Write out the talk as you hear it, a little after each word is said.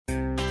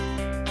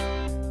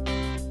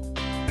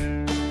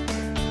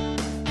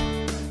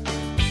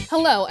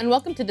Hello, and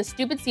welcome to the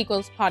Stupid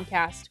Sequels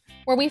podcast,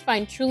 where we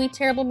find truly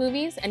terrible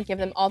movies and give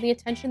them all the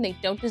attention they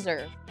don't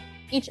deserve.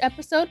 Each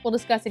episode will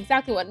discuss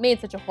exactly what made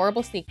such a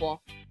horrible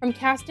sequel, from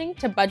casting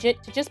to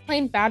budget to just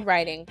plain bad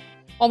writing.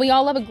 While we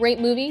all love a great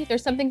movie,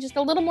 there's something just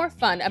a little more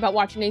fun about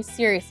watching a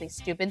seriously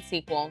stupid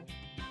sequel.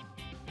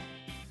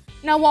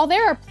 Now, while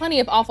there are plenty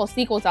of awful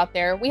sequels out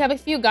there, we have a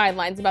few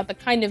guidelines about the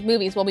kind of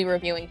movies we'll be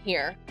reviewing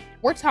here.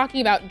 We're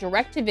talking about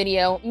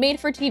direct-to-video,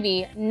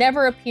 made-for-TV,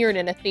 never appeared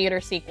in a theater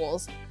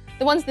sequels.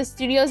 The ones the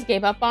studios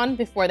gave up on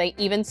before they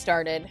even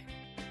started.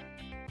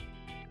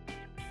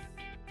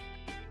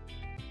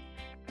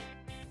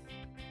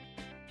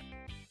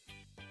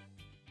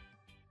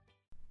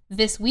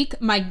 This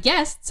week, my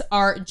guests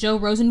are Joe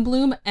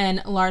Rosenblum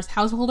and Lars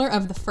Housholder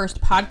of the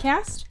First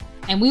Podcast,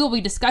 and we will be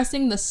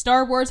discussing the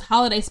Star Wars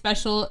Holiday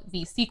Special,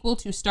 the sequel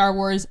to Star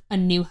Wars A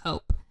New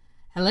Hope.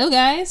 Hello,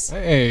 guys.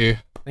 Hey.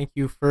 Thank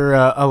you for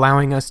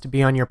allowing us to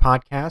be on your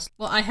podcast.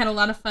 Well, I had a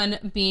lot of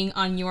fun being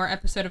on your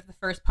episode of the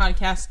First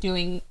Podcast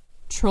doing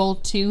Troll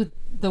 2,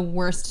 the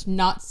worst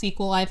not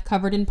sequel I've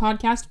covered in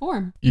podcast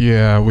form.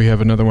 Yeah, we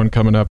have another one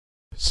coming up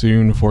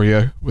soon for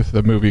you with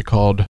the movie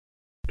called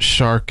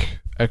Shark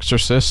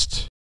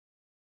Exorcist,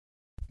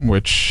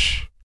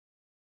 which,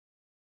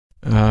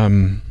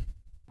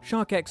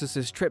 Shark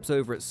Exorcist trips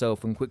over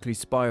itself and quickly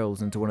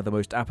spirals into one of the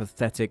most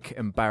apathetic,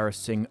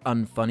 embarrassing,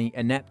 unfunny,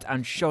 inept,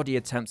 and shoddy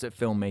attempts at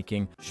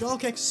filmmaking.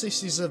 Shark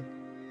Exorcist is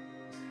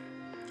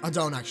I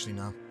don't actually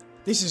know.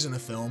 This isn't a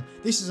film.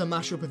 This is a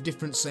mashup of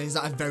different scenes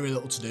that have very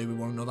little to do with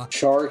one another.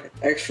 Shark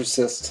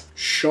Exorcist.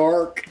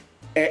 Shark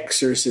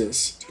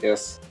Exorcist.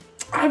 Yes.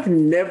 I've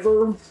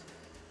never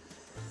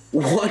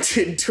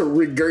wanted to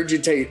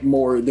regurgitate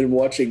more than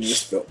watching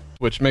this film.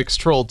 which makes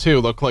Troll 2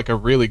 look like a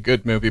really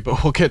good movie,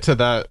 but we'll get to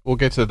that. We'll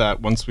get to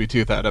that once we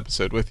do that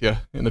episode with you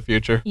in the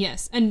future.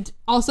 Yes, and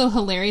also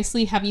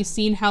hilariously, have you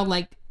seen how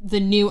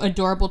the new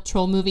adorable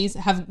Troll movies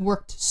have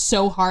worked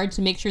so hard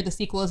to make sure the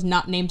sequel is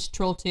not named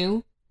Troll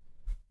 2?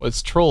 Well,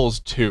 it's Trolls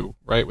 2,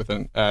 right, with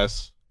an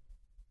S.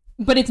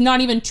 But it's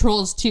not even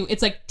Trolls 2.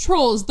 It's like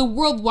Trolls, the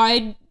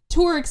worldwide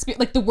tour experience.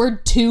 Like, the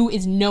word 2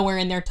 is nowhere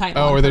in their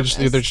title. Oh, or they're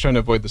just trying to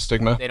avoid the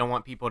stigma. They don't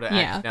want people to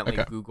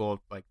accidentally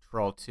Google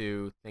Troll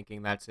 2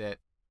 thinking that's it.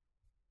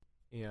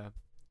 Yeah.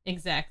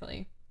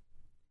 Exactly.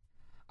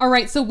 All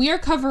right, so we are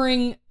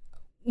covering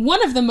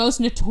one of the most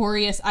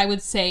notorious, I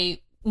would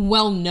say,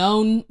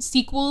 well-known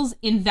sequels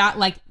in that,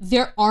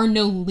 there are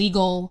no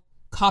legal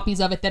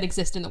copies of it that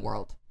exist in the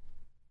world.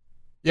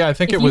 Yeah, I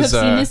think if it was... If you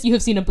have seen this, you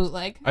have seen a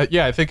bootleg.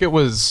 Yeah, I think it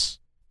was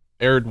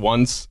aired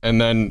once, and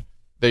then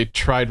they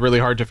tried really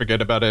hard to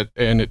forget about it,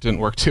 and it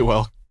didn't work too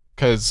well.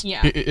 Because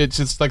it's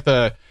just like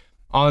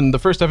on the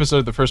first episode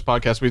of the First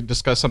Podcast, we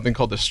discussed something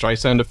called the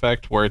Streisand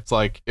effect, where it's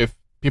like, if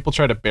people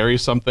try to bury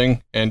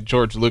something, and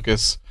George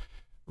Lucas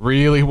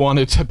really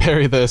wanted to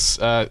bury this,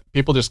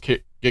 people just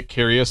get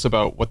curious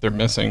about what they're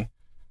missing.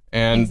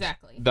 And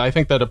exactly. I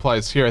think that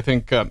applies here. I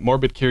think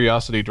morbid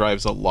curiosity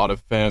drives a lot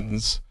of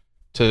fans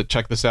to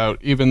check this out,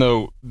 even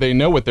though they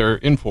know what they're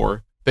in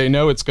for. They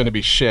know it's going to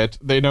be shit.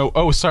 They know,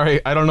 oh,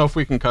 sorry, I don't know if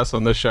we can cuss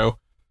on this show.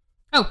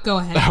 Oh, go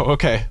ahead. Oh,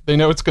 okay. They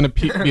know it's going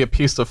to be a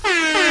piece of shit.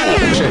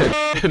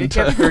 It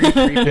got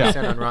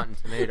 33% on Rotten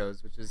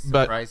Tomatoes, which is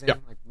surprising. But,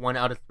 yeah. 1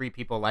 out of 3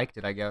 people liked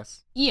it, I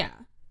guess. Yeah.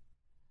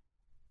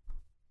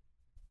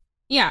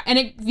 Yeah,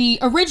 and the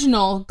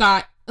original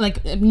got,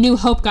 New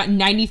Hope got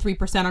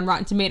 93% on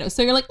Rotten Tomatoes.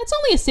 So you're like, it's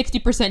only a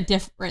 60%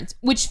 difference,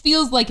 which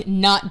feels like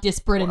not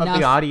disparate enough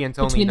the audience,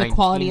 between the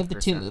quality of the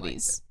two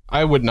movies.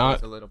 I would not.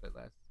 It's a little bit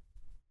less.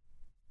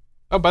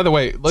 Oh, by the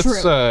way,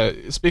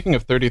 let's speaking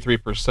of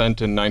 33%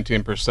 and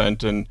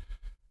 19%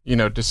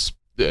 and, just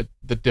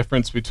the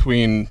difference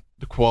between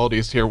the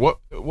qualities here, what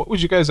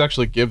would you guys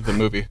actually give the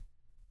movie?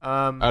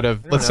 Out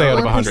of, let's say, out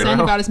of 100.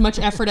 About as much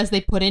effort as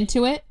they put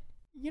into it.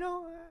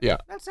 Yeah.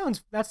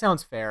 That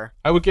sounds fair.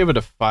 I would give it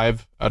a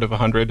 5 out of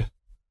 100.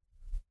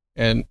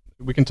 And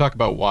we can talk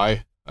about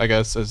why, I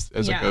guess, as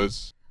it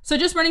goes. So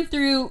just running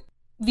through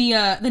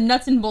the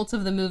nuts and bolts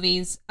of the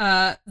movies.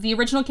 The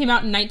original came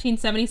out in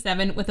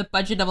 1977 with a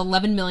budget of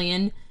 $11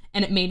 million,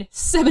 and it made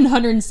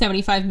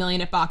 $775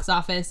 million at box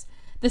office.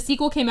 The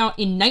sequel came out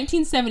in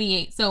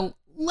 1978, so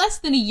less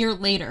than a year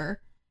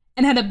later,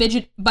 and had a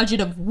budget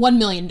of $1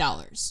 million,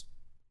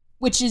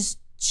 which is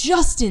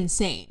just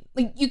insane.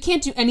 You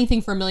can't do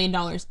anything for $1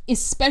 million,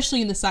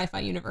 especially in the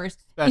sci-fi universe.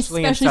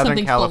 Especially in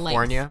Southern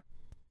California.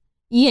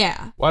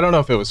 Yeah. Well, I don't know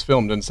if it was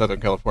filmed in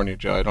Southern California,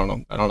 Joe. I don't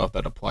know if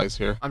that applies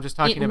here. I'm just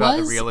talking about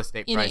the real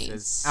estate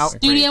prices.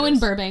 Studio in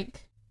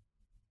Burbank.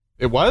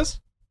 It was?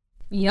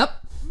 Yep.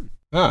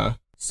 Ah.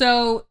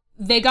 So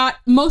they got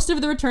most of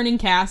the returning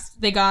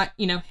cast. They got,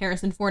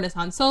 Harrison Ford as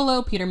Han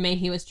Solo, Peter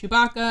Mayhew as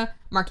Chewbacca,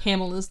 Mark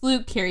Hamill as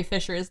Luke, Carrie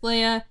Fisher as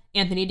Leia,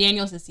 Anthony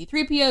Daniels as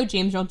C-3PO,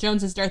 James Earl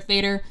Jones as Darth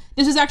Vader.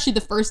 This is actually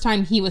the first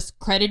time he was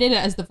credited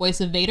as the voice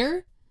of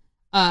Vader.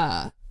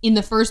 In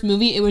the first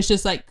movie, it was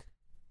just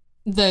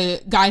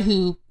the guy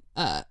who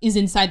is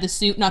inside the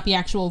suit, not the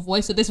actual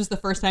voice. So this was the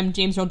first time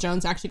James Earl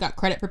Jones actually got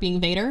credit for being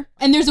Vader.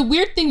 And there's a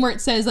weird thing where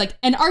it says like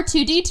an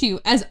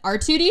R2-D2 as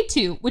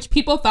R2-D2, which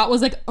people thought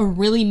was like a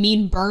really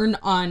mean burn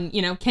on,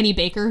 Kenny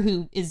Baker,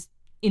 who is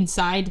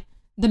inside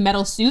the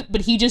metal suit,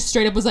 but he just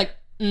straight up was like,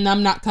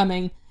 I'm not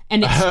coming.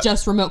 And it's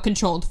just remote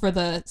controlled for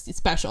the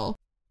special.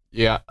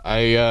 Yeah,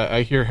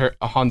 I hear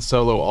Han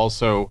Solo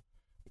also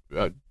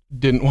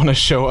didn't want to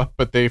show up,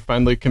 but they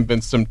finally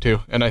convinced him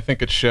to, and I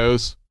think it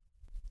shows.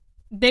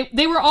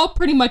 They were all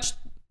pretty much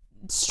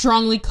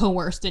strongly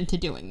coerced into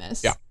doing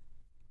this. Yeah.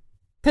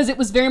 Because it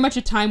was very much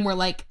a time where,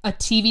 like, a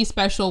TV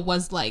special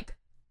was, like,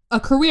 a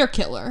career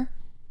killer.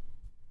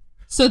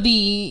 So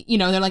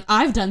they're like,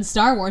 I've done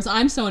Star Wars,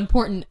 I'm so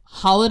important.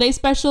 Holiday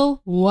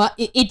special? What?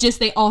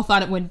 They all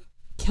thought it would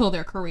kill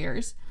their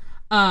careers.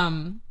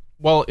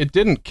 Well, it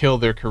didn't kill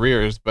their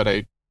careers, but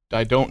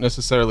I don't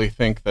necessarily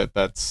think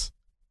that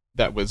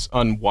was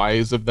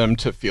unwise of them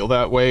to feel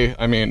that way.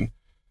 I mean,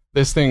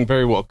 this thing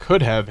very well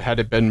could have, had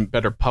it been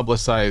better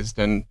publicized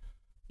and,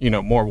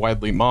 more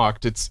widely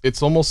mocked.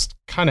 It's almost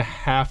kind of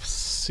half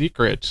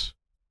secret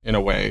in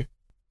a way.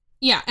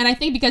 Yeah, and I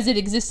think because it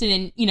existed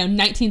in,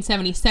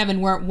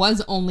 1977, where it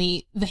was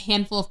only the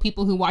handful of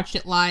people who watched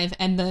it live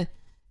and the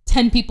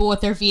 10 people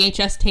with their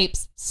VHS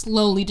tapes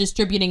slowly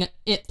distributing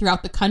it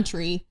throughout the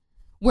country.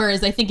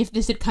 Whereas I think if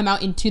this had come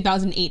out in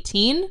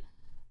 2018,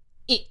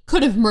 it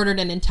could have murdered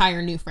an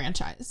entire new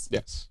franchise.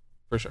 Yes,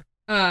 for sure.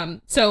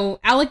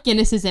 So Alec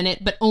Guinness is in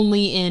it, but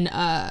only in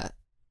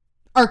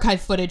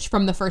archive footage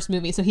from the first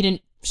movie, so he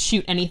didn't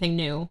shoot anything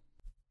new.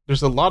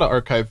 There's a lot of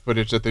archive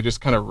footage that they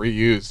just kind of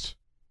reused.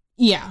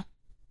 Yeah.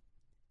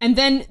 And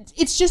then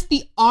it's just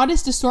the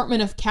oddest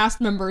assortment of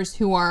cast members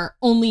who are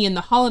only in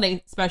the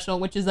holiday special,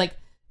 which is like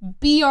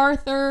B.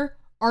 Arthur,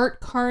 Art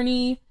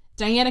Carney,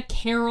 Diana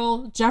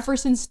Carroll,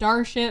 Jefferson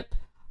Starship,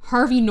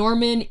 Harvey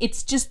Norman.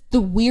 It's just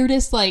the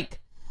weirdest, like,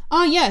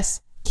 oh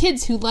yes,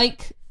 kids who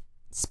like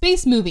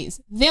space movies,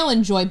 they'll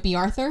enjoy B.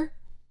 Arthur.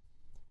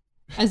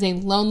 As a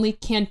lonely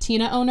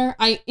cantina owner,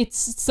 it's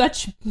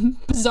such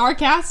bizarre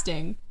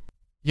casting.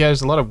 Yeah,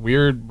 there's a lot of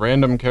weird,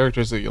 random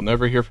characters that you'll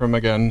never hear from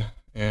again,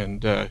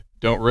 and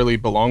don't really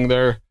belong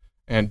there,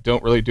 and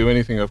don't really do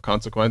anything of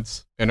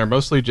consequence, and are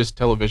mostly just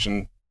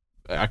television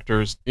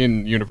actors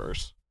in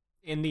universe.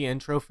 In the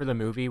intro for the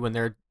movie, when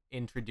they're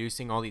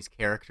introducing all these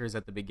characters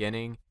at the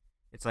beginning,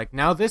 it's like,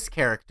 now this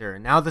character,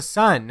 now the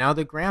son, now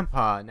the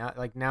grandpa,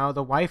 now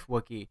the wife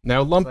Wookiee.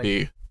 Now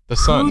Lumpy, the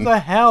son. Who the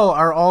hell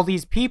are all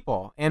these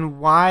people? And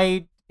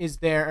why is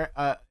there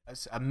a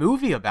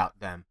movie about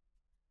them?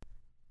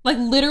 Like,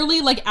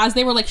 literally, like, as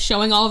they were, like,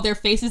 showing all of their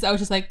faces, I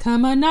was just like,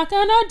 come on, knock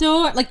on our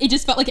door. Like, it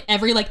just felt like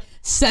every, like,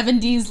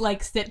 70s,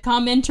 like,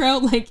 sitcom intro.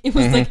 Like, it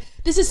was like,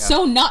 this is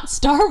so not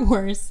Star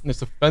Wars. And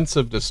it's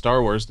offensive to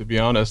Star Wars, to be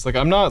honest. Like,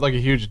 I'm not, like,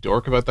 a huge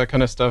dork about that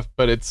kind of stuff,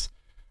 but if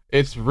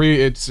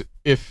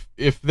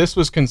this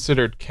was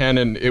considered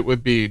canon, it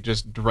would be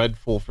just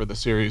dreadful for the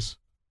series.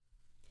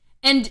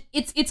 And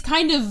it's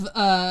kind of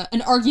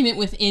an argument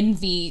within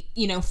the,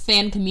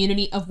 fan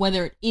community of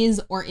whether it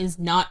is or is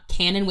not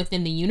canon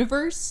within the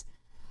universe.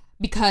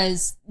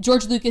 Because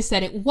George Lucas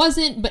said it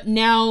wasn't, but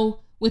now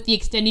with the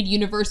extended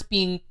universe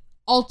being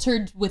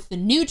altered with the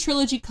new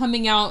trilogy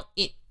coming out,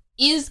 it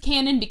is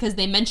canon because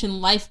they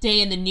mention Life Day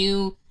in the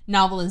new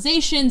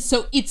novelization.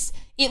 So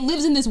it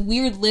lives in this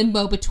weird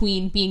limbo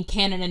between being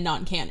canon and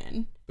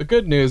non-canon. The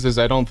good news is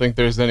I don't think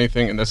there's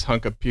anything in this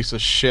hunk of piece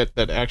of shit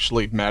that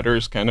actually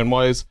matters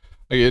canon-wise.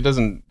 Like, it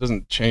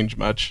doesn't change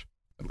much.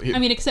 I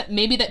mean, except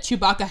maybe that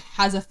Chewbacca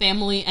has a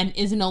family and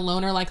isn't a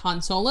loner like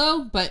Han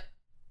Solo, but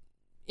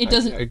it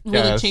doesn't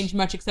really change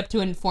much except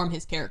to inform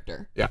his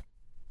character. Yeah.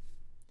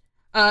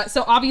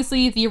 So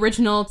obviously the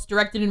original, it's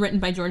directed and written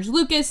by George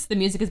Lucas. The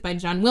music is by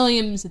John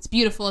Williams. It's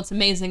beautiful. It's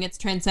amazing. It's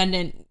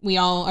transcendent. We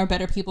all are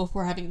better people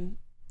for having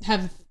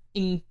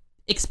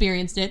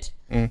experienced it.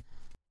 Mm.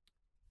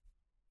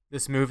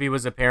 This movie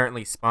was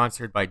apparently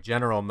sponsored by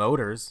General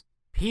Motors.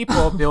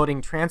 People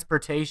building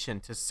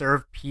transportation to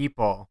serve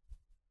people.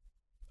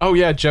 Oh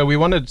yeah, Joe, we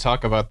wanted to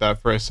talk about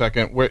that for a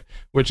second,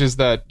 which is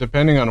that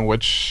depending on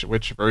which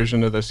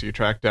version of this you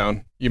track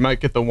down, you might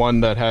get the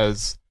one that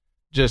has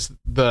just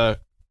the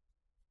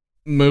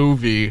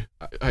movie.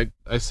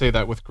 I say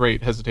that with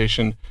great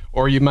hesitation,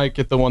 or you might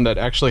get the one that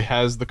actually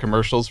has the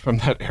commercials from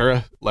that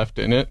era left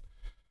in it.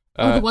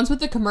 The ones with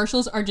the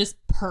commercials are just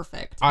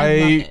perfect.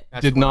 I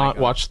did not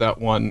watch that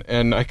one,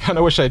 and I kind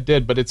of wish I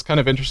did, but it's kind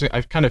of interesting.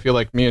 I kind of feel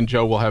like me and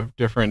Joe will have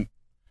different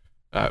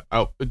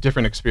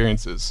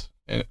experiences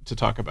to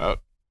talk about.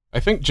 I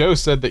think Joe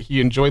said that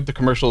he enjoyed the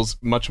commercials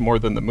much more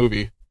than the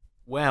movie.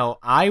 Well,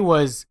 I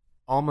was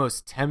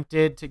almost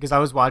tempted to, because I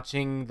was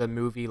watching the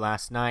movie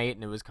last night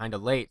and it was kind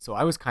of late, so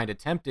I was kind of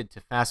tempted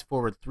to fast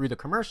forward through the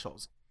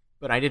commercials,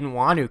 but I didn't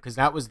want to because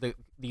that was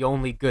the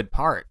only good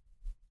part.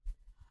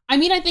 I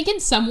mean, I think in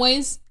some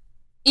ways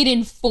it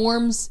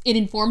informs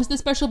the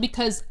special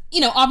because,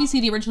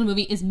 obviously the original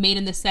movie is made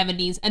in the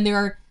 70s and there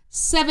are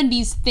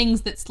 70s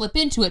things that slip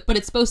into it, but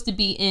it's supposed to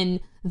be in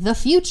the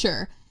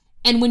future.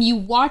 And when you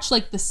watch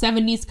like the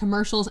 70s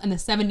commercials and the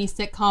 70s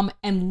sitcom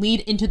and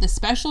lead into the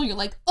special, you're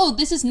like, oh,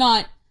 this is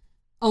not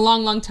a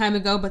long, long time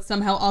ago, but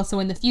somehow also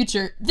in the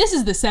future. This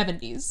is the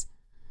 70s.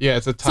 Yeah,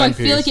 it's a time So I piece.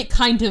 feel like it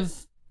kind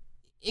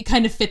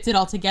of fits it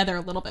all together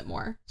a little bit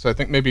more. So I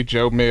think maybe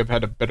Joe may have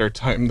had a better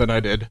time than I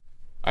did.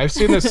 I've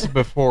seen this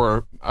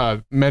before,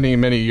 many,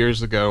 many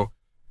years ago.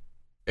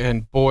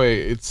 And boy,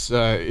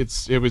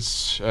 it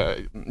was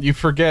you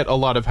forget a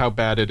lot of how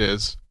bad it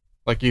is.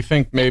 Like you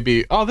think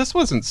maybe, oh, this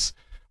was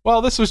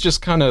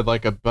just kind of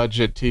like a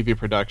budget TV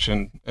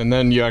production. And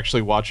then you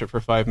actually watch it for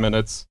 5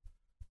 minutes.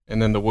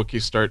 And then the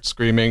Wookiees start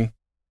screaming,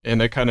 and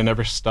they kind of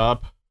never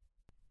stop.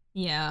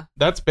 Yeah.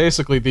 That's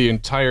basically the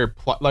entire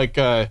plot. Like,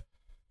 the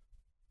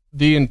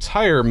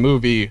entire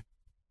movie,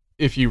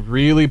 if you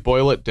really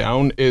boil it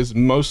down, is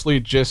mostly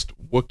just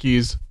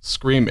Wookiees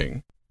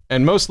screaming.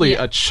 And mostly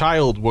a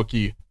child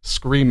Wookiee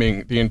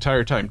screaming the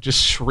entire time,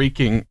 just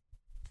shrieking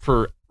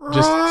for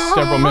just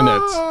several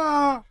minutes.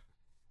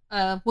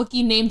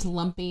 Wookiee named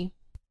Lumpy.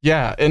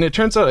 Yeah, and it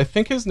turns out, I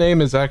think his name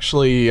is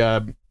actually...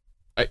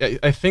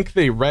 I think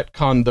they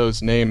retconned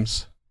those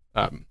names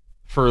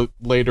for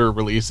later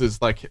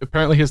releases. Like,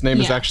 apparently his name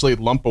is actually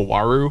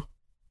Lumpawaru.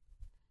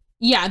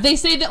 Yeah, they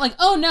say that, like,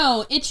 oh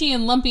no, Itchy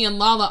and Lumpy and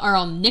Lala are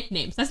all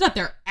nicknames. That's not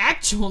their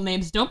actual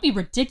names. Don't be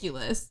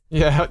ridiculous.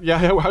 Yeah, how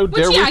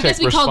dare we take responsibility? I guess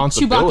we called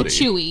Chewbacca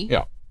Chewie.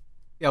 Yeah.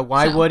 Yeah,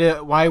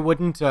 why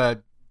wouldn't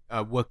a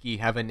Wookiee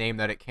have a name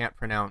that it can't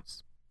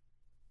pronounce?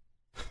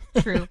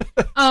 True.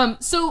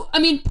 So, I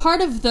mean,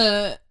 part of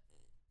the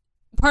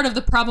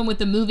problem with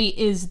the movie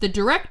is the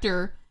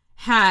director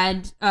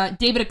had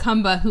David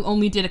Akumba, who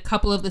only did a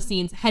couple of the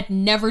scenes, had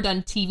never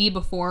done TV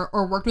before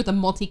or worked with a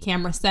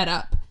multi-camera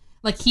setup.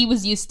 Like, he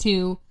was used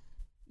to,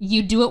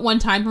 you do it one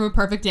time from a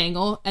perfect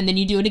angle, and then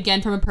you do it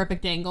again from a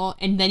perfect angle,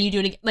 and then you do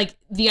it again. Like,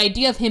 the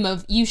idea of him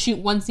of you shoot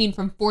one scene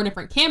from 4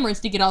 different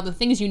cameras to get all the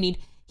things you need,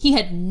 he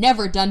had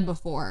never done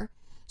before.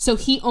 So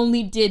he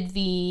only did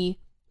the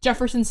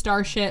Jefferson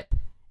Starship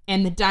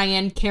and the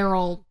Diane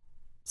Carroll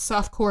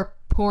softcore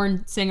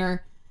porn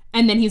singer,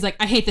 and then he's like,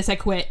 I hate this, I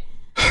quit.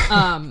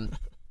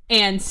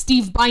 And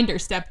Steve Binder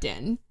stepped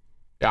in.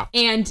 Yeah.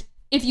 And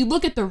if you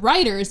look at the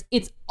writers,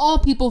 it's all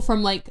people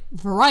from like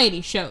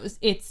variety shows.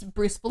 It's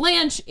Bruce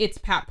Vilanch, it's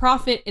Pat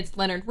Profit, it's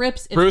Leonard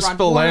Rips, it's Bruce Rod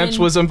Vilanch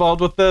Warren. Was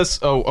involved with this?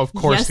 Oh, of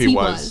course yes, he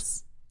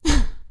was.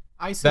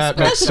 I suspect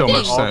that makes so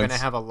much we're all going sense. to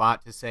have a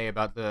lot to say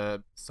about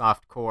the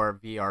softcore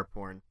VR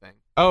porn thing.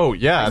 Oh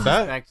yeah, I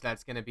suspect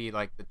that's going to be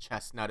like the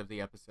chestnut of the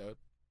episode.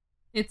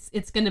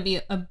 It's going to be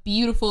a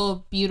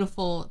beautiful,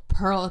 beautiful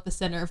pearl at the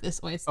center of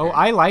this oyster. Oh,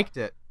 I liked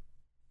it.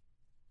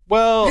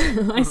 Well,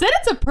 I said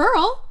it's a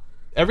pearl.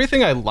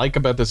 Everything I like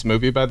about this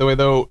movie, by the way,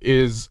 though,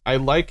 is I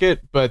like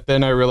it, but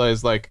then I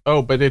realize, like,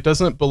 oh, but it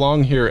doesn't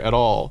belong here at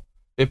all.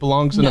 It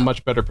belongs in a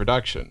much better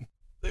production.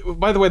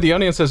 By the way, the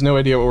audience has no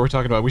idea what we're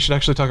talking about. We should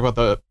actually talk about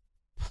the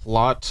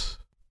plot.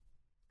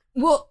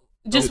 Well,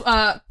 just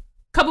a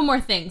couple more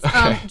things.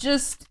 Okay.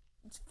 Just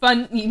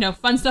fun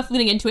stuff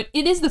leading into it.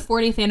 It is the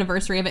 40th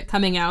anniversary of it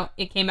coming out.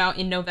 It came out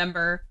in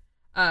November.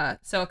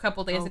 So a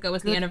couple days ago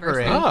was the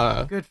anniversary.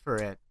 Good for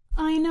it.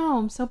 I know,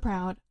 I'm so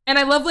proud. And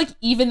I love, like,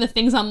 even the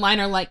things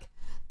online are like,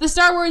 the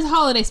Star Wars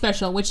Holiday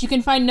Special, which you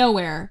can find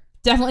nowhere.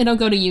 Definitely don't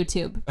go to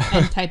YouTube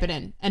and type it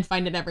in and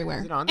find it everywhere.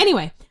 Is it on there?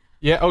 Anyway.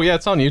 Yeah, oh yeah,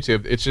 it's on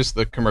YouTube. It's just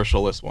the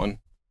commercial-less one.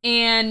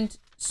 And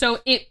so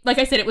it, like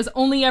I said, it was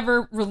only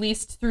ever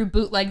released through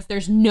bootlegs.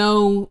 There's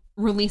no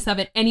release of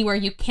it anywhere.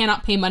 You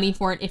cannot pay money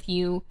for it if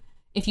you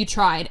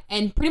tried.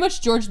 And pretty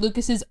much George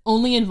Lucas's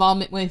only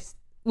involvement with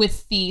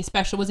the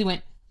special was he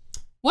went,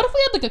 what if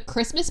we had like a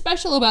Christmas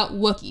special about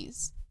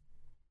Wookiees?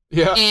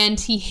 Yeah. And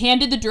he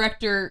handed the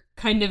director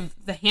kind of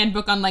the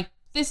handbook on like,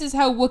 this is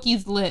how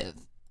Wookiees live.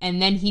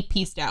 And then he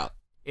pieced out.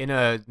 In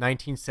a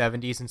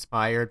 1970s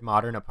inspired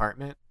modern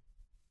apartment?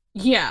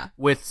 Yeah.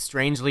 With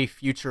strangely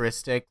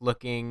futuristic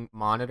looking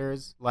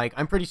monitors. Like,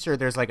 I'm pretty sure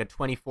there's like a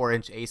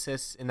 24-inch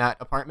Asus in that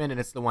apartment, and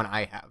it's the one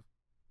I have.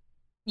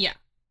 Yeah.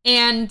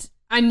 And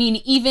I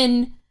mean,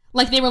 even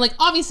like they were like,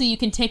 obviously you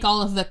can take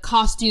all of the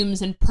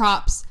costumes and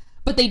props,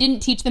 but they didn't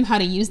teach them how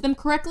to use them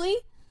correctly.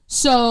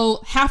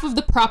 So half of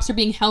the props are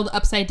being held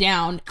upside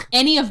down.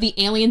 Any of the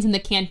aliens in the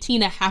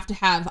cantina have to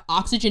have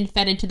oxygen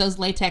fed into those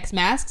latex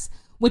masks,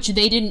 which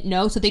they didn't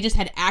know. So they just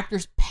had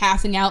actors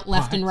passing out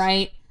left and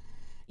right.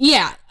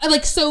 Yeah.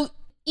 Like, so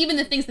even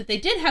the things that they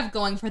did have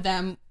going for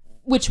them,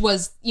 which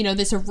was, you know,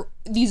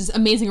 these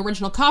amazing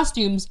original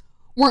costumes,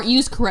 weren't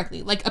used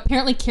correctly. Like,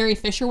 apparently Carrie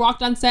Fisher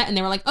walked on set and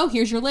they were like, oh,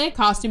 here's your Leia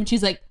costume. And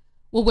she's like,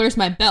 well, where's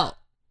my belt?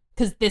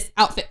 Because this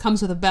outfit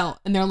comes with a belt.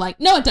 And they're like,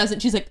 no, it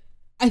doesn't. She's like,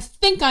 I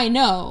think I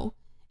know.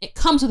 It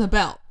comes with a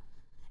belt.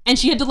 And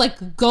she had to,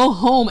 like, go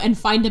home and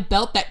find a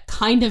belt that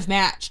kind of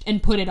matched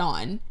and put it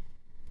on.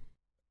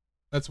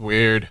 That's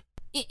weird.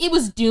 It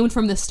was doomed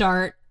from the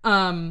start.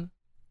 And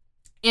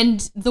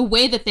the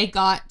way that they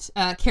got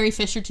Carrie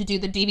Fisher to do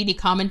the DVD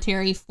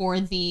commentary for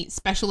the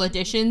special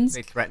editions,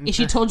 They threatened is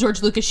she her? told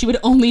George Lucas she would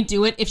only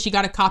do it if she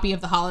got a copy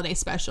of the holiday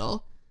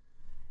special.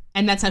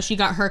 And that's how she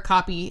got her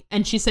copy.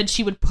 And she said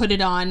she would put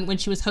it on when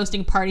she was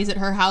hosting parties at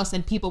her house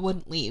and people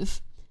wouldn't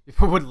leave.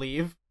 People would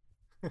leave?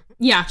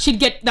 Yeah,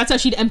 that's how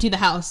she'd empty the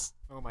house.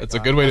 Oh my That's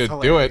God, a good way to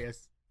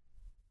hilarious.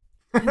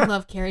 I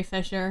love Carrie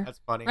Fisher. That's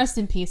funny. Rest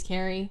in peace,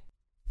 Carrie.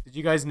 Did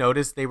you guys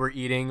notice they were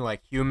eating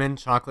like human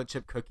chocolate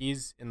chip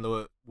cookies in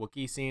the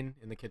Wookiee scene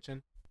in the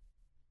kitchen?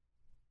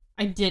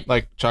 I did.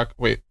 Like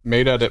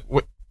made out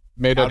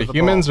of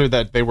humans, or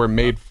that they were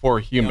made for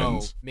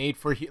humans? No, made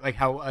for like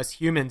how us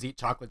humans eat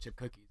chocolate chip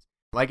cookies.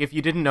 Like if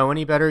you didn't know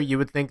any better, you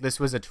would think this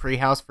was a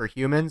treehouse for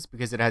humans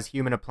because it has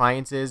human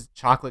appliances,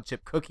 chocolate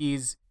chip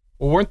cookies.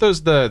 Well, weren't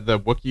those the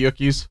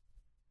Wookies?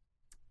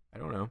 I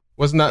don't know.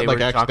 Wasn't that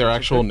like their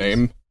actual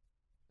name?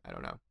 I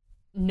don't know.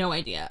 No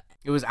idea.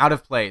 It was out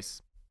of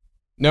place.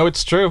 No,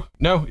 it's true.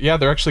 No, yeah,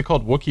 they're actually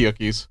called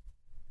Wookies.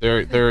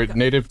 They're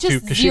native to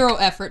Just Kashyyyk. zero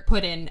effort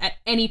put in at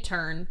any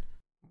turn.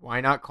 Why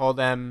not call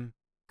them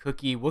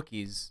Cookie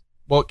Wookiees?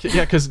 Well,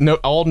 yeah, because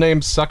all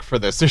names suck for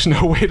this. There's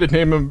no way to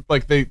name them.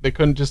 Like they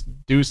couldn't just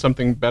do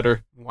something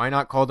better. Why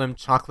not call them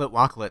Chocolate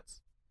Wocklets?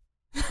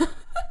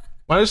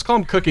 Why not just call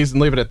them cookies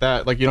and leave it at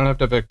that? Like you don't have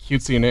to have a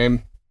cutesy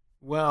name.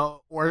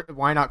 Well, or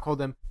why not call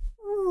them?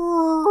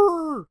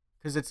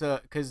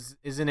 Because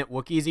isn't it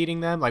Wookiees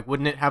eating them? Like,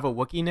 wouldn't it have a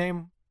Wookiee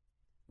name?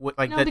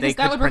 Like No, that because they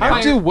that could would pronounce?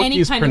 How do require any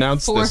Wookiees kind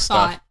pronounce of this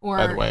forethought stuff, or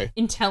by the way?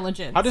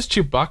 intelligence. How does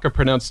Chewbacca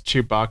pronounce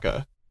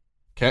Chewbacca?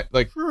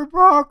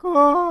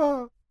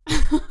 Chewbacca.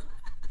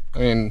 I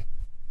mean,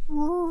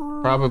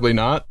 probably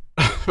not.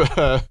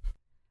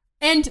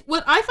 And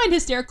what I find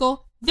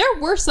hysterical, there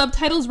were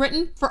subtitles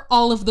written for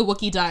all of the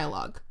Wookiee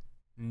dialogue.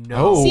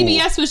 No. Oh.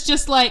 CBS was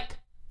just like,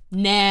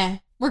 nah,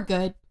 we're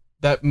good.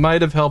 That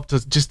might have helped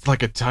us just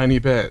like a tiny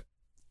bit.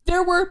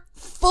 There were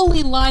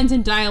fully lines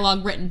and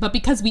dialogue written, but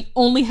because we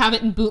only have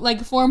it in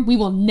bootleg form, we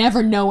will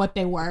never know what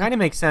they were. Kind of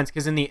makes sense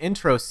because in the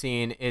intro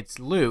scene, it's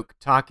Luke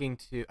talking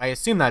to. I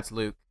assume that's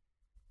Luke.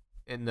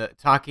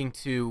 Talking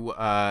to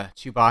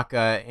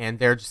Chewbacca, and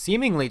they're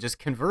seemingly just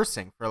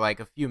conversing for like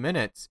a few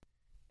minutes,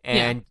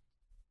 and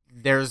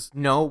there's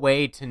no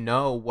way to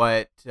know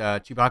what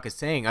Chewbacca's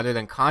saying other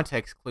than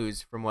context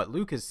clues from what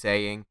Luke is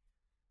saying.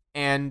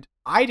 And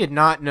I did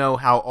not know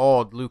how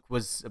old Luke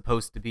was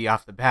supposed to be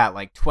off the bat,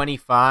 like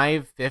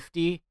 25,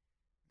 50.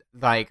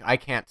 Like, I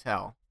can't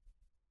tell.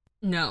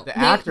 No. The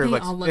actor they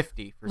looks all look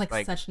 50. For,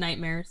 like such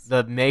nightmares.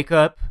 The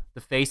makeup,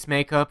 the face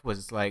makeup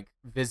was like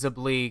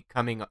visibly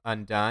coming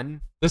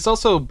undone. This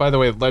also, by the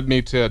way, led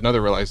me to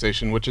another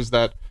realization, which is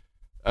that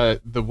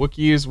the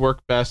Wookiees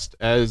work best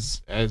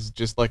as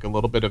just like a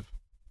little bit of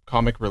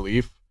comic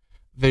relief.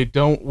 They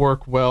don't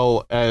work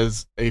well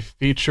as a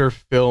feature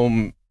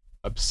film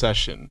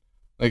obsession.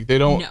 Like they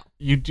don't. No.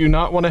 You do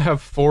not want to have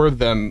four of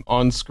them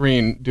on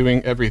screen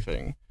doing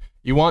everything.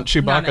 You want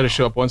Chewbacca to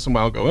show up once in a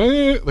while, go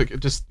like it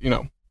just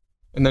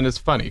and then it's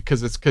funny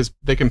because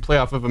they can play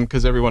off of him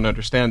because everyone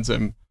understands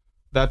him.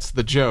 That's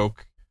the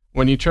joke.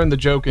 When you turn the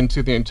joke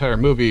into the entire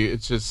movie,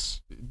 it's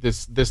just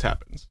this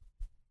happens.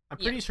 I'm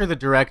pretty sure the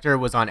director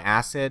was on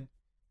acid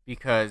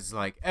because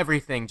like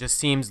everything just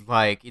seems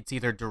like it's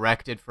either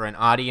directed for an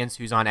audience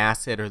who's on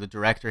acid or the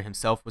director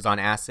himself was on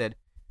acid.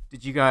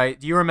 Do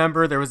you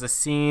remember there was a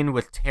scene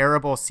with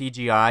terrible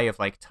CGI of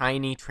like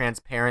tiny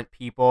transparent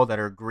people that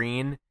are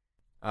green,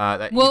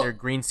 either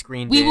green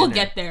screened? We will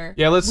get there.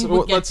 Yeah, let's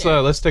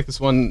take this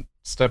one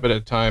step at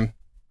a time.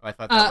 Oh, I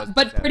thought that was.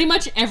 But pretty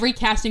much every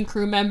cast and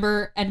crew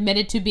member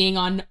admitted to being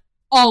on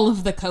all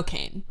of the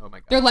cocaine. Oh my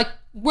God! They're like,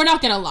 we're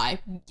not gonna lie,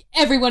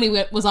 everybody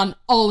was on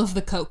all of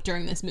the coke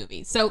during this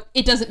movie, so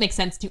it doesn't make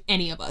sense to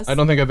any of us. I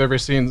don't think I've ever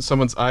seen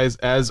someone's eyes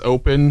as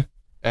open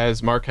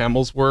as Mark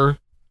Hamill's were.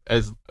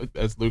 As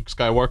Luke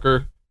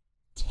Skywalker,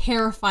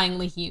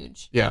 terrifyingly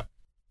huge. Yeah,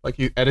 like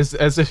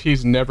as if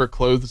he's never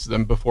clothed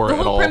them before at all.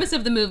 The whole premise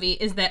of the movie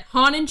is that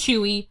Han and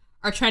Chewie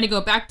are trying to go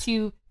back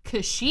to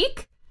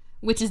Kashyyyk,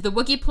 which is the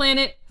Wookiee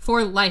planet,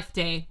 for Life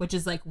Day, which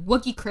is like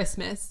Wookiee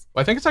Christmas.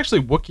 I think it's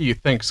actually Wookiee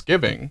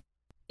Thanksgiving.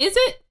 Is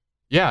it?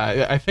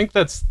 Yeah, I think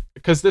that's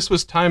because this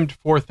was timed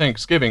for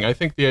Thanksgiving. I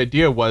think the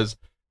idea was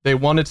they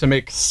wanted to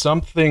make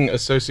something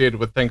associated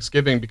with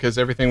Thanksgiving because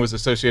everything was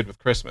associated with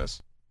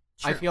Christmas.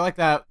 Sure. I feel like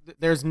that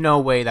there's no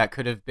way that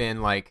could have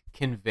been like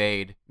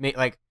conveyed.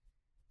 Like,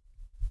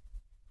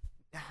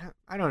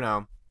 I don't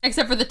know.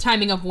 Except for the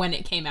timing of when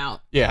it came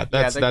out. Yeah,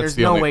 that's there's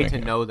the no only way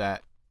thing, to know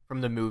that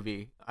from the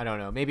movie. I don't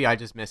know. Maybe I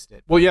just missed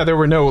it. Well, yeah, there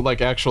were no like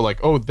actual like,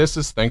 oh, this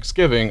is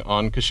Thanksgiving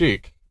on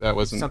Kashyyyk. That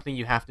wasn't something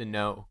you have to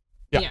know.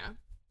 Yeah.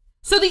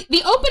 So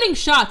the opening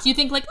shots, you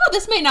think like, oh,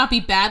 this may not be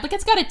bad. Like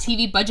it's got a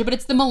TV budget, but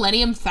it's the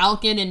Millennium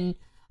Falcon and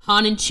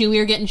Han and Chewie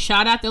are getting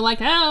shot at. They're like,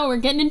 oh, we're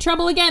getting in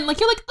trouble again. Like,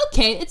 you're like,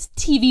 okay, it's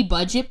TV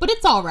budget, but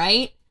it's all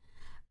right.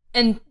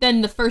 And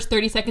then the first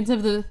 30 seconds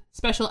of the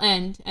special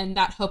end, and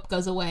that hope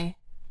goes away.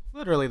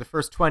 Literally, the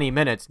first 20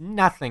 minutes,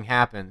 nothing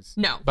happens.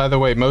 No. By the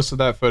way, most of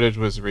that footage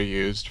was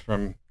reused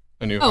from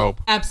A New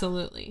Hope.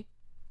 Absolutely.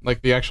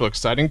 Like, the actual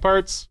exciting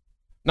parts,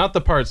 not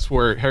the parts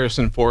where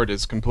Harrison Ford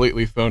is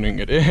completely phoning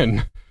it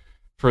in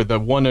for the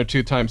one or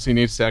two times he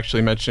needs to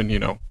actually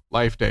mention,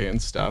 Life Day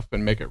and stuff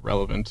and make it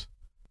relevant.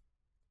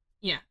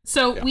 Yeah.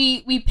 So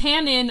we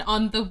pan in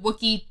on the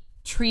Wookiee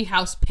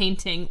treehouse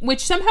painting,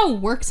 which somehow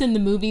works in the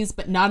movies,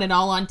 but not at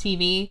all on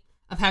TV,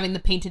 of having the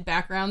painted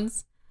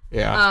backgrounds.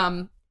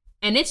 Yeah.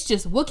 And it's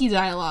just Wookiee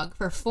dialogue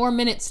for 4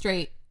 minutes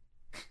straight.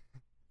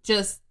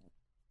 Just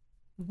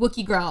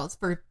Wookiee growls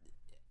for...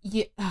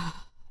 Yeah,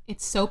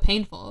 it's so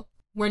painful.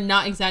 We're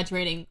not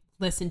exaggerating.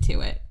 Listen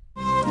to it.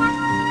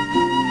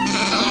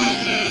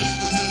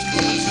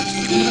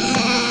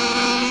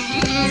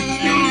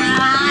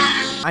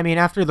 I mean,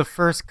 after the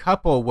first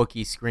couple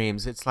Wookiee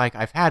screams, it's like,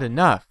 I've had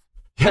enough.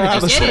 Yeah,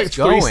 just like keeps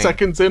 3 going.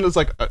 seconds in, it's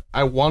like,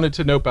 I wanted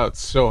to nope out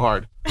so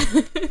hard.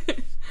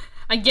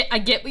 I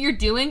get what you're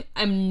doing.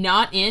 I'm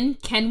not in.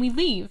 Can we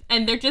leave?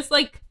 And they're just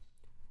like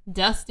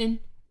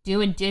dusting,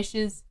 doing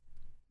dishes,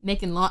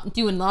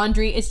 doing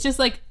laundry. It's just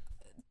like,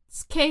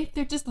 okay,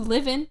 they're just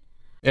living.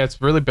 Yeah,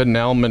 it's really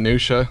banal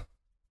minutia.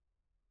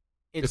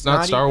 It's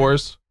not Star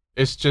Wars.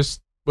 It's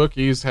just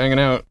Wookiees hanging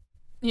out.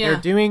 Yeah.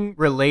 They're doing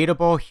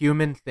relatable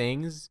human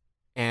things,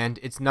 and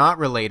it's not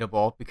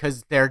relatable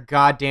because they're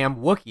goddamn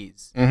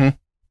Wookiees. Mm-hmm.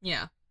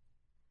 Yeah.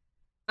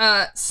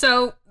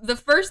 So the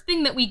first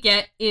thing that we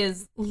get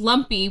is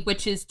Lumpy,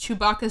 which is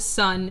Chewbacca's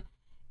son,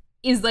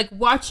 is like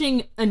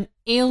watching an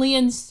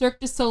alien Cirque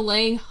du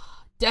Soleil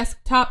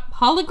desktop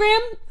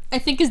hologram, I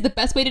think is the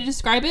best way to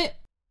describe it.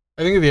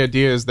 I think the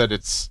idea is that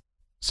it's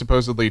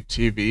supposedly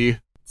TV.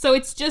 So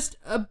it's just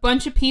a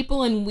bunch of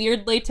people in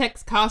weird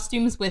latex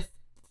costumes with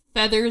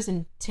feathers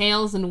and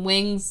tails and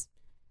wings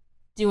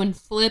doing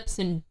flips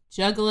and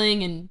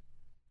juggling, and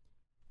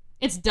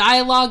it's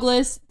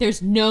dialogueless.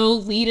 There's no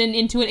lead-in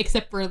into it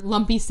except for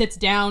Lumpy sits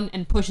down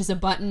and pushes a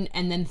button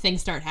and then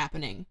things start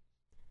happening.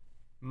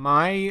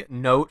 My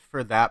note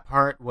for that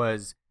part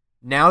was,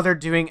 now they're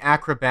doing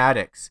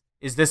acrobatics.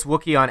 Is this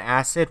Wookiee on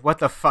acid? What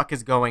the fuck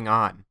is going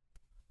on?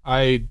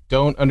 I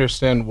don't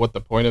understand what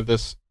the point of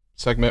this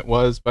segment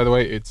was, by the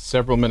way. It's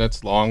several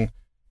minutes long.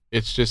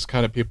 It's just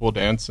kind of people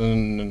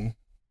dancing, and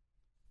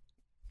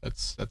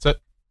that's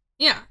it.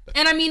 Yeah.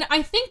 And I mean,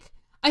 I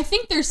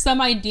think there's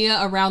some idea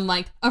around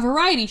like a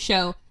variety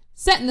show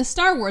set in the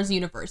Star Wars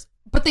universe,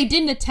 but they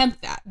didn't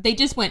attempt that. They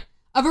just went,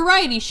 a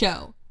variety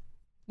show.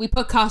 We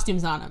put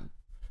costumes on them.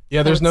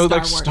 Yeah, there's no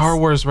like Star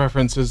Wars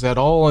references at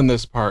all in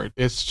this part.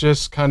 It's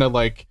just kind of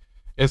like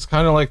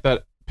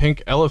that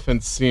pink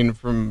elephant scene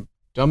from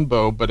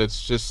Dumbo, but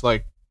it's just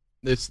like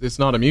it's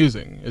not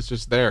amusing. It's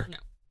just there. No.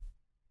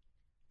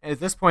 At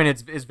this point,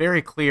 it's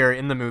very clear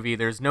in the movie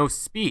there's no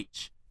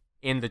speech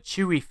in the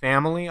Chewie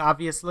family,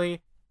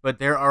 obviously, but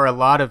there are a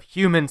lot of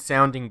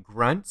human-sounding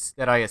grunts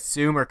that I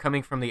assume are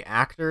coming from the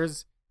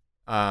actors.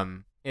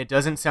 It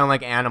doesn't sound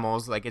like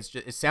animals. Like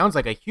it sounds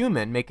like a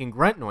human making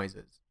grunt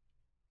noises.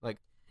 Like,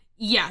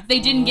 yeah, they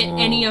didn't get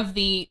any of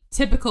the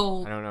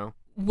typical I don't know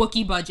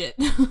Wookiee budget.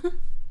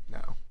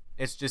 No,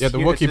 it's just the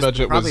Wookiee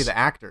budget probably the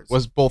actors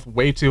was both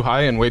way too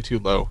high and way too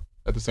low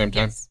at the same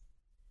time. Yes.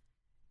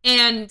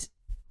 And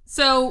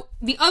so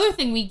the other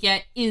thing we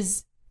get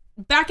is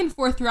back and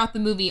forth throughout the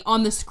movie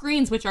on the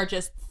screens, which are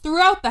just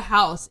throughout the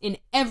house in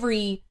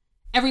every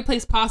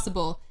place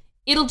possible.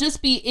 It'll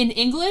just be in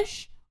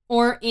English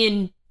or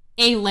in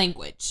a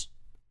language.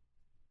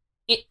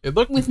 It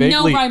looked with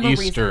vaguely no rhyme or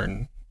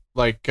Eastern,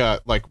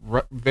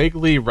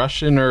 vaguely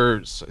Russian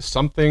or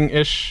something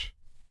ish.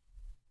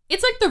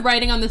 It's like the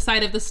writing on the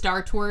side of the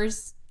Star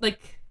Tours,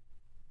 like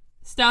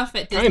stuff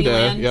at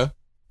Disneyland. Kinda, yeah.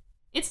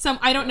 It's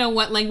I don't know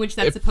what language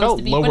that's it supposed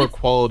to be, lower but it's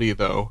quality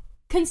though.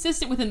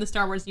 consistent within the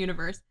Star Wars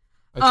universe.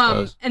 I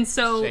suppose. And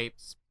so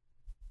shapes.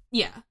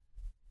 Yeah.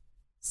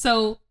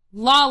 So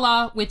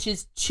Lala, which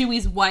is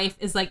Chewie's wife,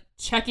 is like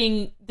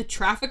checking the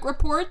traffic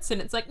reports,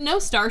 and it's like no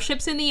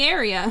starships in the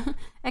area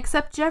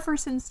except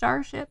Jefferson's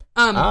starship.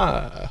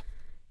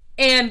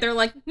 And they're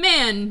like,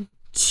 man,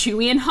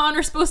 Chewie and Han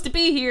are supposed to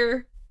be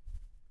here.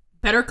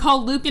 Better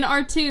call Luke and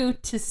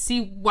R2 to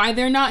see why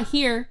they're not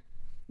here.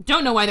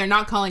 Don't know why they're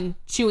not calling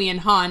Chewie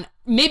and Han.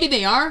 Maybe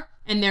they are,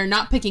 and they're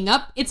not picking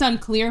up. It's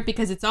unclear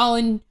because it's all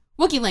in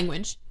Wookiee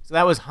language. So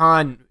that was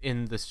Han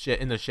in the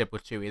ship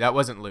with Chewie. That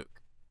wasn't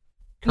Luke.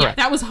 Correct.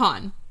 Yeah, that was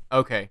Han.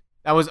 Okay.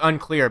 That was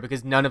unclear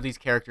because none of these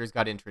characters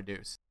got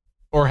introduced.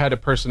 Or had a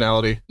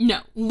personality.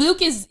 No,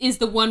 Luke is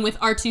the one with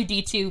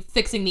R2-D2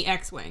 fixing the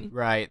X-Wing.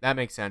 Right, that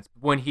makes sense.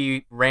 When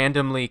he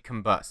randomly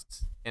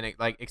combusts and it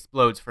like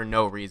explodes for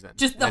no reason.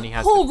 Just the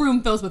whole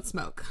room fills with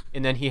smoke.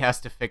 And then he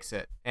has to fix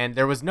it. And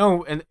there was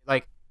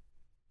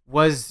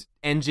was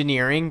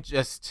engineering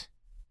just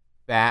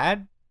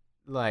bad?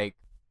 Like,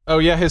 oh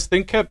yeah, his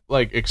thing kept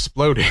like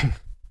exploding.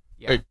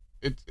 Yeah.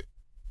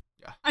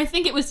 I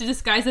think it was to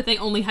disguise that they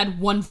only had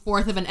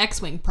 1/4 of an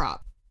X-Wing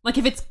prop. Like,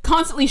 if it's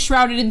constantly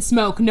shrouded in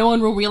smoke, no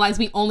one will realize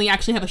we only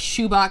actually have a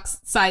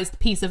shoebox-sized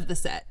piece of the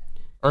set.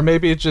 Or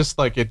maybe it's just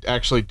like it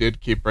actually did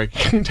keep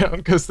breaking down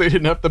because they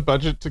didn't have the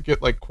budget to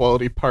get like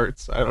quality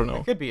parts. I don't know.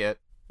 That could be it.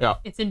 Yeah.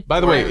 By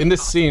the way, in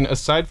this scene,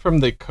 aside from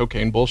the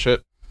cocaine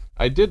bullshit,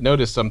 I did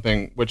notice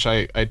something which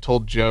I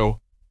told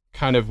Joe.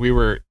 Kind of, we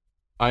were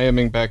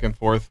IMing back and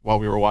forth while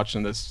we were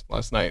watching this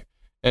last night,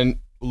 and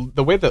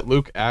the way that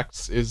Luke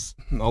acts is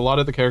a lot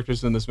of the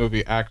characters in this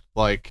movie act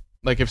like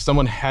like if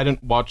someone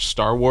hadn't watched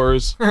Star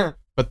Wars,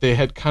 but they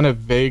had kind of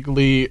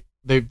vaguely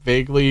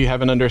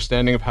have an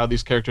understanding of how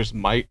these characters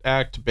might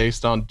act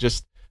based on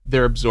just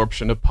their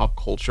absorption of pop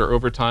culture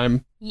over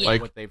time. Yeah.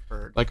 Like what they've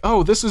heard. Like,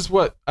 oh, this is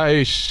what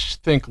I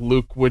think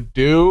Luke would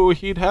do.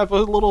 He'd have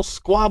a little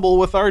squabble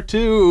with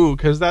R2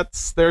 because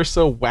they're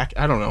so whack.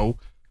 I don't know.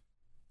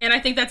 And I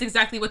think that's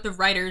exactly what the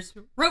writers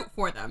wrote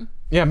for them.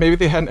 Yeah, maybe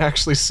they hadn't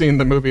actually seen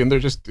the movie and they're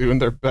just doing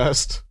their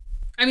best.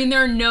 I mean,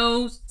 there are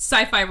no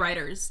sci-fi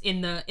writers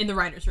in the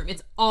writers' room.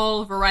 It's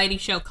all variety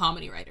show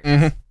comedy writers.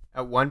 Mm-hmm.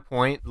 At one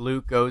point,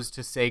 Luke goes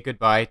to say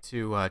goodbye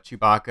to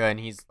Chewbacca, and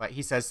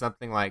he says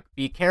something like,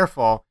 "Be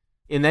careful,"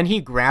 and then he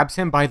grabs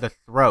him by the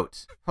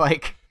throat.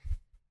 Like,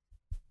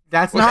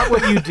 that's not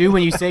what you do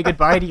when you say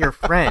goodbye to your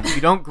friend.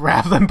 You don't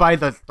grab them by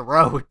the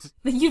throat.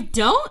 You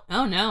don't?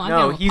 Oh no!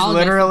 No, he's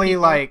literally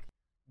like,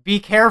 "Be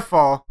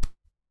careful,"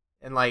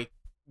 and like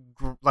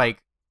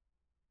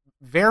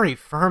very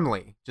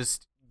firmly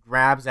just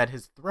grabs at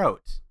his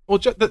throat. Well,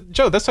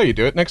 Joe, that's how you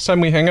do it. Next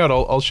time we hang out,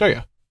 I'll show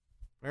you.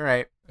 All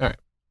right.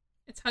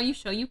 It's how you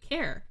show you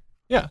care.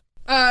 Yeah.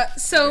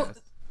 So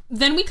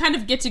then we kind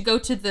of get to go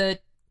to the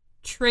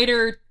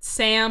Trader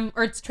Sam,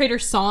 or it's Trader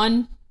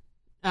Son.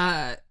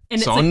 And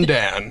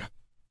Sondan.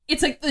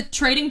 It's like the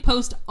trading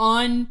post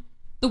on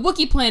the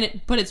Wookiee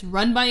planet, but it's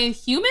run by a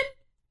human?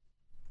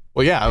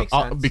 Well, yeah, Makes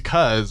sense.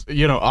 because,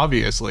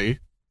 obviously.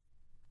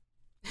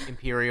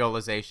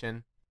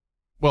 Imperialization.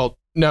 Well,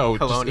 no, it's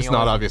Colonialism.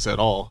 not obvious at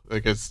all.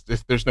 Like,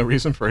 there's no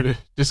reason for it.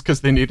 Just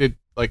because they needed,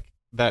 like,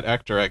 that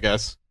actor, I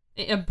guess.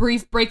 A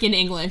brief break in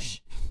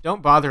English.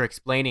 Don't bother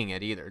explaining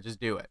it either. Just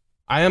do it.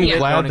 I am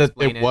glad that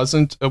it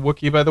wasn't a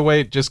Wookiee, by the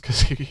way, just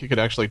because he could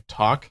actually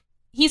talk.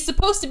 He's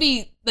supposed to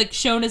be like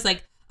shown as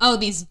like, oh,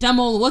 these dumb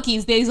old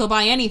Wookiees, they'll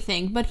buy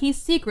anything, but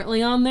he's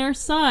secretly on their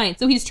side.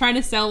 So he's trying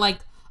to sell like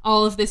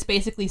all of this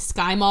basically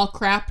Sky Mall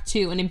crap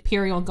to an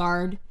Imperial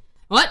guard.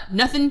 What?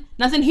 Nothing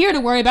here to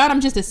worry about.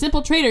 I'm just a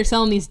simple trader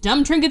selling these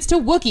dumb trinkets to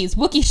Wookiees.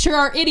 Wookiees sure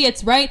are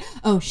idiots, right?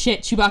 Oh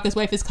shit, Chewbacca's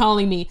wife is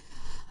calling me.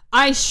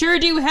 I sure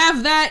do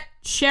have that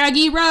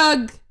shaggy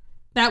rug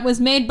that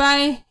was made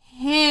by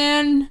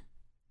Han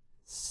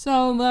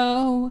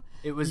Solo.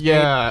 It was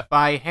made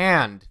by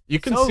hand. You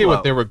can see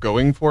what they were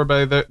going for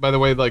by the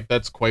way. Like,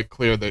 that's quite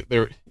clear that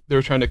they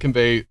were trying to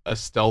convey a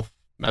stealth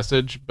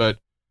message, but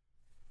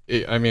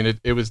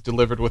it was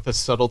delivered with a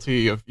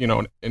subtlety of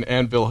an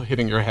anvil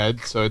hitting your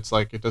head, so it's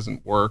like it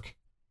doesn't work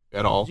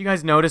at all. Did you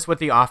guys notice what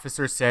the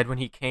officer said when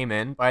he came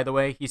in? By the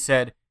way, he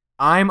said,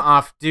 "I'm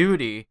off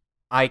duty.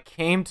 I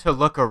came to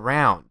look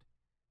around."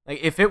 Like,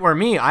 if it were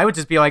me, I would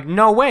just be like,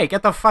 "No way,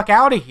 get the fuck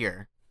out of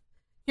here."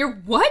 You're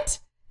what?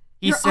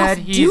 He said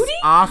he's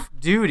off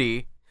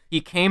duty.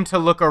 He came to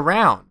look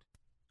around.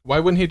 Why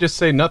wouldn't he just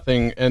say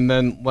nothing and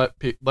then let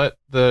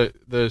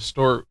the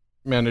store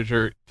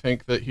manager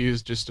think that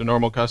he's just a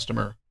normal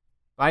customer?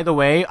 By the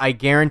way, I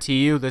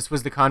guarantee you this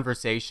was the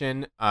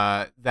conversation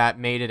that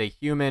made it a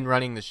human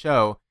running the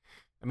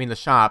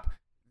shop.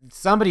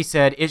 Somebody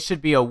said it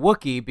should be a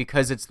Wookiee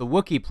because it's the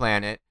Wookiee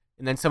planet.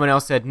 And then someone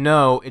else said,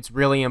 no, it's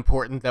really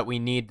important that we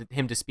need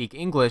him to speak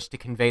English to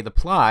convey the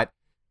plot.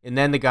 And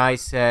then the guy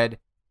said,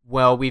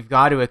 well, we've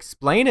got to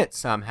explain it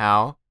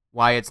somehow,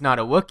 why it's not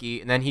a Wookiee.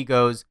 And then he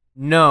goes,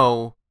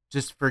 no,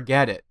 just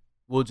forget it.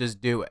 We'll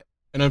just do it.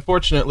 And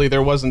unfortunately,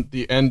 there wasn't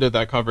the end of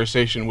that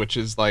conversation, which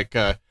is like,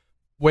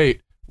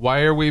 wait,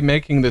 why are we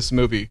making this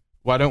movie?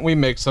 Why don't we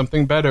make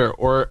something better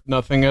or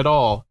nothing at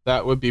all?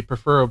 That would be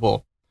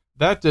preferable.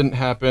 That didn't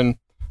happen.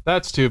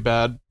 That's too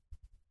bad.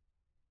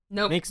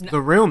 Nope. Makes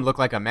the room look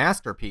like a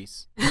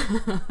masterpiece.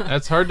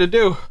 That's hard to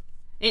do.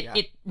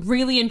 It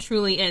really and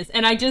truly is.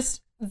 And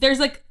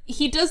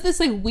he does this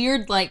like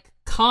weird like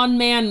con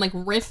man like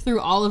riff through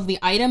all of the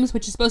items,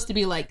 which is supposed to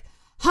be like,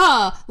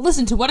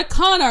 listen to what a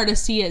con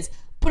artist he is.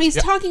 But he's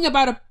talking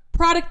about a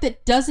product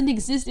that doesn't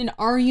exist in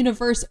our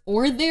universe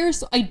or theirs,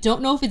 so I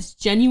don't know if it's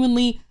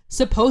genuinely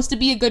supposed to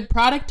be a good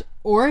product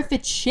or if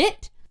it's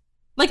shit.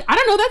 Like, I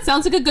don't know, that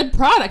sounds like a good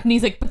product. And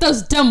he's like, but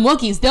those dumb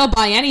Wookiees, they'll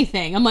buy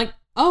anything. I'm like,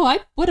 oh, I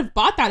would have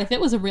bought that if it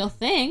was a real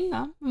thing.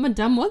 I'm a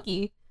dumb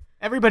Wookiee.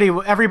 Everybody,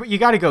 you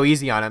got to go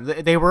easy on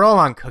them. They were all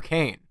on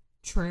cocaine.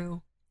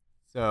 True.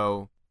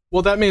 So.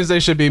 Well, that means they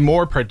should be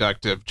more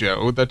productive,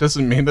 Joe. That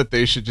doesn't mean that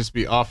they should just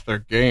be off their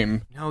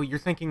game. No, you're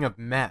thinking of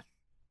meth.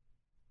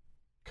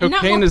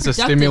 Cocaine is a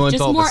stimulant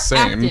all the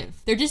same.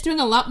 Active. They're just doing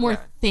a lot more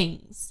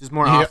things. Just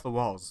more off the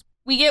walls.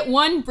 We get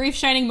one brief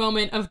shining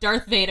moment of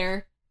Darth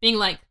Vader being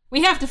like,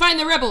 we have to find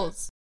the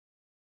rebels.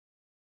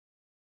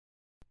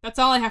 That's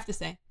all I have to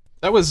say.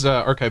 That was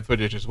archive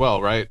footage as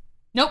well, right?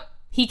 Nope.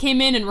 He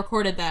came in and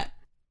recorded that.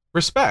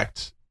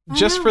 Respect.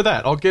 Just for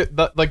that. I'll get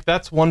that. Like,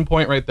 that's 1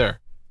 point right there.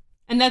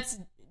 And that's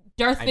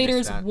Darth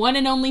Vader's one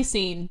and only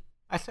scene.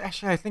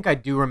 Actually, I think I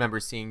do remember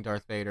seeing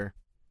Darth Vader.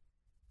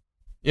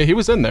 Yeah, he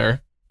was in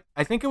there.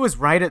 I think it was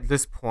right at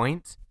this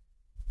point,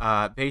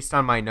 based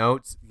on my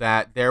notes,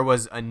 that there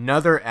was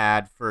another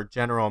ad for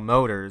General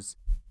Motors,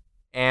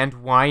 and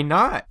why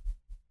not?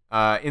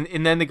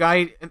 And then the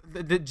guy,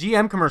 the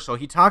GM commercial,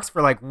 he talks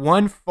for like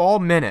one full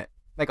minute.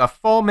 like a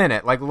full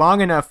minute, like long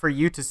enough for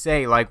you to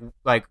say like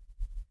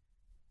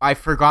I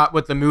forgot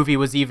what the movie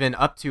was even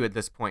up to at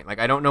this point. Like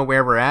I don't know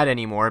where we're at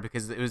anymore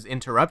because it was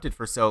interrupted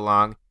for so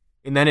long.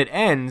 And then it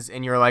ends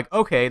and you're like,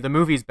 okay, the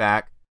movie's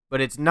back, but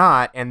it's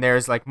not, and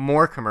there's like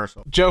more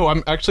commercials. Joe,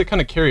 I'm actually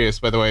kind of curious,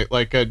 by the way.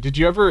 Like,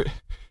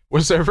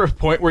 was there ever a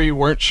point where you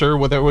weren't sure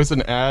whether it was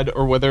an ad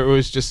or whether it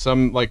was just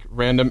some like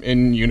random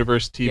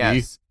in-universe TV?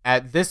 Yes.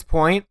 At this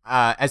point,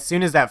 as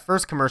soon as that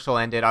first commercial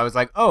ended, I was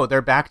like, oh,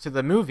 they're back to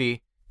the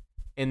movie.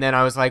 And then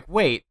I was like,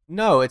 wait,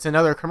 no, it's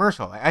another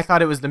commercial. I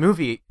thought it was the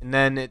movie. And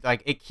then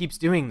it keeps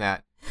doing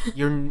that.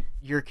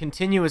 You're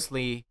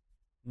continuously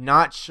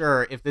not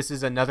sure if this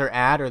is another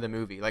ad or the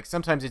movie. Like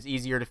sometimes it's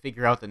easier to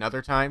figure out than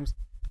other times,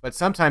 but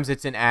sometimes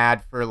it's an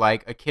ad for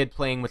like a kid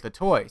playing with a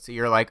toy. So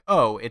you're like,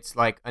 oh, it's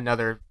like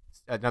another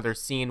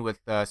scene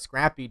with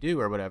Scrappy Doo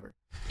or whatever.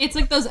 It's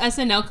like those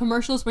SNL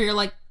commercials where you're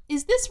like,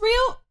 is this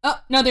real?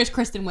 Oh, no, there's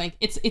Kristen Wiig.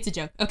 It's a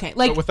joke. Okay,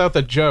 like, but without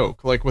the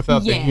joke, like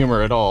without the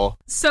humor at all.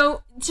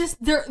 So just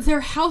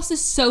their house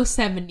is so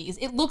 70s.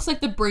 It looks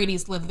like the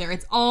Bradys live there.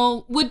 It's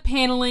all wood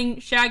paneling,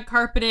 shag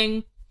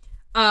carpeting.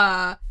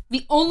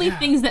 The only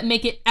things that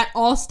make it at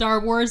all Star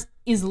Wars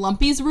is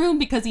Lumpy's room,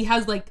 because he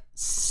has like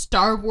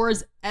Star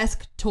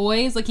Wars-esque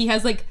toys. Like he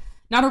has like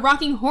not a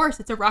rocking horse,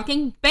 it's a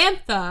rocking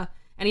bantha.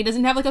 And he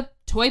doesn't have like a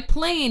toy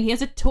plane. He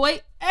has a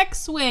toy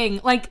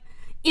X-Wing. Like,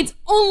 it's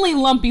only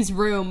Lumpy's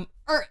room.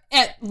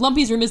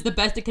 Lumpy's room is the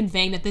best at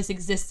conveying that this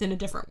exists in a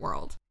different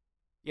world.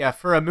 Yeah,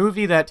 for a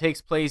movie that takes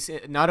place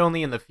not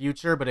only in the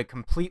future, but a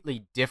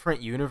completely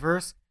different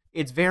universe,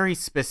 it's very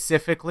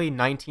specifically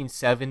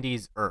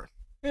 1970s Earth.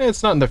 Yeah,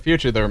 it's not in the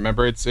future, though,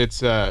 remember? It's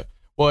a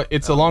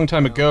long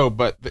time ago,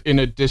 but in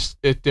a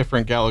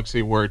different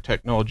galaxy where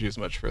technology is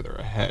much further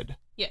ahead.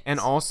 Yes. And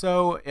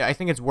also, I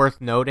think it's worth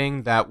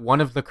noting that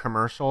one of the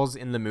commercials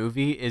in the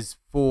movie is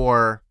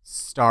for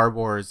Star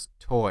Wars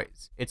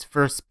toys. It's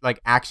for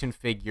like action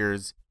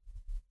figures.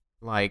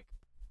 Like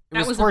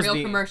that was a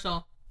real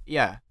commercial.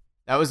 Yeah,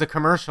 that was a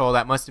commercial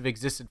that must have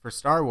existed for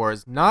Star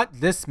Wars.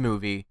 Not this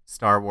movie,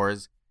 Star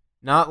Wars.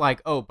 Not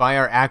like, oh, buy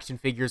our action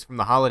figures from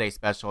the holiday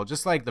special.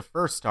 Just like the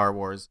first Star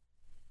Wars,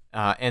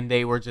 and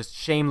they were just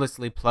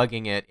shamelessly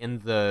plugging it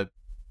in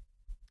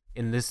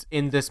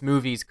this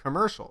movie's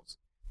commercials,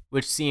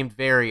 which seemed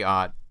very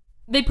odd.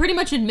 They pretty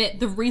much admit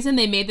the reason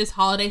they made this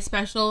holiday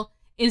special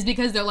is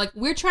because they're like,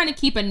 we're trying to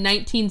keep a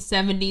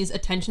 1970s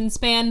attention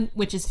span,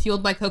 which is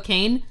fueled by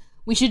cocaine.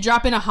 We should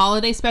drop in a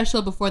holiday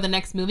special before the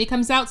next movie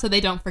comes out so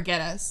they don't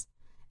forget us.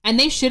 And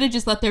they should have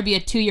just let there be a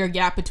 2-year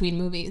gap between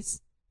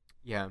movies.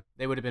 Yeah,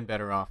 they would have been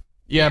better off.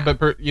 Yeah.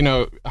 But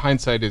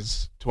hindsight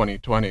is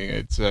 2020.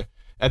 It's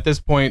at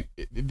this point,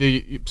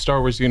 the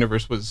Star Wars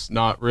universe was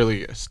not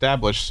really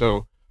established,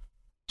 so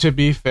to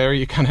be fair,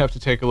 you kind of have to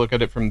take a look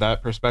at it from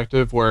that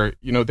perspective where,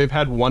 they've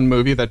had one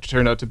movie that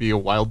turned out to be a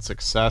wild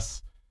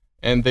success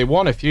and they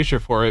want a future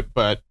for it,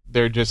 but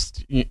they're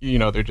just,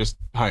 they're just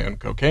high on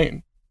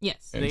cocaine.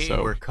 Yes. And they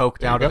were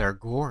coked out of their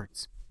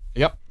gourds.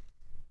 Yep.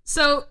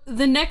 So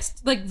the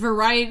next like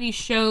variety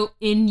show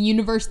in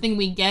universe thing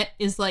we get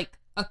is like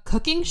a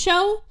cooking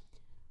show,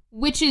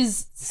 which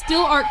is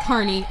still Art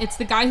Carney. It's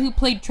the guy who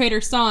played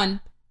Trader San,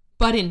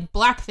 but in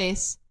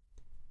blackface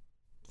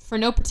for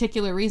no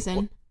particular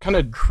reason. Kind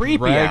of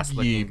creepy ass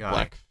looking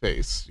guy.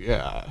 Blackface,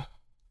 yeah.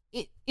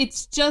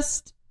 It's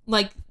just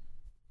like,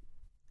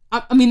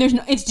 I mean,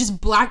 it's just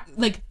black,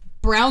 like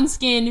brown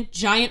skin,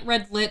 giant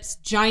red lips,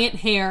 giant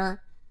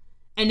hair,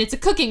 and it's a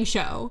cooking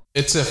show.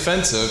 It's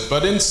offensive,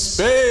 but in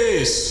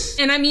space.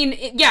 And I mean,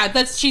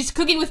 she's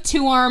cooking with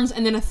 2 arms,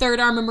 and then a third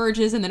arm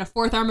emerges, and then a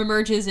fourth arm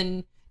emerges,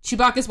 and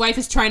Chewbacca's wife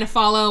is trying to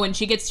follow, and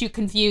she gets too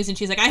confused, and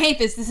she's like, I hate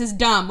this is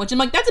dumb, which I'm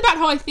like, that's about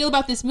how I feel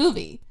about this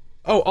movie.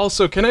 Oh,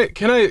 also, can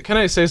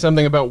I say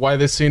something about why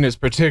this scene is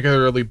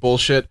particularly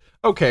bullshit?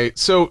 Okay,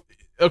 so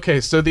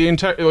the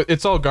entire,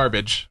 it's all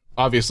garbage,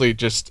 obviously,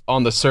 just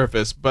on the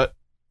surface, but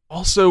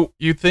also,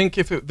 you'd think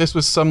if this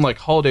was some, like,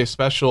 holiday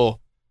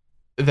special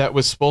that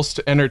was supposed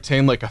to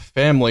entertain, like, a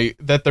family,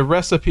 that the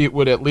recipe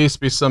would at least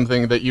be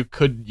something that you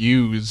could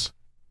use.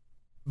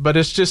 But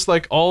it's just,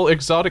 like, all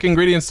exotic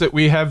ingredients that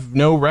we have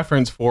no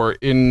reference for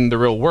in the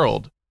real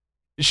world.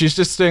 She's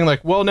just saying,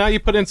 like, well, now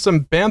you put in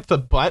some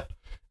bantha butt,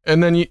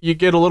 and then you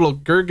get a little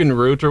gherkin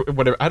root or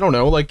whatever. I don't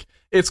know. Like,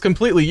 it's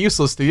completely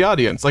useless to the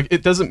audience. Like,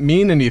 it doesn't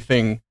mean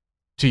anything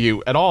to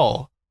you at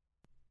all.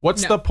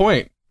 What's the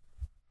point?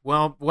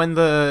 Well, when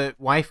the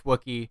wife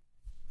Wookiee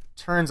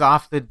turns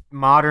off the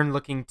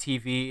modern-looking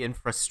TV in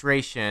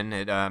frustration,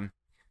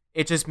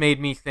 it just made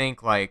me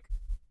think, like,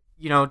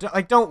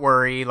 don't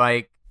worry.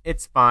 Like,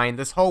 it's fine.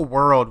 This whole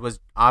world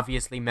was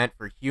obviously meant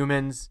for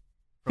humans,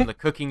 from the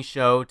cooking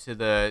show to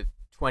the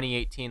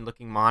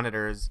 2018-looking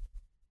monitors.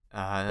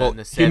 Well,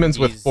 humans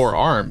with 4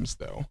 arms,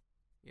 though.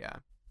 Yeah.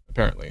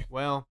 Apparently.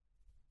 Well,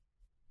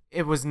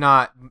 it was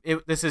not.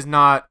 This is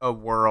not a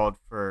world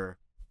for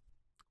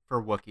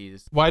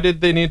Wookiees. Why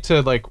did they need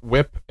to like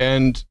whip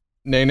and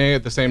Nene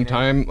at the same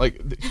time?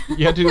 Like,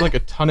 you had to do like a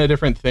ton of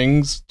different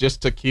things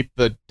just to keep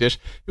the dish.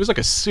 It was like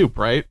a soup,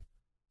 right?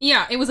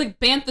 Yeah, it was like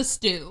bantha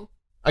stew.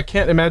 I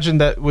can't imagine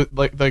that with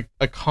like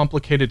a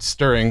complicated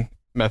stirring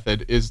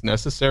method is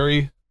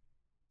necessary.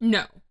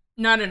 No,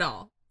 not at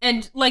all.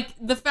 And like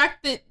the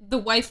fact that the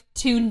wife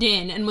tuned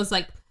in and was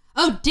like,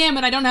 "Oh damn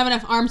it, I don't have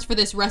enough arms for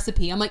this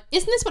recipe." I'm like,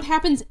 isn't this what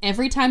happens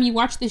every time you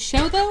watch this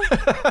show though?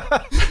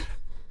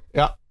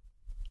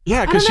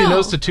 Yeah, because she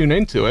knows to tune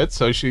into it,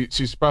 so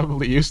she's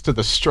probably used to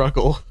the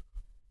struggle.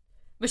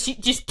 But she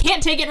just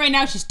can't take it right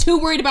now. She's too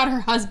worried about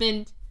her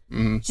husband.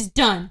 Mm-hmm. She's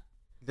done.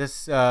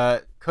 This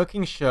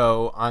cooking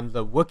show on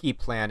the Wookiee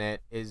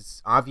planet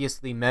is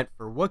obviously meant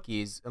for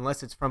Wookiees,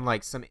 unless it's from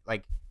like some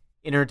like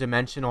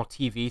interdimensional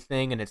TV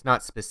thing and it's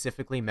not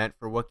specifically meant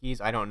for Wookiees.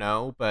 I don't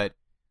know, but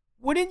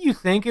wouldn't you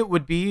think it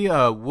would be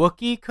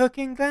Wookiee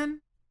cooking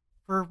then?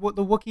 For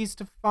the Wookiees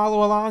to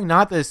follow along?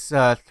 Not this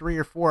 3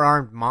 or 4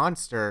 armed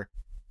monster.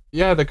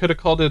 Yeah, they could have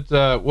called it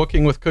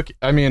cooking with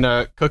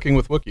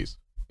Wookiees.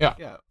 Yeah.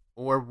 Yeah,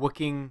 or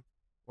Wooking,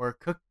 or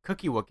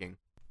cookie wooking.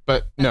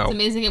 But no. It's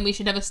amazing, and we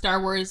should have a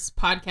Star Wars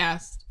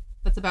podcast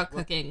that's about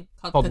cooking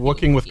called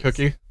Wooking with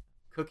Cookie.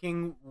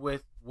 Cooking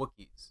with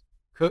Wookiees.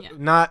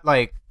 Not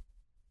like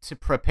to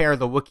prepare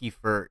the Wookiee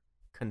for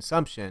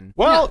consumption.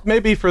 Well,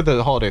 maybe for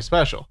the holiday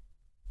special.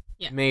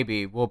 Yeah.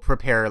 Maybe we'll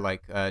prepare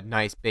like a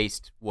nice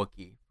based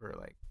Wookiee for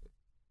like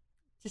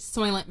just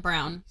Soylent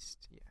Brown.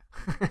 Yeah.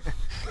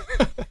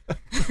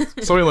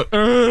 Soylent.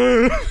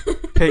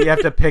 You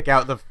have to pick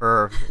out the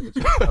fur, which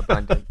is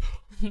abundant.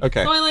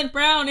 Okay. Soylent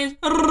Brown is.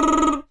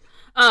 Oh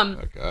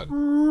God.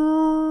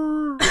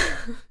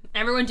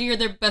 Everyone, do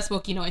their best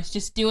Wookiee noise.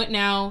 Just do it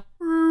now.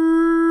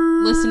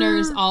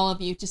 Listeners, all of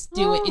you, just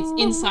do it.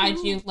 It's inside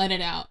you. Let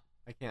it out.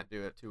 I can't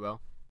do it too well.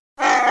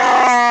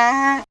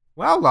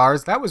 Wow,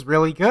 Lars, that was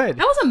really good.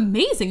 That was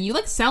amazing. You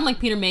sound like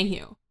Peter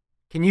Mayhew.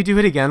 Can you do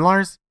it again,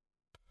 Lars?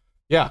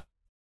 Yeah.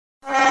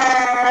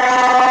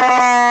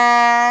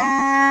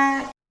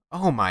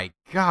 Oh my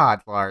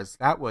God, Lars,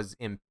 that was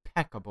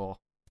impeccable.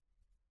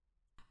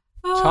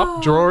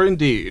 Top drawer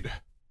indeed.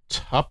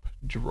 Top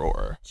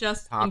drawer.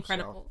 Just top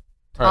incredible.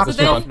 Top right,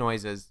 shelf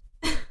noises.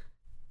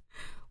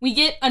 We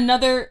get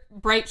another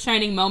bright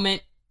shining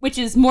moment, which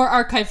is more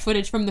archive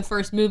footage from the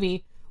first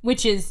movie,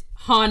 which is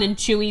Han and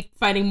Chewie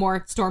fighting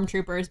more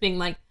stormtroopers, being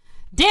like,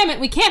 "Damn it,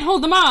 we can't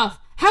hold them off.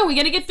 How are we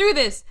gonna get through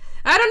this?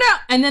 I don't know."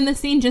 And then the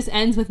scene just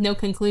ends with no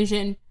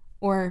conclusion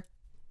or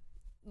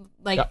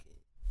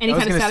any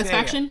kind of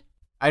satisfaction.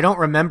 I don't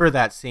remember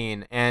that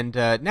scene, and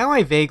now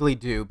I vaguely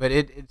do, but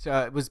it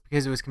was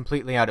because it was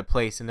completely out of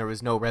place and there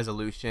was no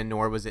resolution,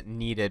 nor was it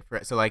needed for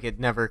it. So it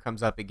never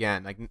comes up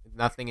again.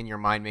 Nothing in your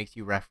mind makes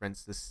you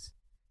reference this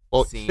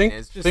scene.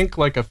 Think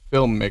like a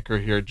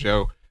filmmaker here,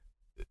 Joe.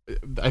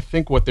 I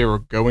think what they were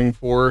going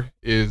for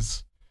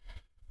is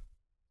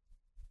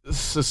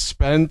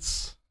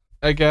suspense,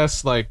 I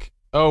guess.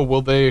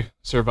 Will they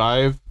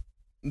survive?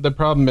 The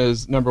problem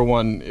is, number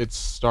one, it's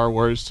Star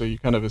Wars, so you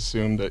kind of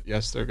assume that,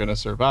 yes, they're going to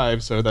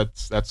survive, so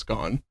that's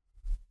gone.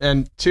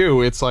 And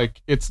two, it's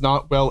it's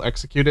not well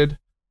executed.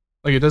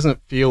 It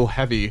doesn't feel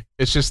heavy.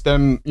 It's just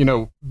them,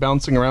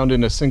 bouncing around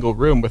in a single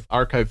room with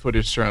archive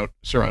footage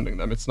surrounding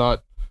them. It's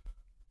not...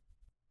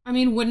 I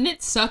mean, wouldn't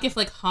it suck if,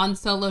 Han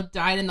Solo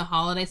died in the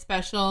holiday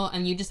special,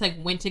 and you just,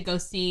 went to go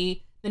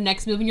see the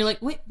next movie, and you're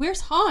like, wait,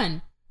 where's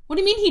Han? What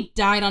do you mean he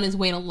died on his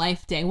way to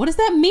Life Day? What does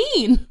that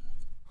mean?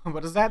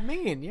 What does that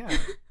mean? Yeah.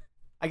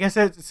 I guess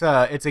it's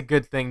a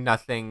good thing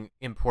nothing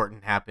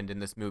important happened in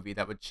this movie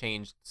that would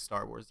change the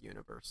Star Wars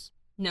universe.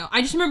 No,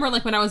 I just remember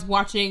when I was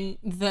watching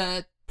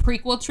the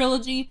prequel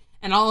trilogy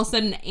and all of a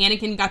sudden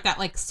Anakin got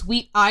that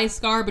sweet eye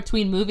scar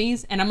between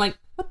movies and I'm like,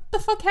 what the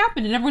fuck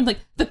happened? And everyone's like,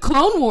 the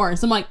Clone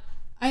Wars. I'm like,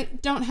 I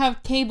don't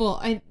have cable.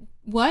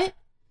 What?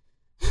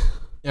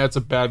 Yeah, it's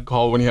a bad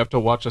call when you have to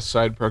watch a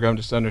side program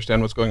just to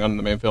understand what's going on in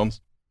the main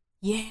films.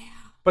 Yeah.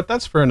 But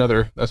that's for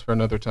another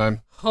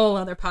time. Whole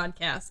other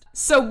podcast.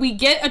 So we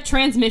get a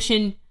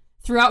transmission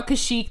throughout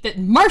Kashyyyk that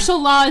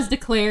martial law is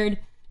declared.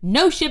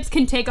 No ships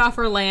can take off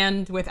or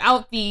land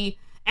without the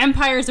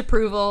Empire's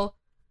approval.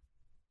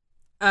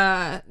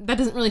 That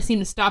doesn't really seem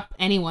to stop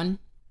anyone.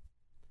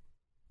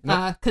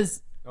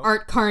 Because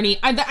Art Carney,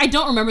 I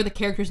don't remember the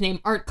character's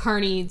name. Art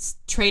Carney's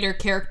traitor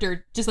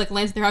character just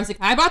lands at their house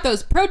I bought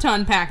those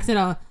proton packs in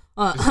a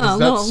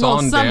little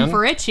something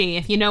for Itchy,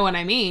 if you know what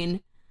I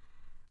mean.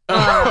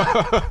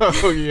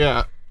 Oh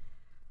yeah.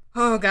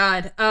 Oh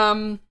God.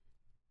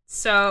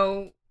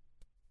 So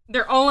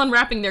they're all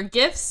unwrapping their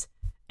gifts,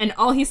 and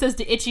all he says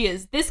to Itchy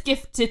is, "This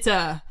gift, it's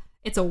a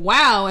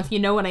wow, if you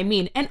know what I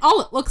mean." And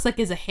all it looks like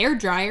is a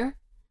hairdryer.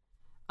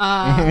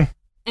 And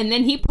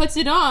then he puts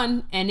it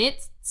on, and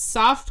it's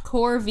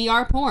softcore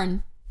VR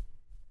porn.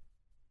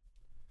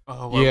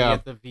 Oh, well, yeah. We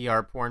at the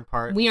VR porn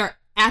part. We are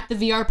at the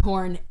VR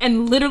porn,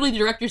 and literally the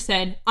director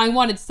said, "I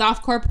wanted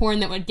softcore porn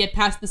that would get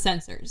past the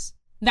censors."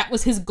 That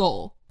was his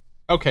goal.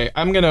 Okay,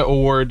 I'm going to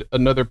award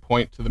another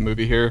point to the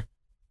movie here,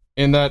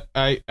 in that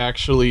I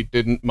actually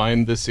didn't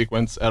mind this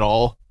sequence at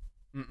all.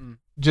 Mm-mm.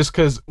 Just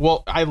because,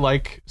 I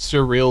like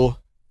surreal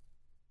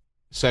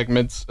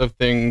segments of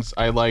things.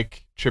 I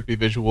like trippy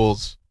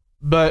visuals,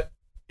 but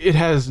it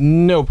has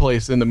no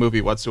place in the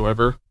movie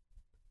whatsoever.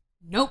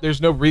 Nope.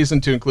 There's no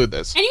reason to include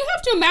this. And you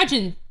have to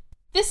imagine,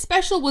 this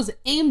special was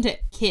aimed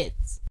at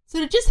kids. So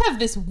to just have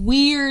this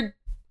weird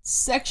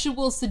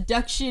sexual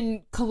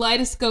seduction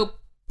kaleidoscope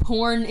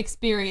porn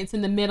experience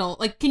in the middle,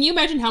 like, can you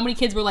imagine how many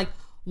kids were like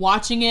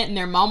watching it and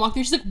their mom walked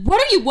through? She's like,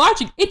 "What are you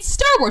watching? It's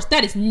Star Wars."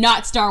 That is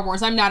not Star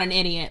Wars. I'm not an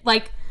idiot.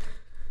 Like,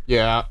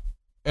 yeah,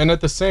 and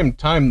at the same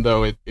time,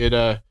 though,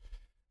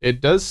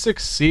 it does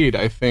succeed.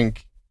 I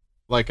think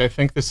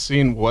this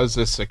scene was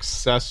a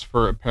success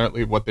for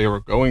apparently what they were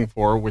going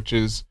for, which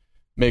is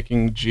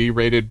making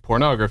G-rated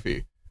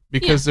pornography.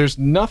 Because there's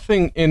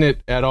nothing in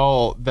it at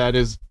all that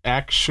is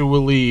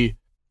actually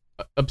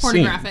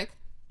obscene. Pornographic.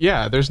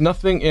 Yeah, there's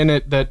nothing in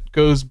it that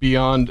goes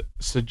beyond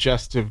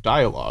suggestive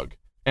dialogue.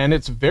 And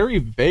it's very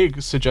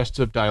vague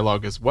suggestive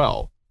dialogue as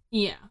well.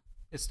 Yeah.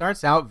 It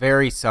starts out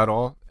very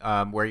subtle,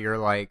 where you're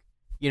like,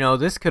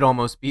 this could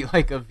almost be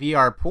like a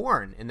VR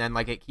porn. And then,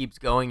 like, it keeps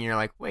going, and you're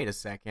like, wait a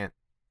second.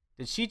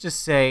 Did she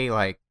just say,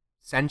 like,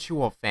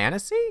 sensual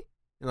fantasy?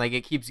 And, like,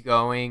 it keeps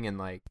going, and,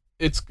 like...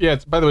 It's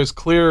by the way, it's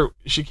clear.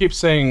 She keeps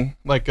saying,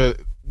 like,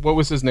 what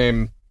was his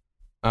name?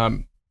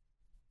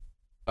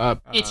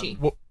 Itchy.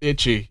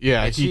 Itchy.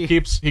 Yeah, Itchy. He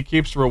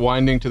keeps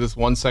rewinding to this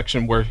one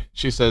section where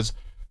she says,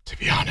 "To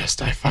be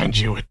honest, I find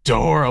you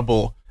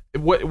adorable."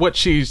 What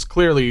she's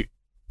clearly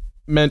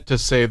meant to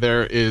say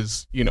there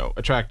is,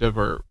 attractive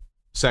or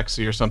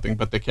sexy or something,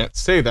 but they can't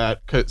say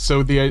that.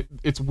 So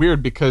it's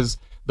weird because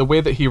the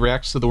way that he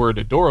reacts to the word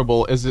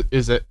adorable is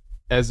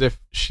as if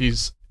she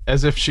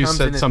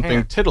said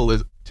something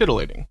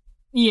titillating.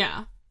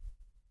 Yeah.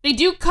 They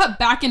do cut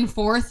back and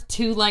forth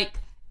to, like,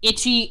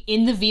 Itchy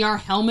in the VR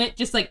helmet,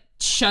 just, like,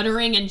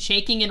 shuddering and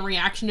shaking in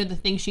reaction to the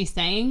thing she's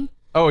saying.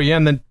 Oh yeah,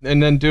 and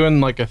then doing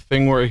like a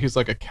thing where he's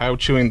like a cow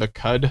chewing the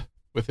cud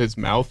with his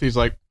mouth. He's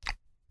like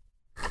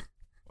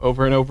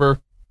over and over.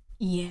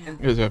 Yeah.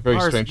 It was very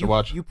Lars, strange to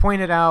watch. You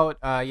pointed out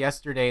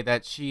yesterday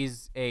that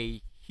she's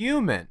a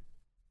human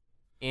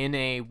in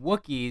a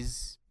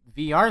Wookiees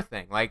VR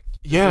thing. Like,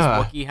 does this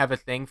Wookiee have a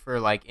thing for,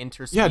 like,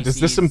 interspecies? Yeah, does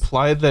this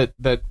imply that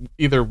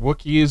either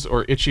Wookiees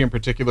or Itchy in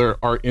particular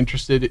are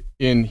interested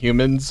in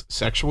humans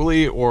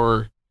sexually,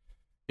 or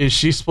is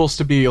she supposed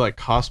to be, like,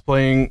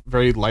 cosplaying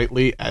very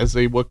lightly as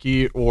a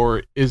Wookiee,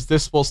 or is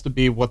this supposed to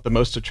be what the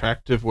most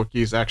attractive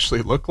Wookiees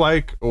actually look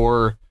like,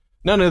 or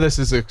none of this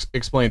is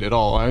explained at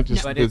all?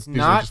 But it's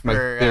not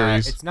for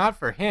it's not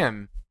for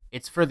him.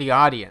 It's for the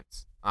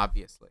audience,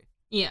 obviously.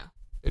 Yeah.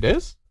 It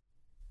is?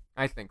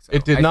 I think so.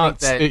 It did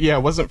not.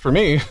 It wasn't for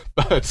me,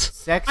 but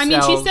sex. I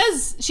mean,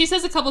 she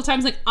says a couple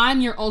times, like,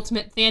 "I'm your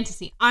ultimate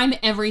fantasy. I'm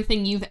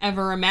everything you've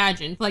ever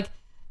imagined." Like,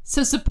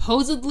 so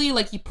supposedly,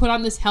 like, you put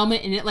on this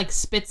helmet and it, like,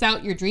 spits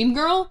out your dream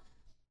girl.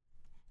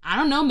 I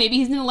don't know. Maybe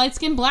he's into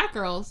light-skinned black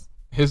girls.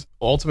 His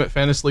ultimate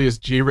fantasy is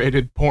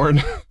G-rated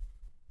porn.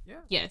 Yeah.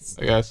 Yes.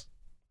 I guess.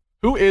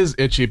 Who is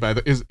Itchy?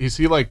 Is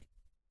he like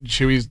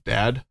Chewie's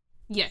dad?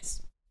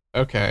 Yes.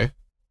 Okay.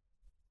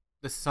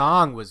 The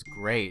song was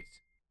great.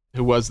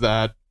 Who was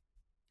that?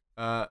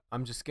 I'm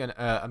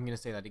gonna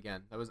say that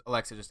again. That was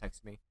Alexa just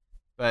texted me.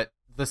 But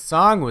the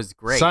song was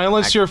great.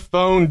 Silence your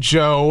phone,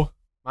 Joe.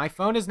 My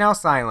phone is now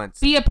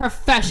silenced. Be a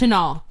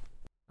professional.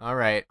 All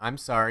right. I'm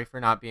sorry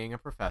for not being a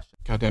professional.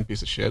 Goddamn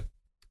piece of shit.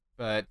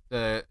 But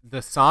the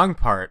song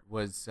part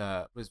was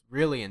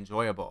really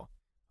enjoyable.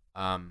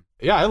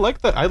 Yeah, I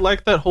like that. I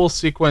like that whole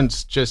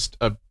sequence just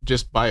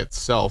by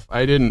itself.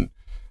 I didn't.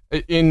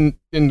 In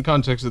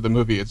context of the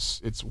movie,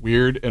 it's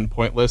weird and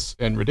pointless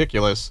and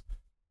ridiculous,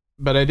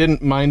 but I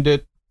didn't mind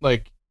it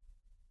like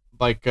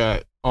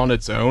on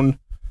its own.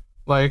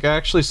 Like, I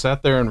actually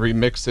sat there and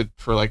remixed it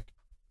for like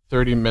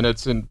 30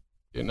 minutes in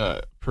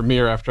a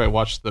premiere after I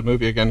watched the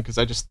movie again, because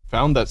I just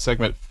found that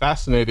segment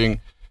fascinating.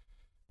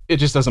 It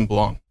just doesn't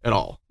belong at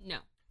all. No,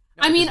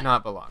 I mean, it does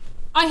not belong.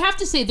 I have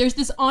to say, there's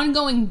this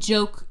ongoing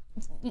joke,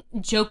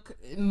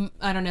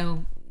 I don't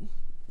know,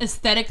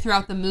 aesthetic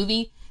throughout the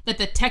movie, that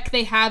the tech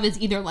they have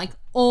is either, like,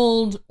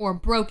 old or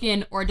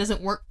broken or it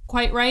doesn't work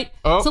quite right.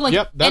 Oh, so, like,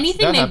 yep,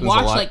 anything they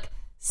watch, like,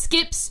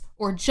 skips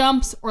or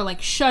jumps or,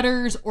 like,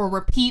 shudders or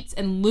repeats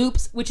and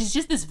loops, which is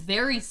just this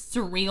very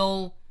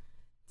surreal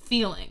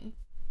feeling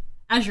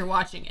as you're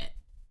watching it.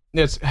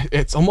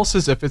 It's almost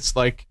as if it's,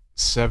 like,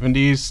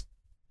 70s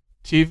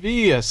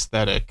TV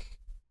aesthetic.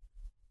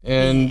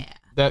 And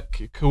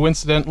that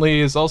coincidentally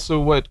is also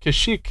what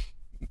Kashyyyk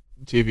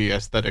TV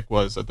aesthetic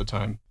was at the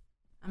time.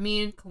 I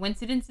mean,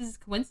 coincidence is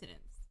coincidence.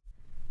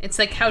 It's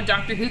like how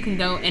Doctor Who can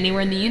go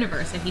anywhere in the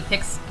universe and he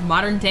picks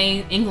modern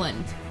day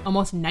England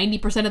almost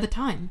 90% of the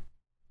time.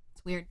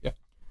 It's weird. Yeah.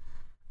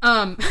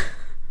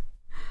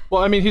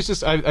 Well, I mean, he's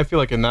just, I feel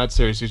like in that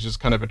series, he's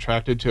just kind of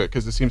attracted to it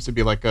because it seems to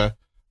be like a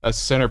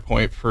center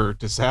point for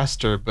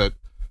disaster,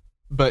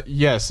 but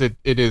yes, it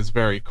is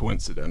very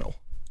coincidental.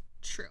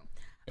 True.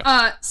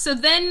 Yeah. So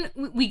then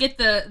we get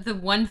the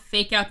one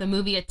fake out the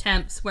movie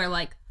attempts where,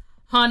 like,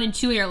 Han and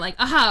Chewie are like,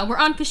 "Aha, we're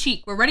on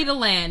Kashyyyk. We're ready to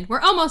land. We're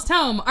almost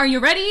home. Are you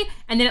ready?"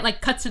 And then it, like,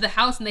 cuts to the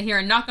house and they hear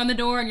a knock on the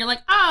door and you're like,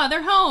 "Ah,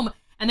 they're home."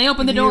 And they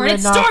open the door and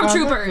it's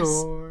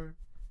stormtroopers.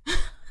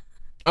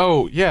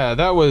 Oh yeah,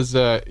 that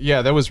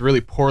was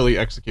really poorly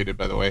executed,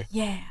 by the way.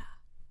 Yeah.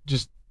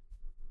 Just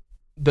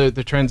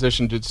the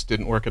transition just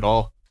didn't work at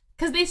all.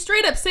 Because they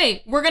straight up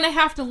say, we're going to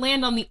have to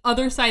land on the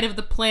other side of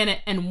the planet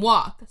and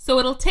walk, so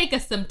it'll take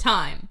us some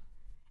time.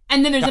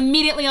 And then there's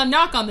immediately a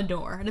knock on the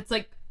door, and it's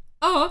like,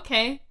 oh,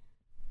 okay.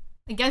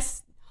 I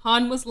guess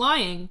Han was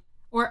lying.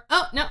 Or,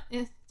 oh, no,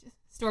 it's just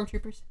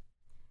stormtroopers.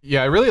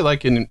 Yeah, I really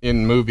like in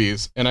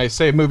movies, and I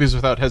say movies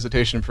without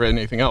hesitation for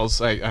anything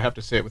else. I have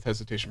to say it with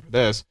hesitation for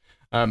this.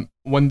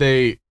 When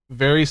they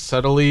very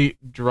subtly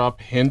drop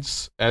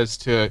hints as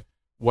to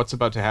what's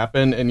about to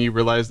happen, and you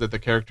realize that the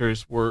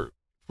characters were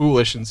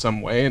foolish in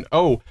some way, and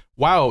oh,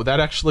 wow, that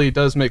actually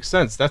does make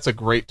sense. That's a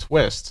great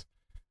twist.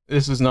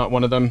 This is not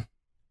one of them.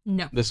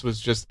 No. This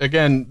was just,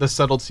 again, the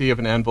subtlety of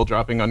an anvil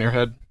dropping on your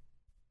head.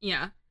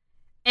 Yeah.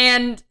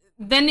 And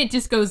then it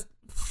just goes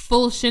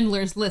full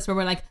Schindler's List, where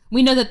we're like,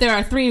 we know that there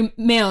are 3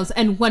 males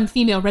and 1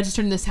 female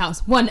registered in this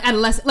house, 1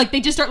 adolescent. Like,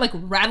 they just start like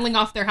rattling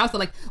off their house. They're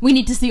like, we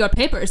need to see your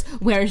papers.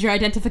 Where is your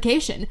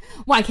identification?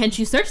 Why can't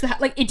you search the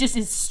house? Like, it just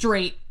is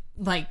straight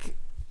like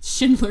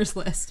Schindler's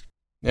List.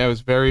 Yeah, it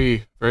was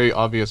very, very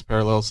obvious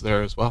parallels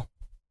there as well.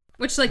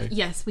 Which, like,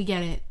 yes, we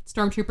get it.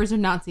 Stormtroopers are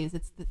Nazis.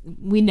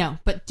 We know,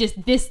 but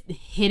just this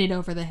hit it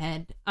over the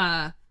head.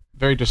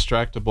 Very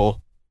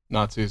distractible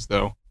Nazis,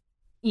 though.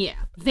 Yeah,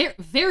 they're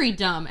very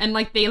dumb, and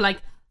like they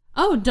like,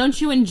 oh, don't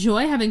you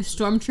enjoy having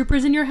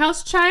stormtroopers in your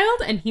house,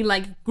 child? And he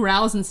like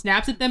growls and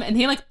snaps at them, and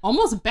they like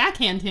almost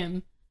backhand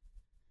him.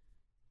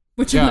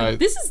 Which I'm like,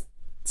 this is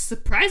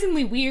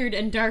surprisingly weird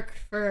and dark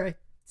for a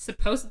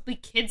supposedly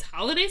kids'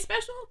 holiday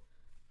special.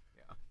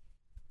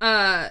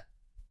 Yeah.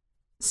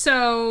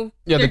 So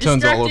yeah, the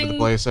tone's all over the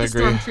place. I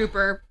agree.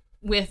 Stormtrooper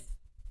with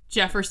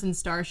Jefferson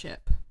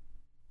Starship.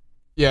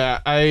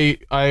 Yeah,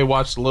 I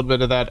watched a little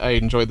bit of that. I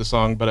enjoyed the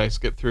song, but I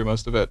skipped through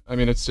most of it. I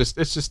mean, it's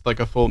just like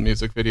a full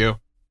music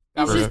video.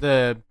 That was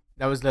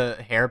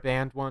the hair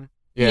band one.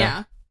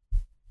 Yeah.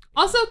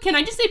 Also, can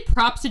I just say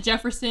props to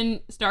Jefferson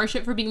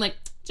Starship for being like,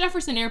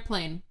 Jefferson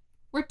Airplane.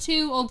 We're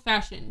too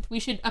old-fashioned. We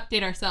should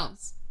update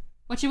ourselves.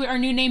 What should our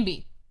new name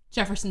be?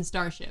 Jefferson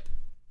Starship.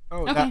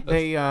 Oh, okay.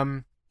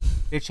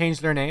 They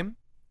changed their name?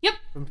 Yep.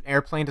 From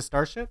Airplane to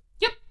Starship?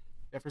 Yep.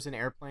 Jefferson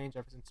Airplane,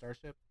 Jefferson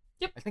Starship?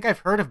 Yep. I think I've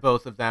heard of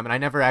both of them, and I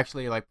never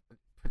actually like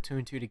put 2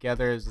 and 2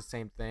 together as the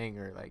same thing,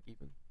 or like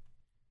even,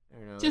 I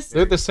don't know.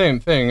 They're the same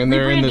thing, and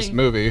they're in this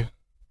movie.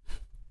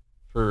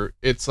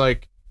 It's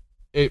like,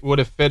 it would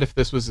have fit if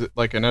this was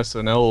like an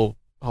SNL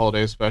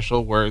holiday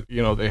special where,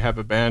 you know, they have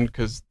a band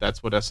because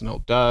that's what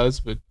SNL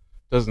does, but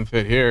doesn't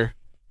fit here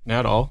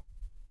at all.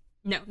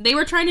 No, they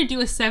were trying to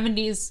do a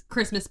 70s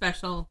Christmas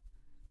special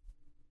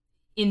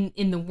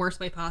in the worst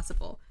way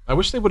possible. I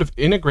wish they would have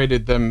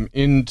integrated them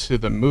into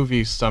the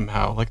movie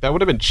somehow. Like, that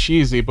would have been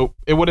cheesy, but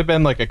it would have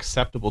been like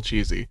acceptable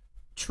cheesy.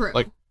 True.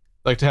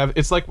 Like to have,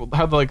 it's like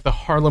how like the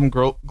Harlem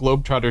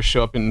Globetrotters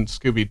show up in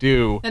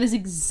Scooby-Doo. That is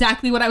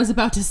exactly what I was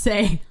about to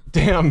say.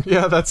 Damn,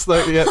 yeah, that's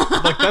like, yeah,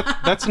 like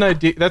that's an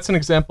idea. That's an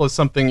example of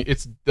something.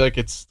 It's like,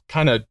 it's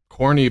kind of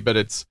corny, but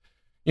it's,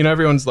 you know,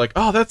 everyone's like,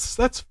 oh, that's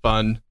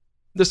fun.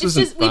 This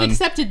isn't fun. We've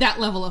accepted that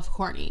level of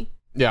corny.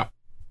 Yeah.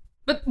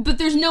 But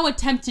there's no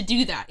attempt to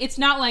do that. It's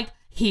not like,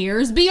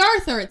 here's B.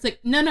 Arthur. It's like,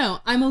 no,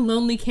 I'm a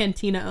lonely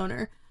cantina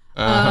owner.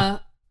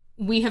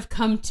 We have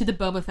come to the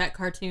Boba Fett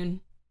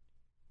cartoon.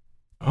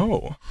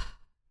 Oh.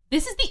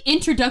 This is the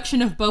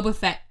introduction of Boba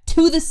Fett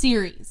to the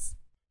series.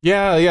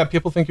 Yeah.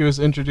 People think he was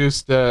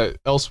introduced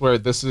elsewhere.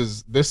 This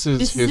is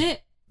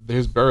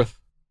his birth.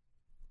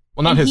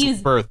 Well, not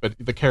his birth, but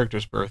the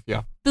character's birth.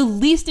 Yeah. The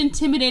least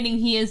intimidating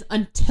he is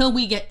until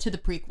we get to the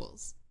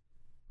prequels.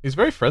 He's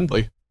very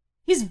friendly.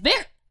 He's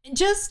very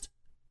just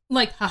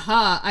like,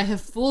 haha, I have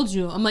fooled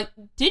you. I'm like,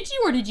 did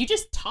you or did you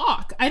just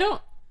talk? I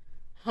don't.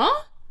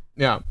 Huh?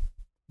 Yeah.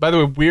 By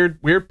the way,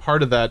 weird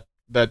part of that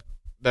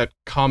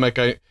comic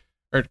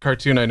or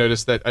cartoon I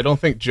noticed that I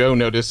don't think Joe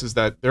noticed is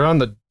that they're on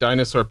the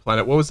dinosaur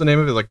planet. What was the name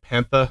of it? Like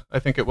Pantha, I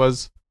think it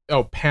was.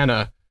 Oh,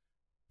 Panna.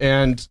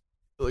 And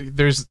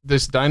there's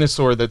this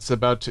dinosaur that's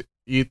about to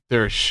eat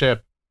their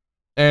ship,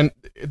 and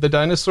the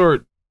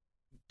dinosaur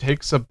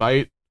takes a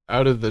bite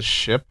out of the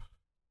ship,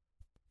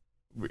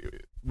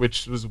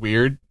 which was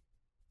weird.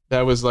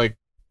 That was like,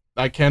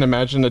 I can't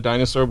imagine a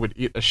dinosaur would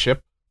eat a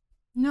ship.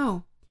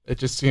 No. It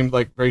just seemed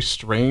like very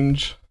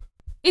strange.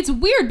 It's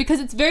weird because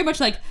it's very much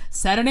like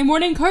Saturday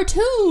morning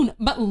cartoon,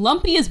 but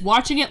Lumpy is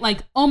watching it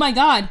like, oh my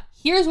god,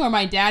 here's where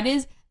my dad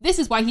is. This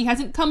is why he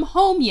hasn't come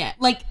home yet.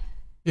 Like,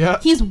 yeah,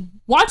 he's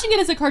watching it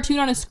as a cartoon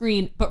on a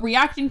screen, but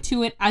reacting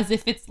to it as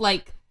if it's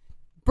like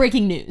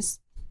breaking news.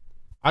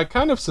 I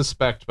kind of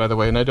suspect, by the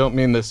way, and I don't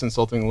mean this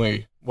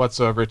insultingly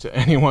whatsoever to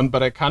anyone,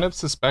 but I kind of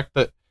suspect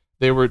that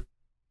they were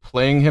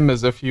playing him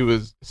as if he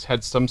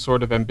had some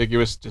sort of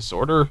ambiguous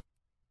disorder.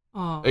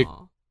 Aww. Like,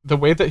 the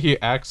way that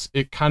he acts,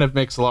 it kind of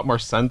makes a lot more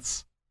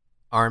sense.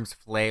 Arms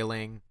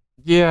flailing.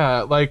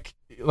 Yeah, like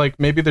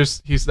maybe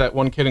he's that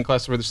one kid in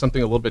class where there's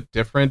something a little bit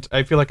different.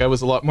 I feel like I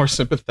was a lot more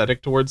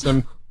sympathetic towards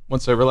him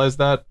once I realized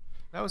that.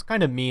 That was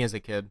kind of me as a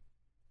kid.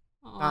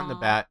 Aww.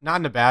 Not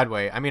in a bad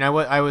way. I mean,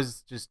 I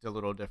was just a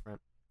little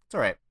different. It's all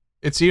right.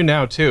 It's you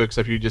now, too,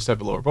 except you just have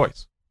a lower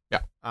voice.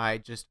 Yeah. I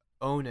just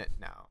own it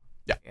now.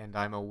 Yeah. And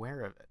I'm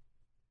aware of it.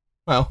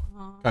 Well,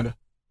 kind of.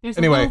 There's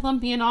anyway. a little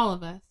Lumpy in all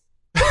of us.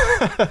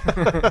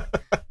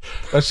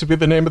 That should be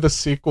the name of the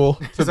sequel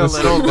to this.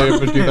 They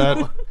would do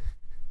that.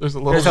 There's a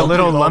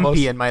little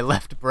Lumpy in my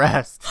left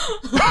breast.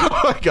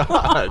 Oh my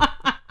god.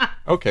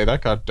 Okay,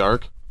 that got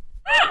dark.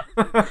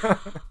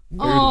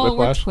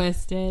 We're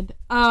twisted.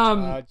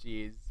 Oh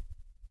jeez.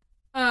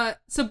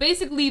 So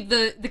basically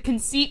the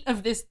conceit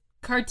of this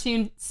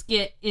cartoon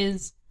skit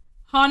is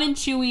Han and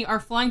Chewie are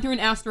flying through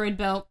an asteroid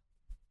belt.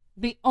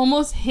 They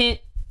almost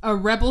hit a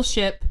rebel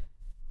ship.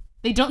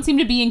 They don't seem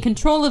to be in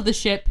control of the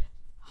ship.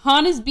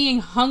 Han is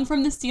being hung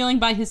from the ceiling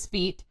by his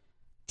feet.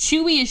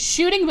 Chewie is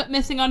shooting but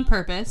missing on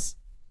purpose.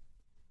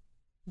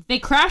 They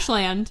crash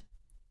land.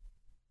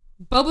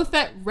 Boba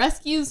Fett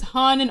rescues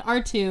Han and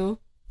R2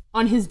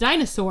 on his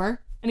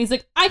dinosaur, and he's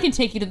like, I can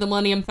take you to the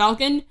Millennium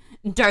Falcon.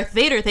 Darth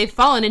Vader, they've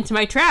fallen into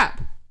my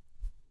trap.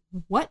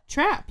 What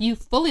trap? You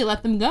fully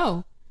let them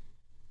go.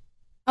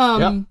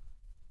 Yep.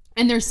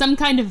 And there's some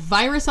kind of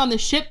virus on the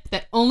ship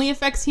that only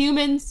affects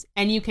humans,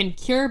 and you can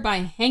cure by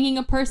hanging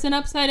a person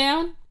upside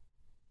down.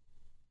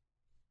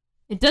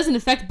 It doesn't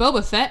affect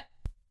Boba Fett.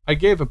 I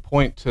gave a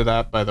point to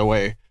that, by the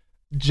way,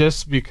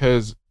 just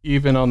because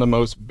even on the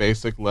most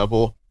basic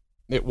level,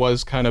 it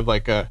was kind of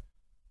like a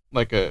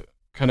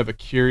kind of a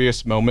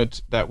curious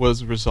moment that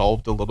was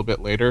resolved a little bit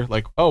later.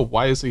 Like, oh,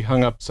 why is he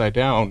hung upside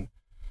down?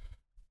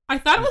 I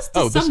thought it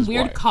was some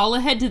weird call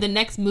ahead to the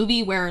next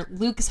movie where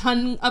Luke's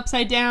hung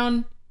upside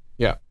down.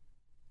 Yeah,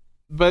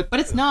 but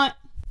it's not.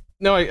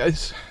 No,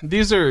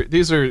 these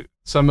are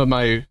some of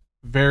my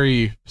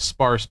very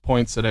sparse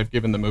points that I've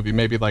given the movie.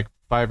 Maybe like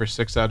 5 or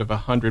 6 out of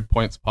 100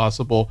 points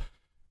possible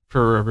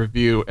for a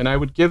review, and I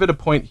would give it a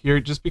point here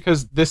just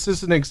because this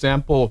is an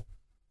example,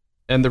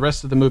 and the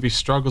rest of the movie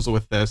struggles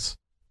with this,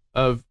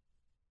 of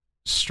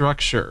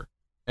structure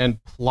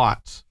and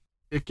plot.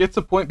 It gets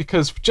a point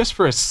because just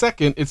for a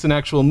second, it's an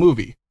actual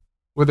movie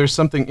where there's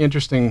something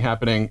interesting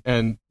happening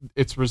and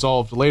it's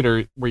resolved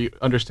later where you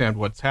understand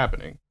what's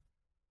happening.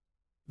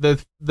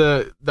 The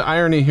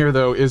irony here,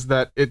 though, is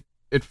that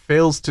it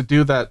fails to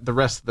do that the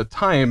rest of the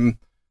time,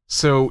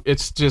 so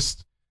it's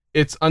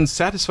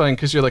unsatisfying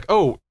because you're like,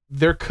 oh,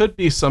 there could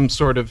be some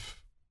sort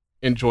of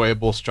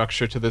enjoyable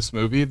structure to this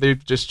movie.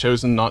 They've just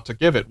chosen not to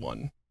give it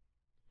one.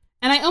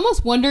 And I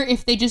almost wonder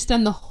if they just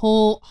done the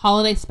whole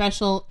holiday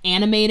special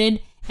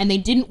animated and they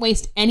didn't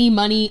waste any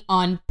money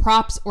on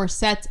props or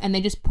sets and they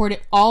just poured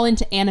it all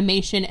into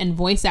animation and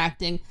voice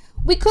acting.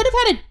 We could have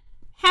had a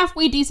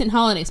halfway decent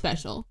holiday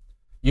special.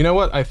 You know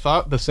what? I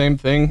thought the same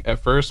thing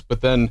at first,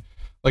 but then,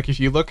 like, if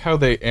you look how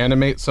they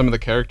animate some of the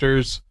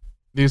characters,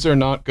 these are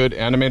not good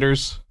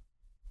animators.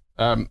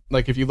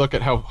 Like, if you look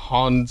at how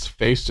Han's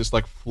face just,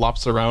 like,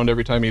 flops around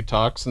every time he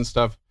talks and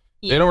stuff,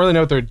 They don't really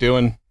know what they're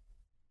doing.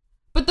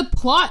 But the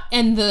plot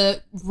and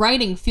the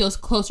writing feels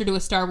closer to a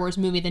Star Wars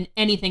movie than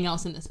anything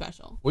else in the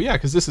special. Well, yeah,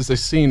 because this is a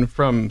scene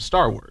from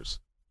Star Wars.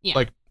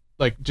 Yeah.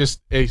 Like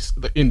just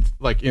in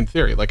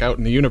theory, like out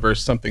in the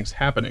universe, something's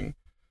happening.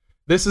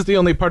 This is the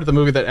only part of the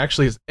movie that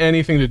actually has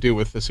anything to do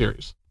with the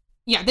series.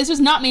 Yeah, this was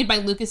not made by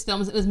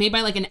Lucasfilms. It was made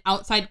by like an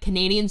outside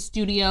Canadian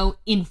studio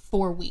in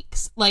 4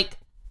 weeks. Like,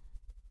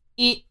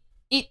 it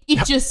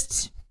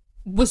just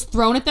was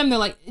thrown at them. They're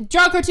like,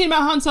 draw a cartoon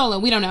about Han Solo.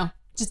 We don't know.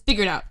 Just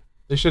figure it out.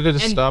 They should have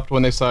just stopped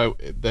when they saw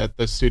that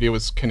the studio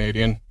was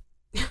Canadian.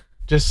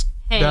 Just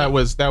hey, that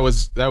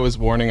was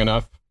warning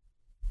enough.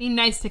 Be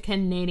nice to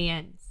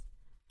Canadians.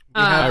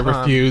 I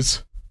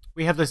refuse.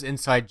 We have this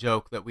inside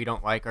joke that we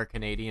don't like our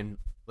Canadian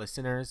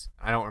listeners.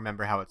 I don't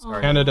remember how it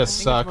started. Canada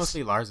sucks. It's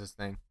mostly Lars's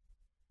thing.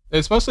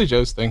 It's mostly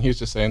Joe's thing. He's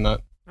just saying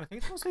that. I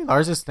think it's mostly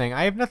Lars's thing.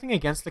 I have nothing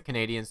against the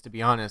Canadians, to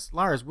be honest.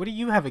 Lars, what do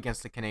you have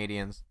against the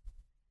Canadians?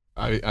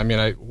 I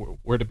mean,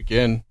 where to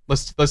begin?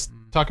 Let's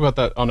talk about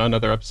that on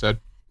another episode.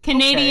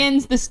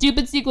 Canadians, okay. The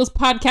Stupid Sequels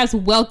podcast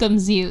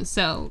welcomes you.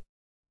 So,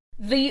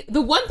 the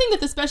one thing that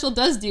the special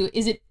does do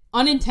is it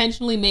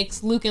unintentionally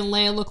makes Luke and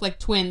Leia look like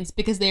twins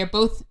because they are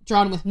both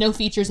drawn with no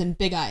features and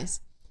big eyes.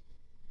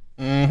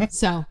 Mm-hmm.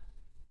 So,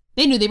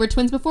 they knew they were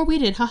twins before we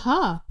did.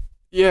 Haha.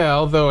 Yeah,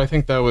 although I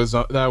think that was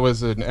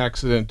an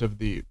accident of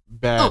the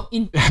bad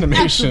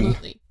animation.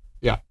 Absolutely.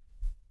 Yeah.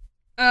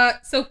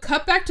 So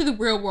cut back to the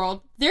real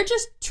world. They're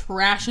just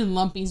trashing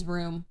Lumpy's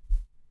room.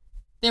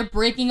 They're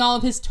breaking all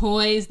of his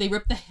toys. They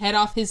rip the head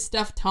off his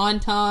stuffed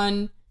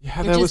Tauntaun.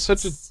 Yeah, that was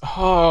such a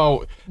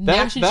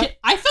shit.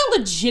 I felt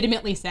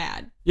legitimately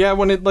sad. Yeah,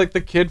 when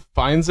the kid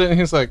finds it and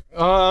he's like,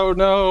 "Oh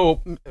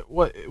no,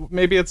 what?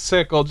 Maybe it's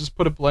sick. I'll just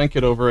put a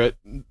blanket over it."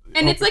 And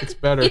it's like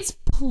better. It's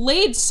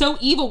played so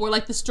evil. Where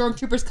like the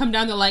stormtroopers come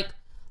down, they're like,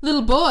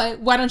 "Little boy,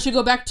 why don't you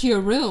go back to your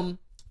room?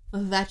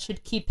 Well, that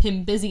should keep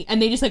him busy."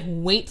 And they just like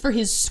wait for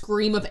his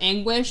scream of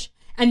anguish,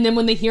 and then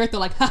when they hear it, they're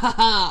like, "Ha ha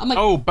ha!" I'm like,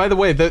 oh, by the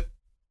way, the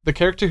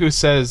character who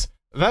says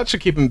that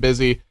should keep him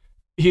busy.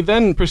 He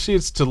then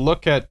proceeds to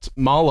look at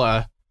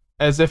Mala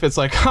as if it's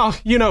like, oh,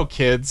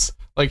 kids.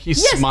 Like, he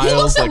smiles. He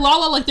looks at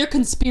Lala like they're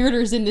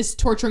conspirators in this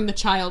torturing the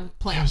child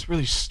plan. It was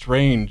really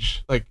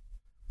strange. Like,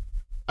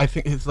 I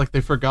think it's like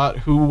they forgot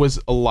who was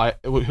allied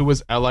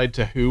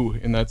to who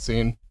in that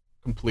scene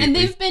completely. And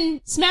they've been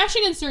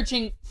smashing and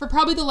searching for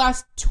probably the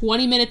last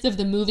 20 minutes of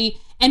the movie,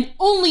 and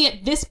only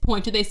at this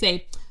point do they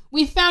say,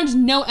 we found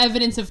no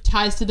evidence of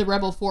ties to the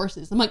rebel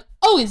forces. I'm like,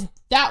 oh, is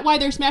that why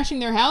they're smashing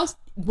their house?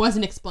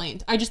 Wasn't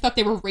explained. I just thought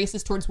they were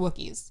racist towards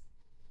Wookiees.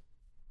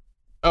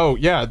 Oh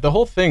yeah, the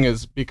whole thing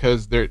is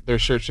because they're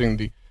searching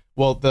the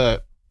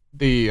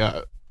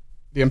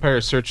Empire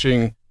is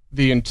searching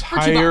the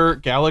entire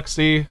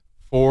galaxy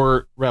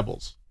for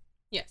rebels.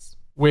 Yes.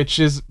 Which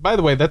is, by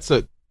the way, that's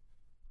like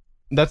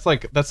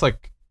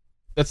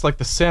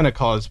the Santa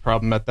Claus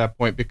problem at that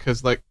point,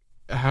 because like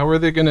how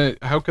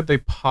could they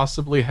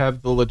possibly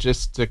have the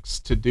logistics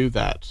to do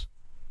that?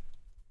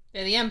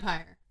 They're the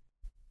Empire.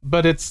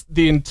 But it's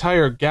the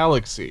entire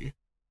galaxy.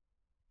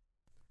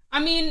 I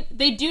mean,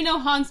 they do know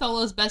Han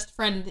Solo's best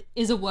friend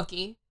is a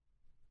Wookiee.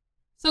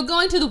 So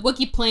going to the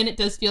Wookiee planet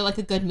does feel like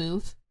a good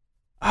move.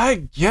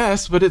 I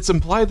guess, but it's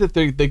implied that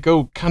they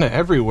go kind of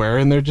everywhere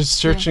and they're just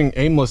searching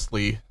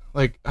aimlessly.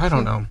 Like, I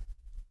don't know.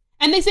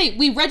 And they say,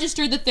 we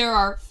registered that there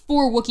are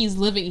 4 Wookiees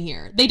living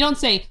here. They don't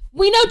say,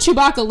 we know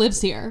Chewbacca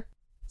lives here.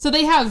 So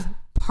they have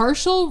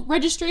partial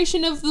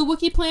registration of the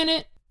Wookiee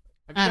planet.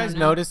 Have you guys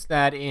noticed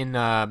that in,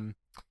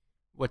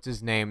 what's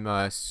his name,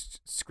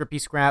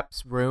 Scrippy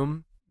Scrap's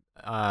room?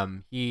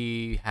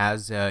 He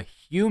has a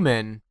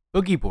human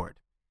boogie board.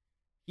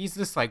 He's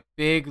this, like,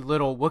 big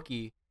little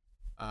Wookiee.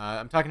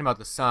 I'm talking about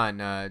the son,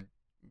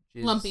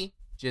 Lumpy.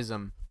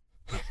 Jism.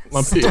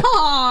 Lumpy.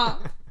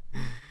 Stop!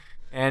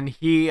 And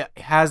he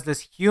has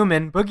this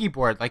human boogie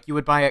board like you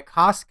would buy at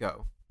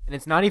Costco. And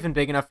it's not even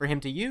big enough for him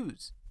to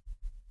use.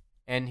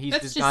 And he's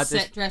That's just got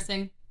this set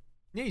dressing.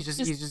 Yeah, he's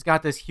just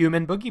got this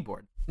human boogie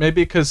board.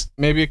 Maybe because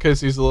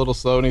he's a little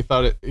slow and he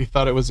thought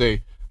it was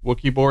a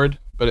Wookiee board,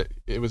 but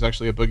it was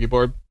actually a boogie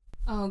board.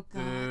 Oh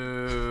god.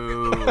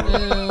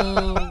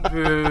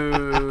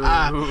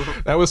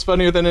 That was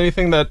funnier than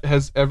anything that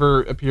has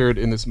ever appeared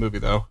in this movie,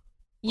 though.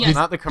 Yes.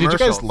 Not the commercials.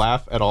 Did you guys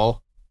laugh at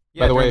all?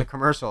 Yeah, by the way, the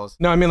commercials.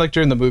 No, I mean like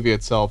during the movie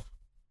itself.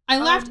 I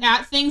laughed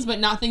at things, but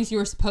not things you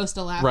were supposed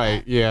to laugh at.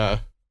 Right, yeah.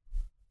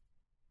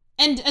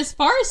 And as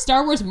far as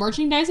Star Wars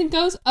merchandising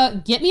goes,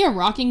 get me a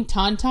rocking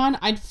tauntaun.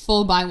 I'd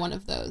full buy one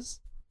of those.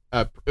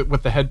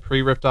 With the head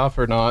pre-ripped off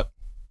or not?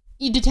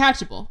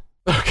 Detachable.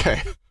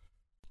 Okay.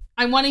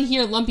 I want to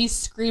hear Lumpy's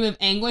scream of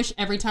anguish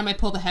every time I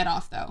pull the head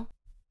off, though.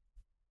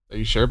 Are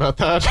you sure about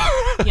that?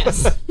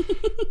 Yes. All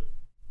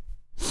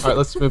right,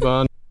 let's move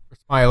on. We're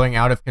spiraling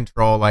out of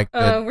control like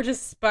the we're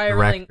just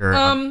spiraling. director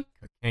on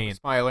Cocaine.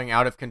 Spiraling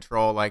out of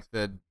control like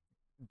the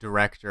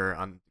director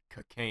on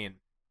Cocaine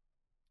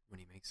when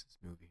he makes this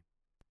movie.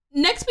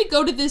 Next, we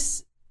go to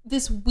this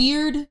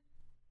weird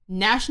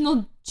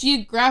National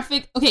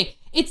Geographic. Okay,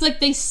 it's like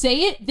they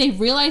say it, they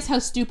realize how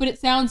stupid it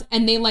sounds,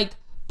 and they like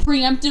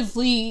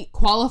preemptively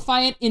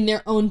qualify it in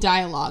their own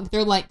dialogue.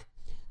 They're like,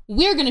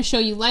 we're going to show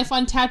you life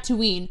on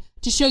Tatooine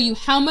to show you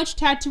how much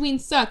Tatooine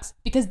sucks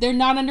because they're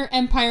not under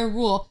Empire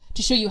rule,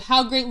 to show you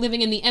how great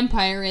living in the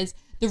Empire is.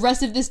 The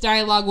rest of this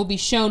dialogue will be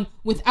shown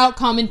without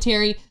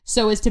commentary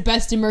so as to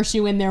best immerse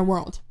you in their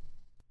world.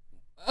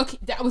 Okay,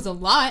 that was a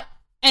lot.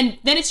 And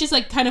then it's just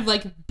like kind of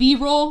like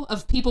B-roll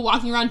of people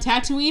walking around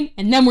Tatooine,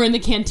 and then we're in the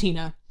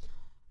cantina.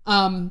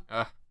 And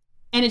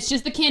it's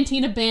just the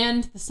Cantina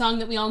Band, the song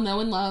that we all know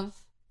and love.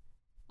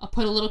 I'll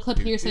put a little clip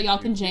here so y'all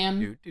can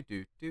jam.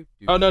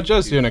 Oh no,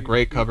 Joe's doing a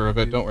great cover of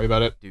it. Don't worry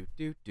about it.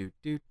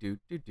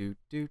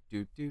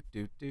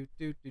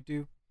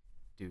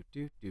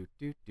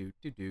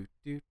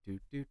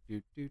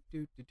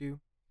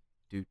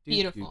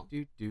 Beautiful.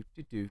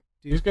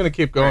 He's gonna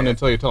keep going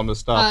until you tell him to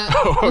stop.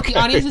 What the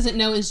audience doesn't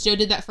know is Joe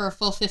did that for a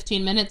full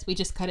 15 minutes. We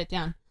just cut it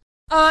down.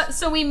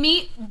 So we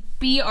meet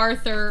B.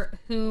 Arthur,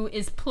 who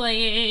is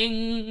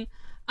playing...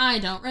 I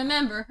don't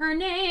remember her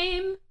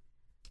name.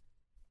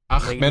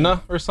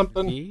 Achmina or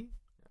something?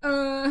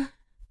 Oh,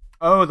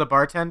 the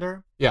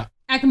bartender? Yeah.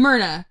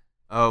 Akmyrna.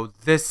 Oh,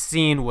 this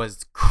scene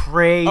was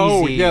crazy.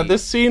 Oh, yeah,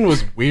 this scene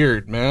was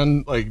weird,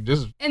 man. Like,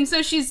 just... And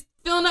so she's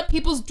filling up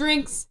people's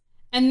drinks,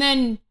 and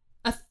then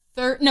a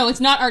third... No,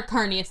 it's not Art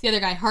Carney. It's the other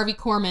guy, Harvey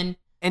Korman.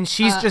 And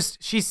she's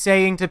she's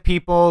saying to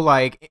people,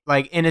 like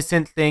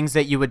innocent things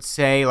that you would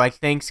say, like,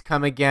 thanks,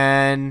 come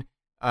again,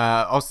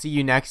 I'll see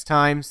you next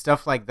time,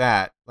 stuff like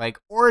that. Like,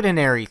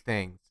 ordinary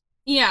things.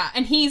 Yeah,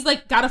 and he's,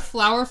 like, got a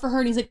flower for her,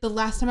 and he's like, the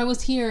last time I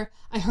was here,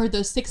 I heard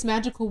those 6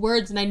 magical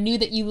words, and I knew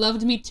that you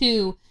loved me,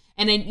 too.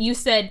 And you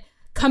said,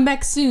 come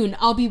back soon,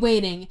 I'll be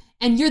waiting.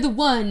 And you're the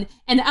one.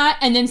 And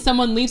then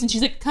someone leaves, and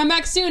she's like, come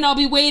back soon, I'll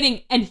be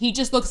waiting. And he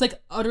just looks, like,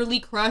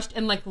 utterly crushed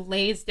and, like,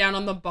 lays down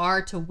on the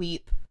bar to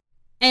weep.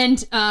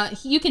 And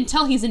you can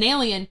tell he's an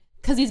alien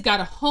because he's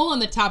got a hole in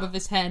the top of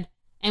his head.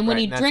 And when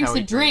he drinks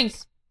a drink,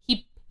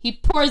 he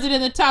pours it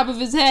in the top of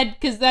his head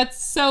because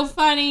that's so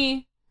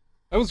funny.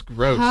 That was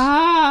gross.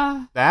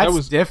 That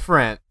was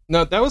different.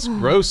 No, that was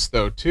gross,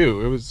 though,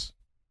 too. It was...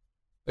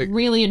 like,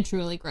 really and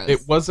truly gross.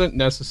 It wasn't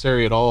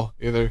necessary at all,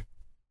 either.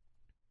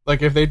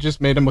 Like, if they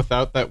just made him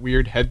without that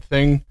weird head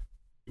thing,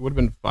 it would have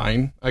been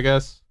fine, I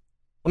guess.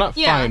 Well, not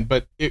fine,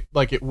 but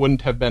it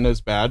wouldn't have been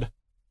as bad.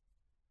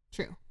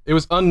 True. It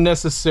was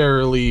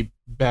unnecessarily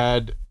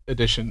bad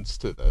additions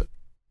to the...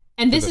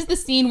 And this is the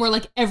scene where,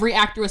 like, every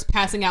actor was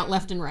passing out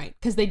left and right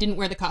because they didn't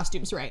wear the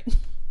costumes right.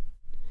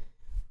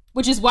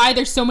 Which is why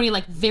there's so many,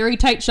 like, very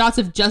tight shots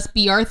of just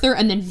B. Arthur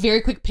and then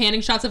very quick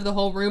panning shots of the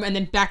whole room and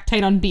then back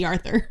tight on B.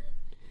 Arthur.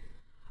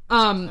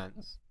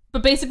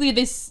 But basically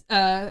this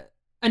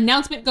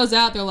announcement goes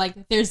out. They're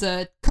like, there's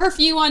a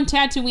curfew on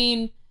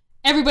Tatooine.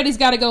 Everybody's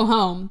got to go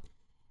home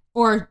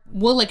or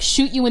we'll, like,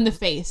 shoot you in the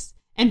face.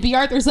 And B.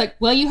 Arthur's like,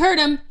 well, you heard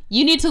him.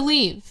 You need to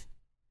leave.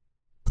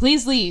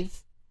 Please leave.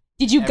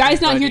 Did you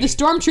guys not hear the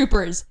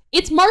stormtroopers?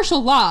 It's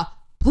martial law.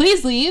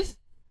 Please leave.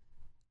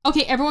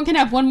 Okay, everyone can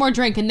have one more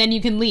drink and then you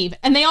can leave.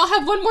 And they all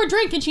have one more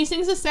drink and she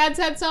sings a sad,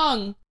 sad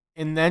song.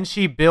 And then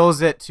she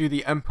bills it to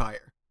the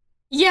Empire.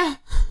 Yeah.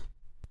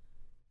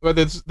 Well,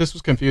 this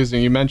was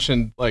confusing. You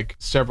mentioned, like,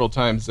 several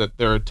times that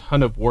there are a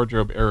ton of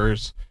wardrobe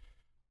errors.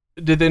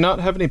 Did they not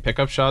have any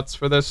pickup shots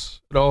for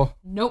this at all?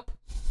 Nope.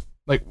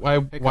 Like, why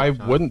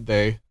wouldn't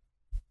they?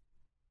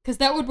 Because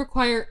that would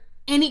require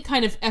any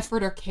kind of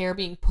effort or care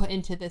being put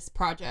into this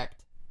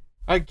project.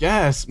 I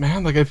guess,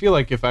 man. Like, I feel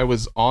like if I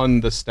was on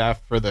the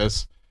staff for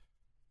this,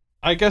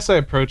 I guess I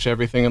approach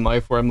everything in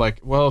life where I'm like,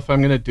 well, if I'm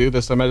going to do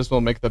this, I might as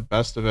well make the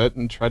best of it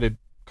and try to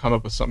come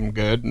up with something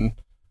good. And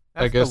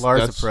that's I guess the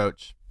Lars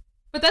approach.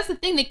 But that's the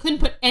thing. They couldn't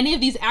put any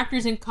of these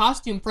actors in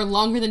costume for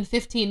longer than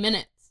 15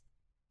 minutes.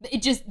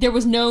 There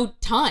was no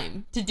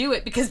time to do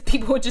it because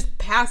people would just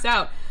pass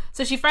out.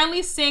 So she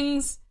finally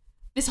sings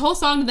this whole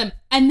song to them.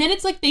 And then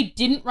it's like they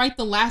didn't write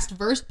the last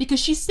verse because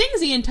she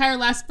sings the entire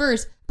last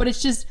verse, but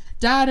it's just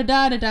da da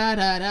da da da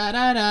da da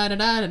da da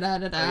da da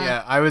da da.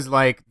 Yeah, I was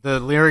like, the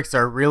lyrics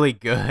are really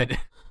good.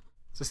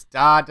 Just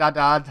da da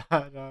da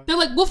da da. They're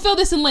like, we'll fill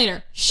this in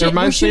later. Shit, it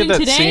reminds me of that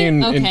today?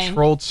 scene in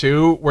Troll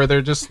 2 where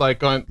they're just like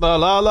going la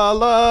la la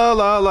la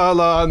la la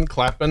la and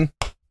clapping.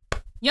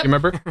 Yep. You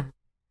remember?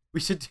 We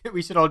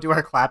should all do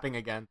our clapping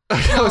again.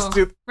 Let's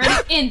do. Ready?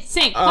 In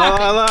sync. La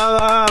Clapping. la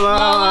la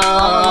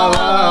la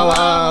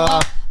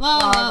la la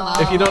la.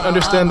 If you don't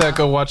understand that,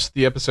 go watch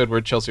the episode where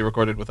Chelsea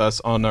recorded with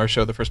us on our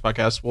show, the first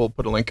podcast. We'll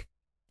put a link.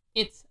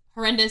 It's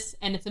horrendous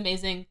and it's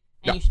amazing,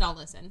 and you should all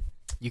listen.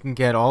 You can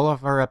get all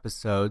of our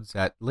episodes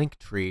at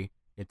Linktree.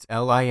 It's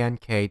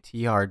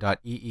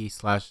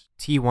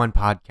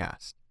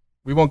linktr.ee/T1podcast.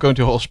 We won't go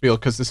into a whole spiel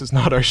because this is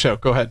not our show.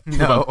 Go ahead.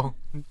 No.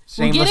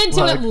 We'll get into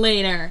plug. it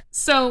later.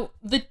 So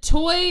the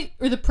toy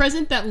or the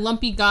present that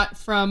Lumpy got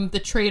from the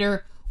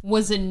trader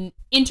was an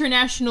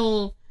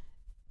international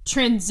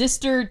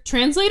transistor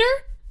translator.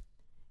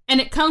 And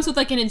it comes with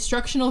like an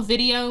instructional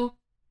video,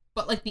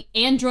 but like the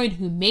android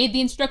who made the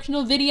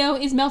instructional video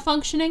is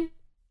malfunctioning.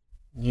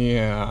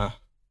 Yeah.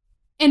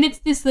 And it's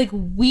this like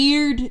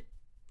weird,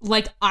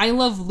 like I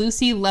Love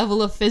Lucy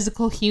level of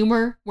physical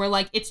humor where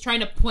like it's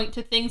trying to point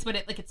to things, but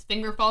its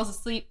finger falls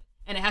asleep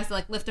and it has to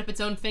like lift up its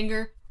own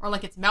finger, or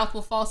like its mouth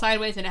will fall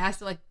sideways and it has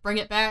to like bring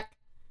it back.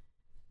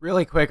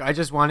 Really quick, I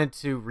just wanted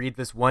to read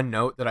this one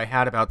note that I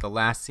had about the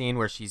last scene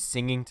where she's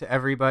singing to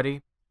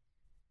everybody.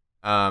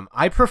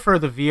 I prefer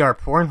the VR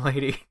porn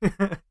lady.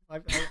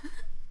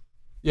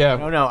 Yeah. I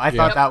don't know. I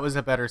thought that was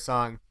a better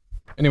song.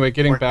 Anyway,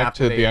 getting More back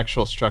to the captivating.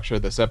 actual structure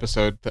of this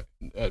episode,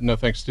 no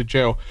thanks to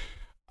Joe,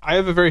 I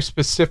have a very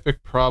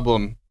specific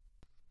problem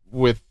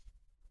with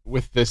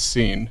this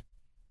scene.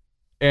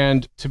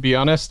 And to be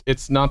honest,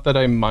 it's not that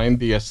I mind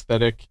the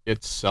aesthetic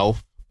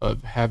itself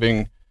of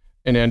having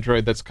an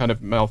android that's kind of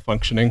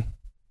malfunctioning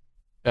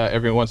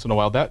every once in a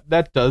while.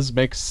 That does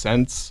make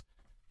sense,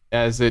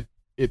 as it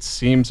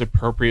seems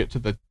appropriate to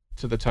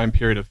the time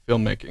period of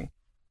filmmaking.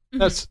 Mm-hmm.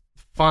 That's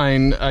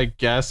fine, I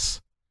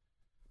guess.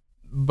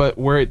 But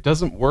where it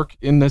doesn't work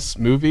in this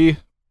movie,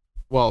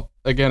 well,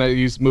 again, I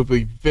use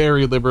movie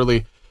very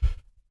liberally.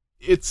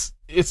 It's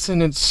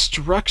an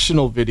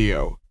instructional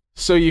video.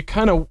 So you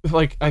kind of,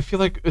 like, I feel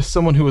like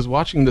someone who was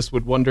watching this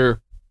would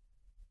wonder,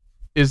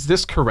 is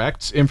this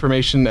correct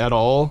information at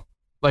all?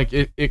 Like,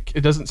 it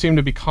doesn't seem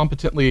to be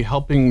competently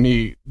helping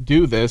me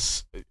do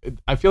this.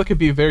 I feel like it'd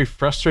be a very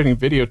frustrating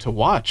video to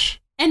watch.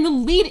 And the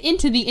lead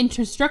into the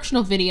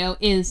instructional video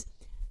is,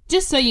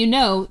 just so you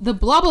know, the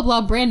blah blah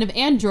blah brand of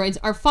androids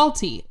are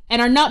faulty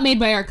and are not made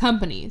by our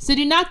company. So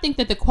do not think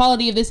that the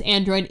quality of this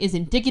android is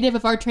indicative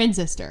of our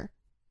transistor.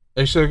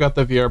 They should have got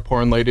the VR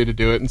porn lady to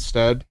do it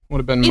instead. Would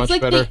have been much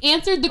better. It's like they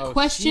answered the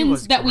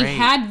questions that we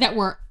had that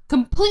were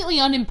completely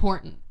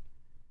unimportant.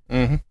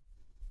 Mm-hmm.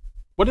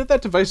 What did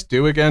that device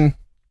do again,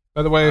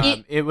 by the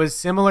way? It was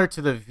similar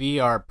to the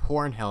VR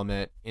porn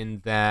helmet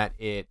in that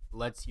it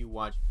lets you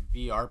watch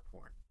VR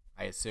porn,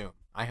 I assume.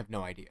 I have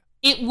no idea.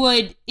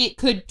 It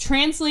could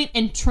translate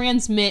and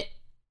transmit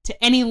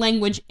to any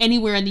language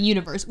anywhere in the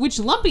universe, which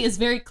Lumpy is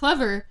very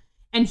clever,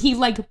 and he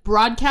like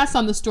broadcasts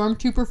on the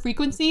stormtrooper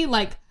frequency,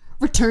 like,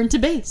 return to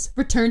base,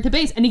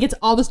 and he gets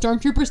all the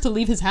stormtroopers to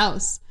leave his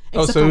house.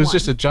 Oh, so it was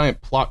just a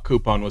giant plot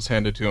coupon was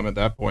handed to him at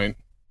that point.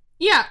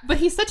 Yeah, but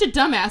he's such a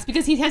dumbass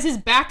because he has his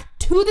back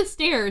to the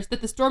stairs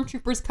that the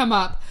stormtroopers come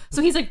up,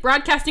 so he's like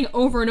broadcasting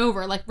over and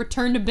over, like,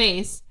 return to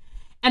base.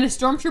 and a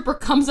stormtrooper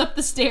comes up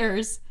the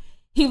stairs.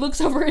 He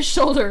looks over his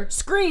shoulder,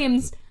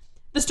 screams.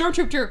 The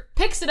stormtrooper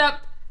picks it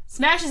up,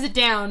 smashes it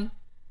down,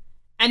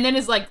 and then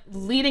is, like,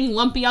 leading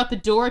Lumpy out the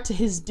door to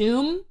his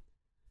doom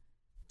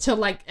to,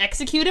 like,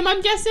 execute him,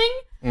 I'm guessing.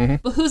 Mm-hmm.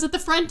 But who's at the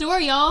front door,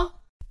 y'all?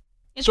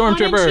 It's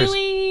Stormtroopers.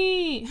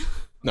 Chewie.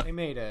 No. They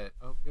made it.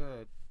 Oh,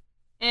 good.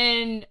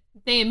 And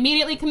they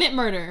immediately commit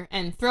murder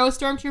and throw a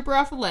stormtrooper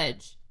off a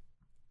ledge.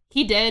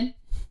 He dead.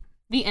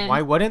 The end.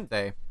 Why wouldn't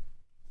they?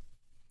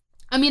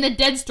 I mean, a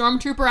dead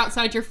stormtrooper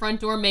outside your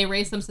front door may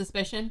raise some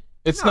suspicion.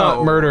 It's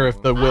not murder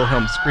if the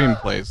Wilhelm scream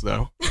plays,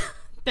 though.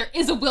 There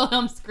is a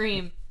Wilhelm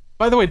scream.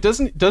 By the way,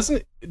 doesn't the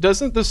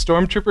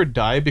stormtrooper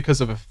die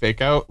because of a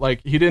fake out?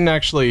 Like, he didn't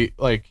actually,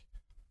 like,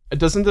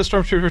 doesn't the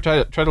stormtrooper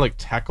try to like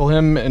tackle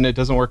him and it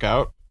doesn't work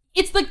out?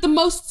 It's like the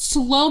most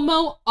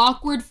slow-mo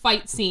awkward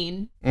fight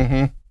scene.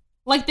 Mm-hmm.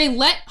 Like, they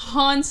let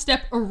Han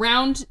step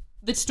around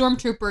the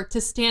stormtrooper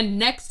to stand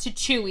next to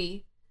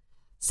Chewie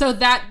so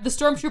that the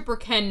stormtrooper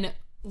can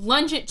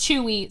lunge at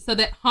Chewie so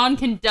that Han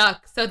can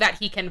duck so that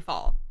he can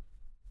fall.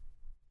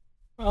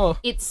 Well,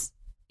 it's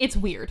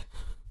weird.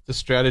 It's a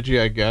strategy,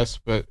 I guess,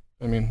 but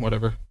I mean,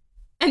 whatever.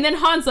 And then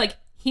Han's like,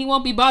 he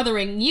won't be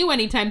bothering you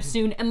anytime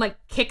soon, and like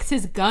kicks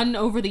his gun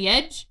over the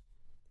edge.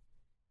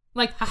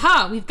 Like,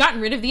 haha, we've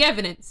gotten rid of the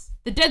evidence.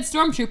 The dead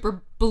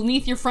stormtrooper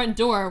beneath your front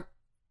door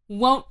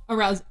won't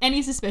arouse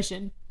any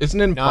suspicion.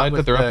 Isn't it implied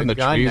that they're up in the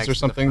trees or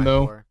something,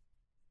 though? Door.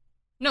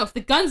 No, if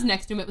the gun's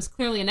next to him, it was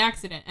clearly an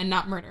accident and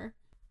not murder.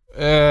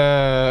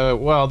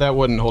 Well, that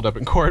wouldn't hold up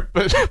in court,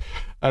 but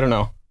I don't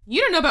know.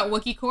 You don't know about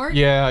Wookiee court.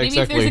 Yeah, Maybe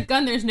exactly. if there's a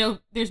gun,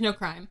 there's no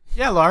crime.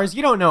 Yeah, Lars,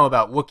 you don't know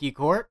about Wookiee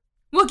Court.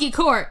 Wookiee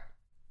court.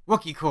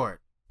 Wookiee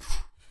Court.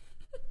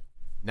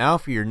 Now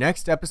for your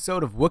next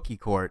episode of Wookiee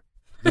Court,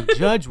 the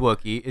Judge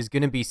Wookiee is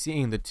going to be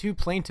seeing the two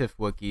plaintiff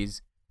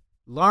Wookiees,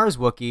 Lars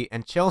Wookiee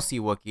and Chelsea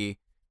Wookiee.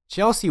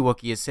 Chelsea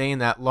Wookiee is saying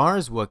that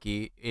Lars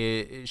Wookiee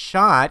is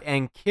shot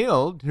and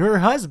killed her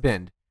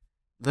husband.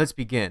 Let's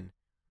begin.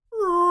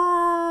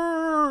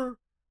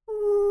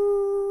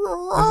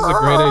 This is a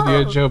great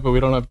idea, Joe, but we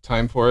don't have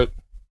time for it.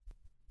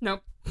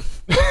 Nope.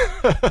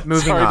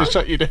 Moving Sorry on. to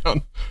shut you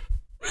down.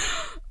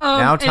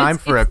 Now time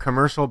for a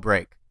commercial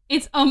break.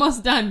 It's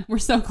almost done. We're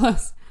so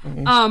close.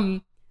 Mm-hmm.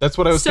 That's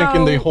what I was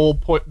thinking the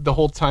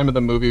whole time of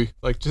the movie.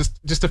 Like,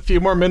 just a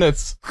few more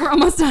minutes. We're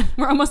almost done.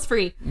 We're almost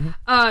free.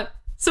 Mm-hmm.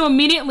 So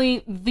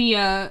immediately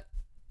the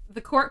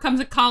court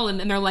comes at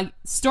Colin and they're like,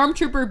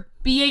 Stormtrooper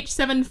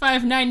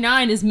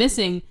BH7599 is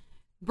missing.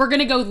 We're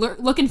gonna go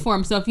looking for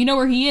him. So if you know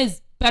where he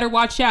is, better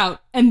watch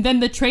out. And then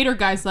the traitor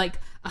guy's like,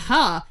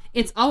 aha,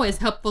 it's always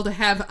helpful to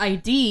have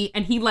ID.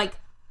 And he like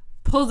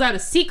pulls out a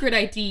secret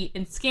ID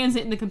and scans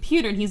it in the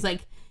computer. And he's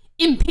like,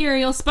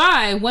 Imperial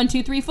Spy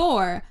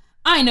 1234.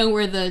 I know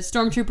where the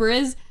stormtrooper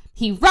is.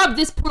 He robbed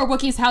this poor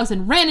Wookiee's house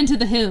and ran into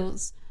the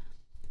hills.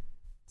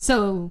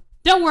 So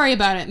don't worry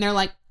about it. And they're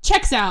like,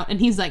 checks out. And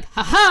he's like,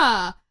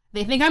 haha,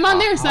 they think I'm on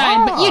their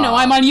side, but you know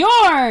I'm on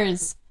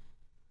yours.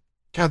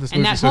 God, this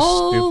and movie's that so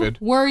whole stupid.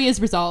 worry is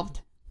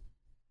resolved.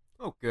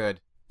 Oh, good.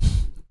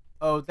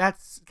 Oh,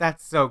 that's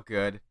so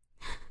good.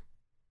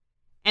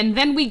 And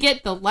then we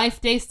get the Life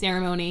Day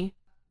ceremony.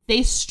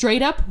 They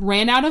straight up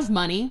ran out of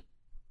money,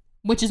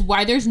 which is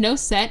why there's no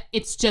set.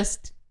 It's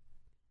just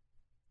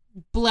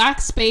black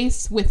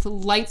space with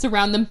lights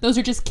around them. Those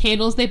are just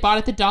candles they bought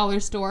at the dollar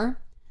store.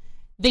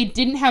 They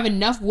didn't have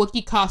enough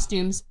Wookiee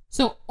costumes,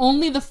 so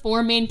only the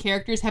 4 main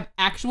characters have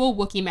actual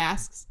Wookiee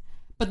masks.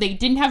 But they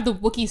didn't have the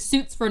Wookiee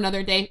suits for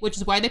another day, which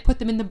is why they put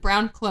them in the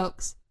brown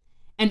cloaks.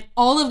 And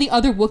all of the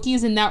other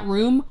Wookiees in that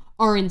room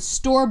are in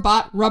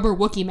store-bought rubber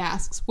Wookiee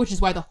masks, which is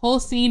why the whole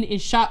scene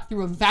is shot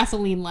through a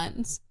Vaseline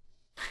lens.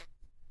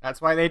 That's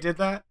why they did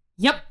that?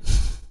 Yep.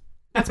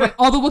 That's why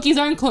all the Wookiees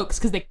are in cloaks,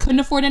 because they couldn't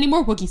afford any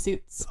more Wookiee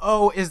suits.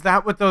 Oh, is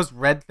that what those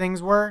red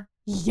things were?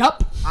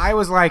 Yup. I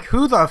was like,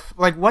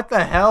 what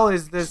the hell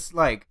is this,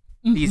 like,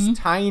 these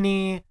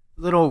tiny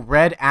little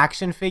red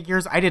action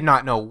figures? I did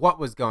not know what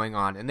was going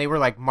on. And they were,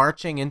 like,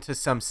 marching into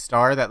some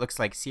star that looks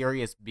like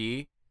Sirius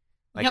B.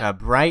 Like a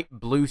bright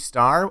blue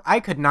star.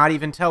 I could not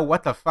even tell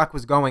what the fuck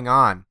was going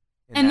on.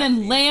 And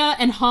then Leia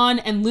and Han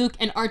and Luke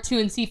and R2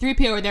 and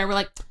C-3PO were there. We're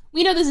like,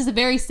 we know this is a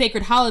very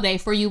sacred holiday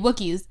for you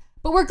Wookiees,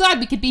 but we're glad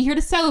we could be here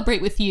to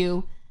celebrate with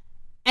you.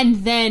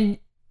 And then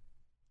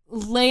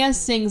Leia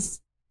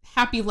sings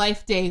Happy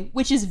Life Day,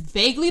 which is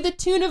vaguely the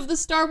tune of the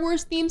Star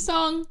Wars theme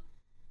song.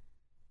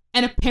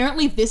 And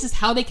apparently this is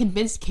how they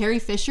convinced Carrie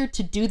Fisher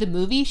to do the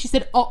movie. She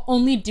said, I'll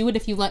only do it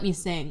if you let me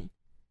sing.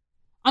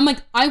 I'm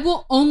like, I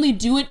will only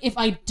do it if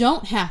I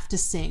don't have to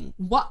sing.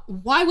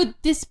 Why would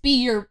this be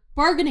your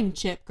bargaining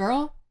chip,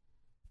 girl?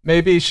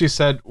 Maybe she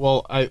said,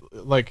 well,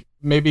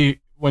 maybe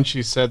when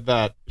she said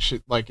that,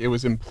 it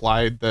was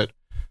implied that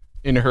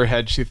in her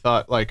head she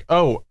thought, like,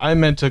 oh, I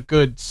meant a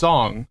good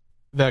song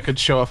that could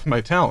show off my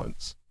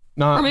talents.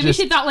 Or maybe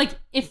she thought, like,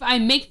 if I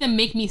make them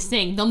make me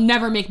sing, they'll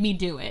never make me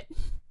do it.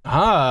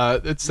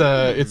 It's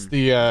the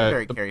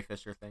very Carrie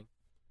Fisher thing.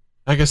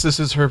 I guess this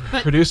is her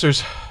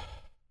producers.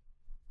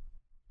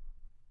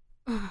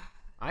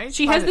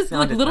 She has this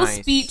like little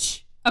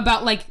speech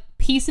about like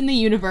peace in the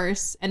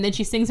universe, and then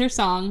she sings her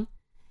song,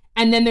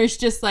 and then there's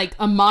just like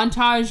a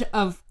montage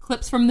of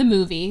clips from the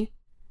movie,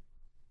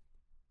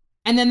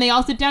 and then they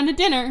all sit down to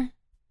dinner.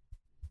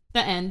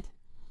 The end.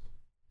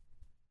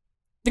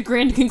 The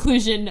grand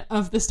conclusion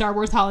of the Star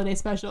Wars holiday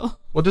special.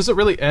 Well, does it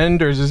really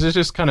end, or does it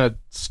just kind of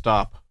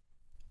stop?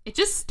 It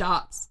just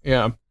stops.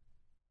 Yeah.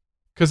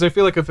 Because I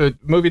feel like if a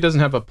movie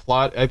doesn't have a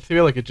plot, I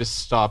feel like it just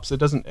stops. It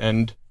doesn't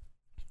end.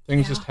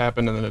 Things just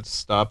happen and then it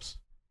stops.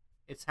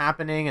 It's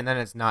happening and then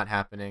it's not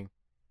happening.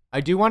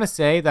 I do want to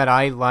say that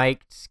I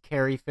liked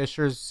Carrie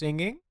Fisher's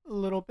singing a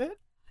little bit.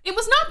 It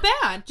was not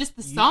bad, just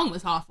the song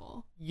was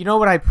awful. You know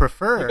what I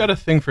prefer? I got a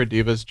thing for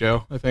divas,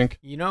 Joe, I think.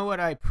 You know what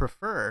I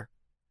prefer?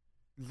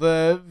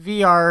 The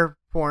VR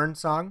porn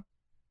song.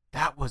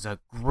 That was a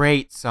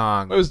great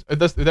song.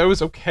 That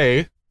was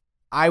okay.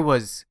 I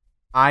was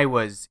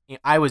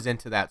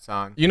into that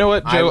song. You know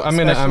what, Joe? I'm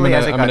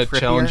gonna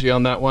challenge you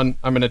on that one.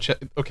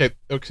 Okay.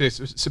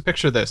 So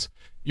picture this: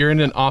 you're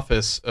in an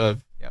office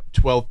of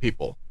 12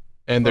 people,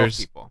 and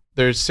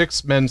there's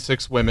 6 men,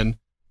 6 women,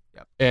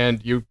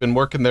 and you've been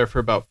working there for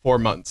about 4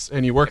 months,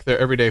 and you work there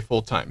every day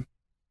full time.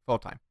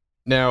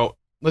 Now,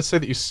 let's say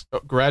that you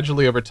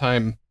gradually over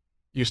time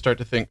you start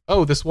to think,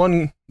 oh, this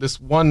one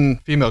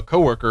female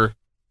coworker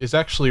is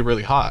actually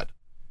really hot.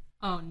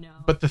 Oh no!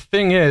 But the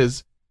thing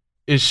is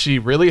she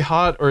really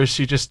hot, or is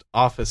she just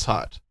office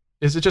hot?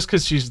 Is it just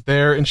because she's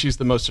there and she's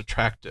the most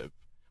attractive?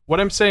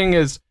 What I'm saying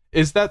is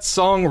that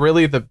song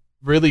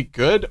really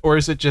good, or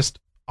is it just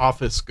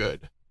office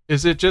good?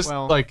 Is it just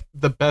like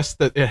the best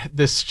that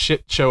this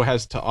shit show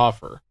has to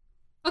offer?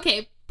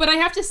 Okay, but I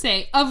have to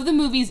say, of the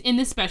movies in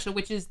this special,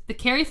 which is the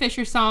Carrie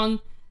Fisher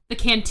song, the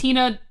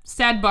Cantina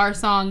Sad Bar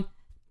song,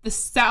 the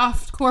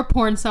softcore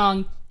porn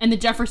song, and the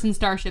Jefferson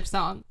Starship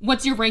song,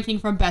 what's your ranking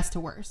from best to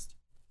worst?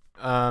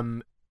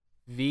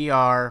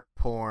 VR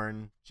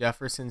porn,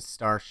 Jefferson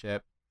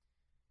Starship,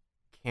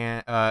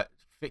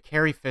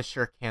 Carrie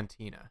Fisher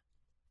Cantina.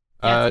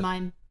 That's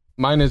mine.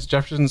 Mine is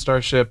Jefferson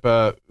Starship,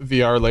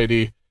 VR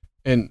lady,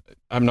 and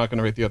I'm not going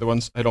to rate the other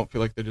ones. I don't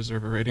feel like they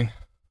deserve a rating.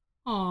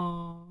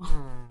 Aww.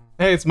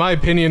 Hey, it's my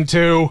opinion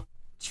too.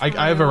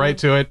 I have a right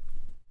to it.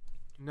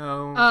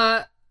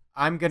 No.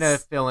 I'm going to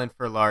fill in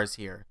for Lars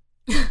here.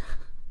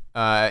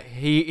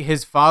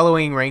 His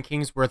following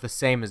rankings were the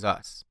same as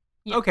us.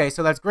 Yeah. Okay,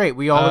 so that's great.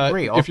 We all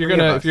agree. If you're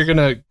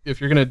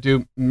gonna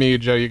do me,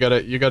 Joe, you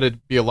gotta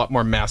be a lot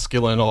more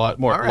masculine, a lot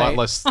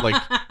less like,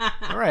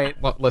 all right,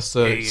 a lot less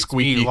hey,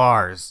 squeaky. It's me,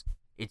 Lars.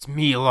 It's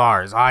me,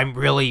 Lars. I'm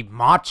really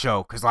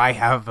macho because I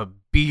have a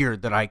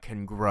beard that I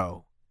can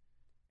grow,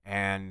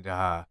 and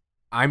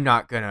I'm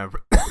not gonna.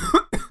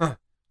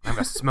 I'm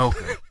a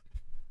smoker.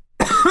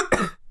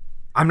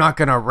 I'm not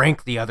gonna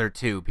rank the other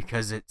two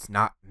because it's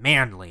not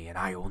manly, and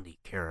I only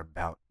care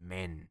about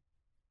men.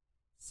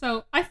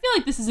 So, I feel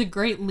like this is a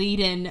great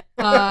lead-in.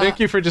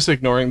 Thank you for just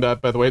ignoring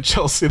that, by the way,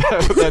 Chelsea.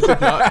 That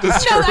did not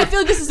deserve No, I feel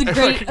like this is a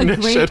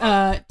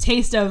great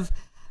taste of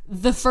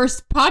the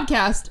first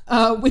podcast,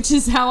 which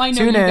is how I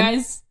know you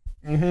guys.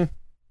 Mm-hmm.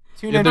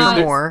 Tune in for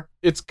more.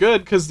 It's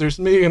good because there's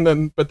me,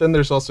 but then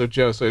there's also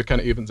Joe, so it kind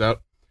of evens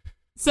out.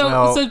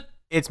 So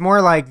it's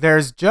more like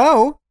there's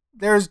Joe.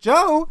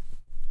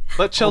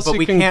 Let Chelsea but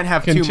we can't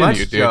have continue, too much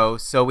dude. Joe,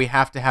 so we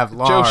have to have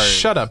Lars. Joe,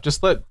 shut up.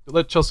 Just let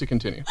Chelsea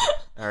continue.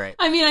 All right.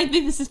 I mean, I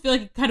think this is feel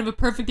like kind of a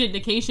perfect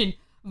indication,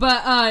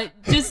 but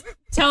just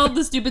tell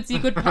the stupid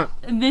secret.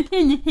 I'm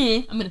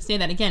gonna say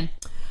that again.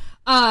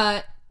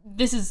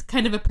 This is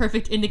kind of a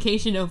perfect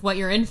indication of what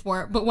you're in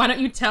for. But why don't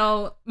you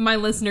tell my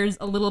listeners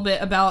a little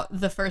bit about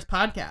the first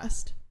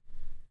podcast?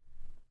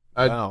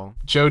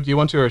 Joe, do you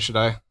want to, or should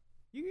I?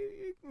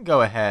 You can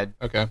go ahead.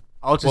 Okay.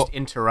 I'll just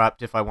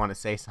interrupt if I want to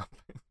say something.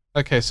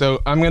 Okay,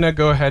 so I'm gonna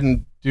go ahead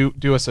and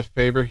do us a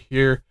favor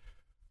here.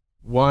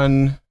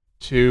 1,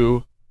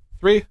 2,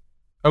 3.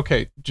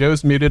 Okay,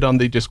 Joe's muted on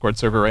the Discord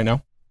server right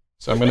now,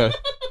 so I'm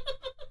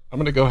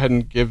gonna go ahead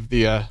and give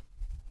the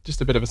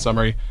just a bit of a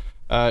summary.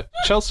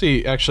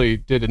 Chelsea actually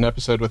did an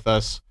episode with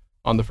us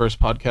on the first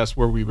podcast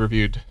where we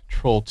reviewed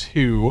Troll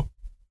 2.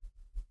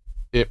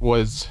 It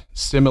was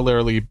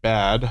similarly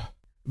bad,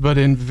 but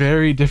in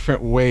very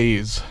different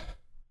ways.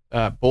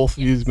 Both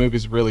of these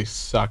movies really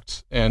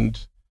sucked,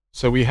 and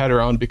so we had her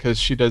on because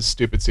she does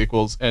stupid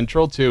sequels, and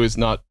Troll 2 is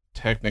not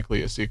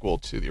technically a sequel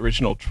to the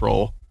original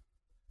Troll.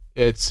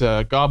 It's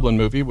a Goblin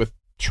movie with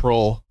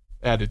Troll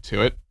added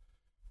to it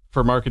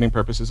for marketing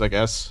purposes, I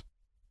guess.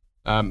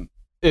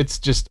 It's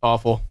just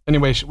awful.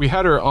 Anyway, we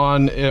had her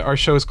on. Our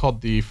show is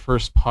called The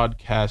First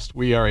Podcast.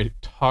 We are a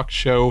talk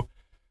show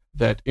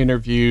that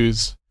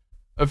interviews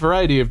a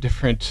variety of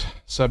different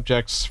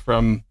subjects,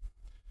 from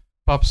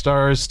pop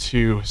stars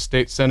to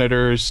state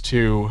senators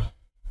to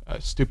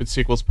Stupid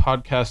Sequels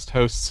podcast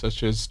hosts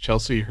such as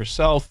Chelsea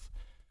herself.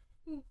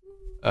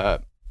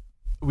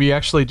 We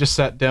actually just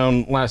sat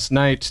down last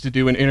night to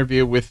do an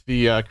interview with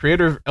the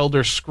creator of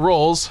Elder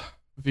Scrolls,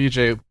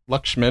 Vijay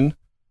Lakshman.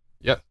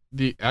 Yep,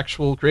 the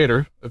actual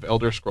creator of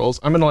Elder Scrolls.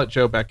 I'm going to let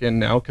Joe back in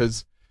now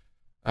because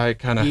I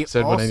kind of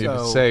said what I needed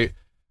to say.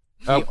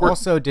 He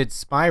also did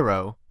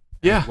Spyro.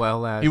 Yeah. As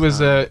well as he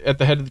was at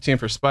the head of the team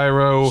for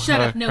Spyro,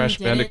 Shut up, no, Crash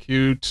he didn't.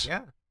 Bandicoot,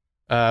 yeah.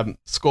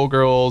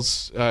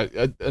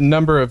 Skullgirls, a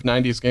number of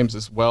 90s games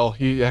as well.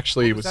 He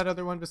actually was that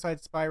other one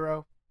besides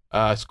Spyro?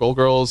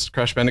 Skullgirls,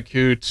 Crash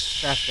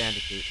Bandicoot.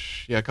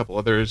 Yeah, a couple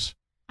others.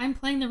 I'm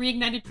playing the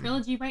Reignited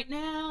trilogy right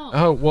now.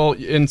 Oh, well,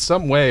 in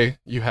some way,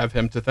 you have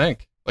him to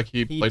thank. Like,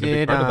 he played a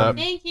big part of that.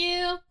 Thank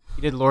you.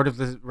 He did Lord of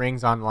the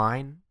Rings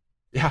Online.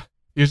 Yeah,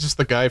 he was just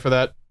the guy for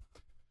that.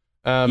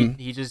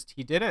 He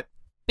did it.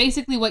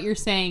 Basically, what you're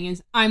saying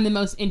is I'm the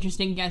most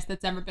interesting guest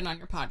that's ever been on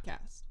your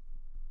podcast.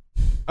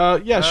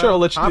 Yeah, sure. I'll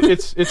let you.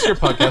 It's your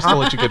podcast. I'll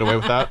let you get away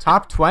with that.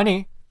 Top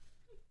 20.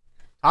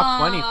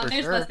 Top 20 for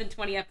there's sure. less than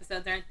 20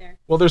 episodes, aren't there?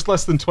 Well, there's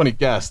less than 20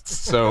 guests,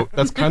 so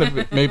that's kind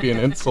of maybe an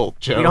insult,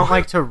 Joe. We don't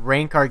like to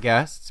rank our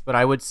guests, but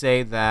I would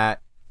say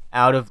that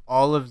out of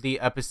all of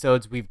the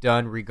episodes we've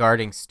done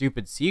regarding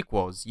stupid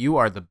sequels, you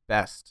are the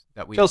best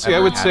that we've Chelsea, ever I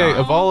would had say on.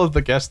 of all of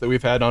the guests that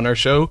we've had on our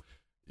show,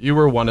 you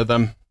were one of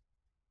them.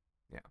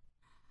 Yeah.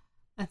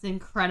 That's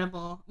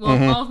incredible.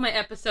 Well, all of my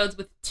episodes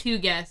with 2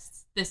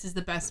 guests, this is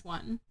the best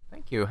one.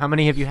 Thank you. How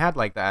many have you had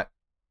like that?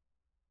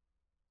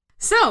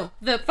 So,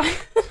 6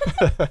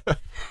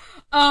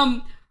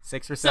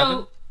 or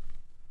 7?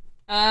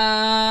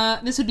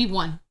 This would be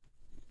 1.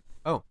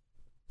 Oh.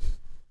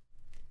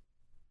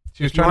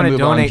 She was If you trying want to to move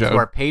donate on, to Joe.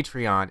 our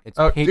Patreon, it's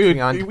Dude,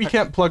 Patreon. we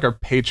can't plug our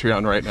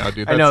Patreon right now,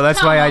 dude. I know,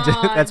 that's why Come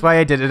on. that's why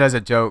I did it as a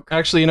joke.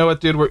 Actually, you know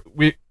what, dude?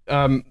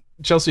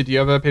 Chelsea, do you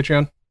have a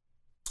Patreon?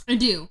 I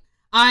do.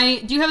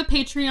 I do have a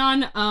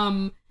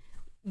Patreon.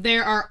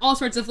 There are all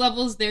sorts of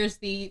levels. There's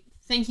the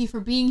thank you for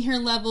being here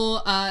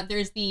level.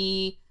 There's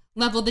the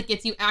level that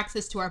gets you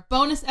access to our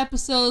bonus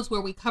episodes where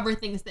we cover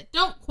things that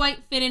don't quite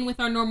fit in with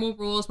our normal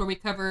rules, where we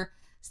cover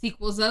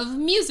sequels of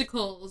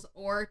musicals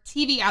or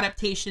TV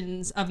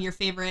adaptations of your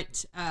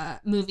favorite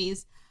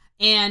movies.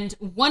 And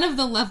one of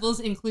the levels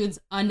includes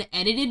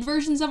unedited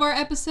versions of our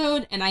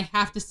episode. And I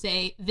have to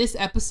say, this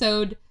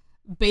episode,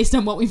 based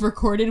on what we've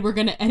recorded, we're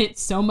going to edit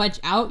so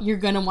much out, you're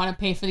going to want to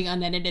pay for the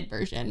unedited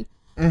version.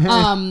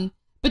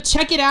 But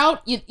check it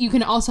out. You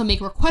can also make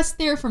requests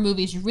there for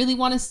movies you really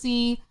want to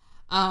see.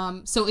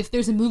 So if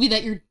there's a movie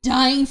that you're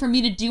dying for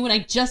me to do and I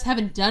just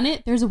haven't done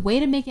it, there's a way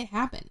to make it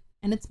happen.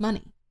 And it's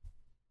money.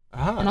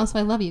 And also,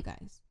 I love you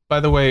guys. By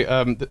the way,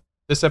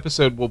 this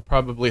episode will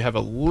probably have a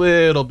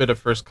little bit of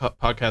first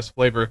podcast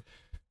flavor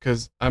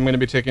because I'm going to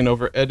be taking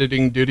over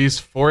editing duties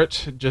for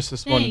it just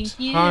this one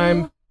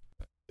time.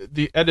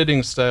 The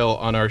editing style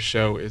on our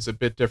show is a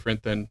bit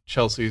different than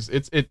Chelsea's.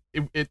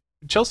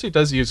 Chelsea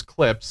does use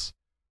clips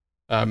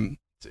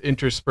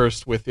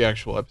interspersed with the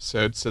actual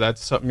episode, so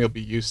that's something you'll be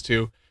used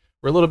to.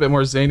 We're a little bit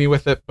more zany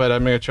with it, but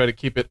I'm going to try to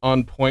keep it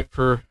on point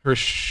for her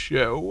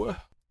show.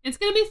 It's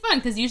going to be fun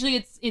because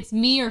usually it's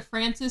me or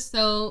Francis,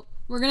 so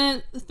we're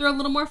going to throw a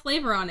little more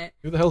flavor on it.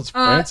 Who the hell is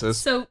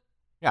Francis? Who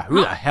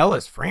the hell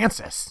is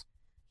Francis?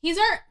 He's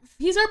our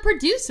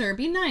producer.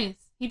 Be nice.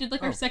 He did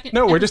our second.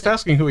 No, we're just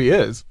asking who he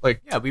is.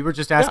 We were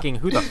just asking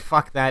who the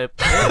fuck that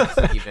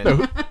is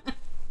even.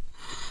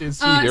 Is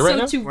he here right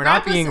now? We're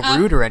not being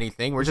rude or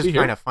anything. We're just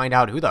trying to find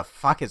out who the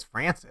fuck is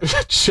Francis.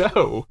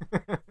 Joe.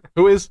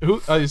 Who is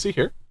he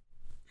here?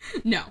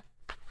 No.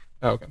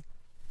 Oh, okay.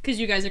 Because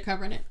you guys are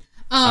covering it.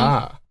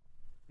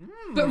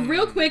 But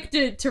real quick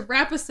to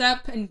wrap us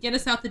up and get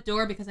us out the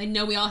door, because I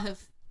know we all have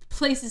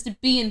places to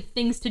be and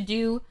things to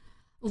do.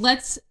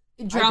 Let's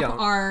drop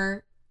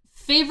our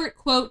favorite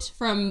quote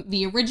from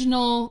the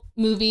original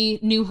movie,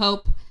 New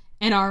Hope,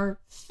 and our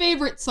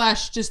favorite /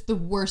 just the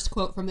worst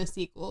quote from the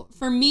sequel.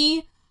 For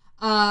me,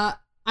 I'm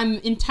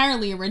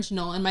entirely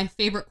original, and my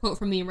favorite quote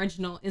from the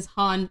original is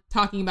Han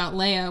talking about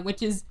Leia,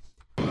 which is,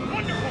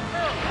 "Wonderful girl.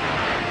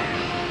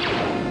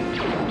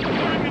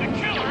 I'm gonna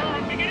kill her.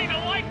 I'm beginning to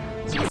like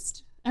her."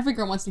 Just every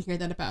girl wants to hear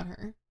that about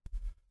her.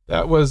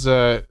 That was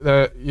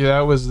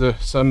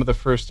some of the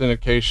first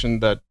indication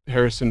that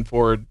Harrison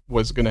Ford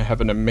was going to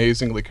have an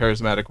amazingly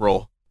charismatic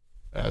role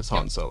as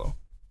Han Solo.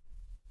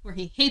 Where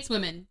he hates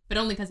women, but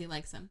only because he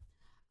likes them.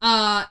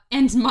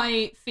 And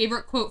my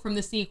favorite quote from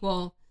the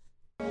sequel: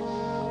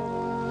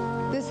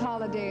 "This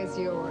holiday is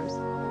yours,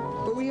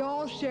 but we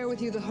all share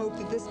with you the hope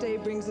that this day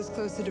brings us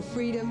closer to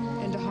freedom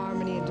and to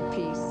harmony and to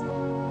peace.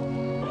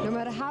 No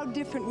matter how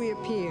different we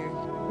appear,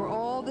 we're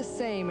all the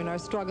same in our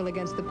struggle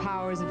against the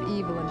powers of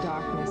evil and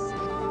darkness.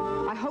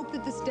 I hope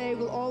that this day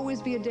will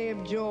always be a day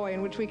of joy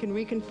in which we can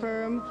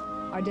reconfirm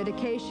our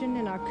dedication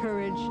and our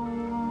courage,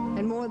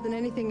 and more than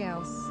anything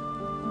else,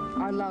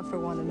 our love for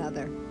one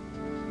another.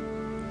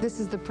 This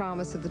is the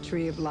promise of the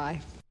Tree of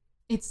Life."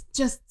 It's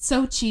just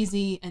so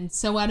cheesy and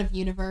so out of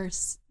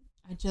universe.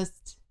 I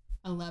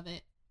love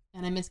it.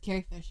 And I miss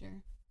Carrie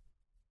Fisher.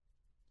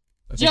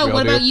 Joe,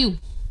 what about you?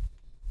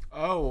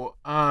 Let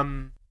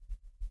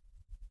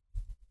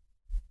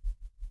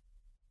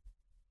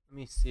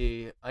me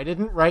see. I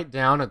didn't write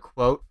down a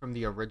quote from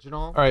the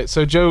original. All right,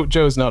 so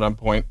Joe's not on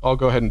point. I'll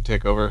go ahead and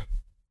take over.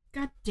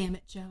 God damn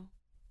it, Joe.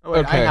 Oh,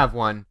 wait, okay. I have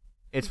one.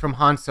 It's from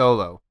Han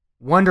Solo.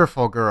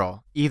 "Wonderful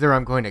girl. Either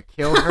I'm going to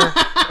kill her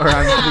or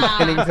I'm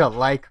beginning to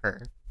like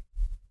her."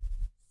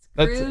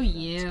 That's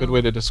a good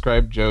way to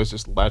describe Joe's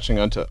just latching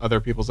onto other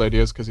people's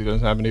ideas because he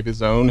doesn't have any of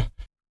his own.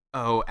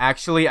 Oh,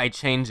 actually, I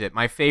changed it.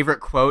 My favorite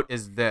quote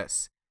is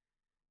this.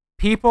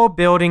 People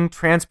building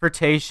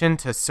transportation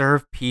to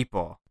serve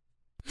people.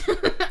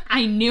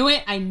 I knew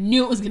it. I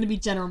knew it was going to be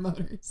General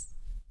Motors.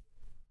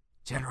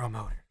 General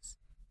Motors.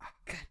 Oh,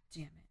 God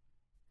damn it.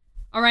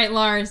 All right,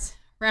 Lars,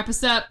 wrap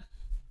us up.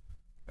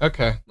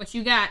 Okay. What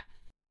you got?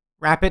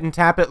 Wrap it and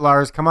tap it,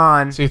 Lars. Come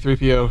on.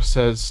 C-3PO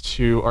says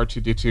to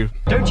R2-D2.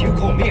 Don't you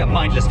call me a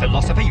mindless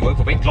philosopher, you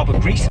overweight glob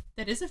of grease.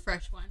 That is a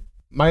fresh one.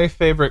 My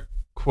favorite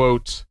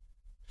quote,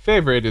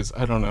 is,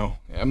 I don't know,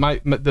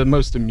 the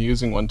most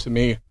amusing one to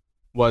me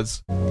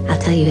was, I'll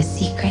tell you a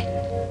secret.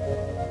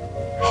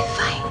 I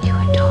find you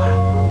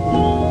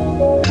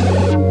adorable.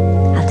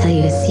 I'll tell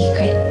you a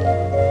secret.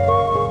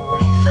 I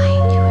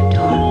find you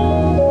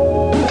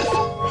adorable.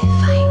 I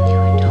find you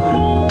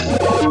adorable.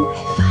 I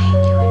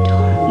find you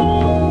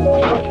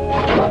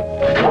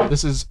adorable.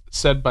 This is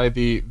said by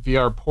the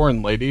VR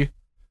porn lady,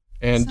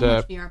 and so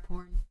much VR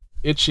porn.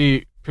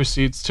 Itchy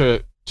proceeds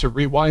to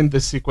rewind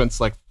this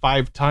sequence like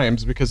 5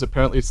 times because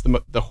apparently it's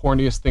the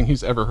horniest thing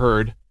he's ever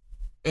heard.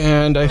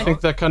 And I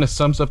think that kind of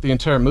sums up the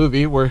entire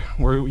movie where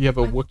you have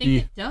a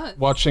Wookiee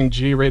watching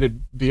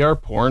G-rated VR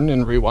porn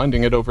and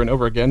rewinding it over and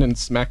over again and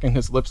smacking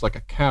his lips like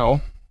a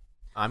cow.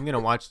 I'm going to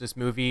watch this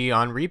movie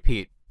on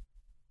repeat.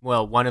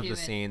 Well, one of the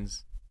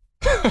scenes.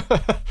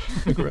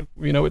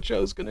 We know what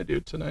Joe's going to do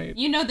tonight.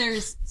 You know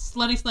there's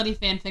slutty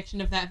fan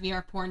fiction of that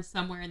VR porn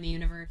somewhere in the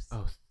universe.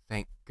 Oh,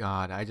 thank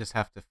God. I just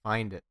have to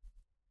find it.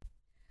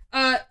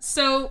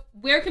 So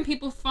where can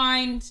people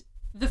find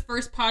the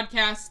first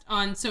podcast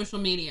on social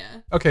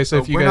media? Okay, so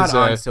if you we're guys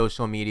not on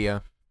social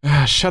media.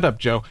 Shut up,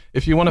 Joe.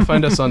 If you want to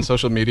find us on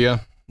social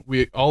media,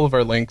 all of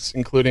our links,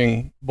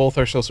 including both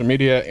our social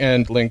media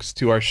and links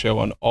to our show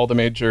on all the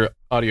major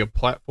audio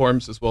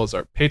platforms, as well as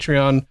our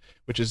Patreon,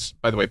 which is,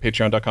 by the way,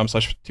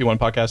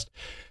 patreon.com/T1podcast.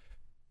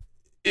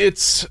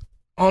 It's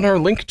on our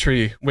link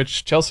tree,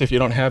 which, Chelsea, if you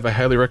don't have, I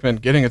highly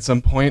recommend getting at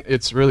some point.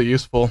 It's really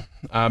useful.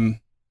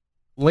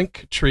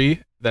 Link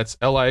tree. That's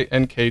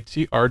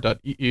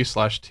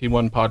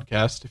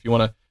linktr.ee/T1podcast if you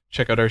want to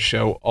check out our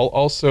show. I'll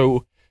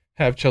also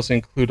have Chelsea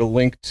include a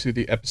link to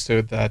the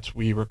episode that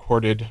we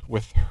recorded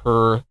with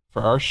her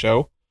for our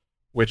show,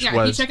 which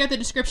was... if you check out the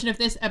description of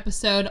this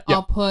episode, yep.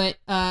 I'll put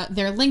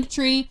their link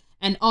tree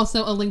and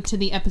also a link to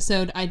the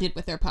episode I did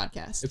with their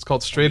podcast. It's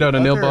called Straight Outta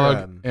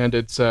Nilbog, and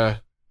it's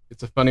a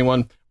funny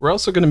one. We're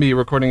also going to be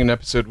recording an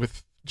episode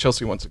with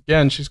Chelsea once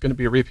again. She's going to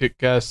be a repeat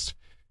guest,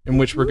 in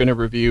which we're going to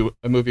review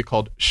a movie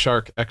called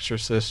Shark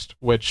Exorcist,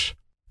 which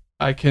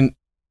I can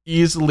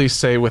easily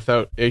say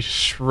without a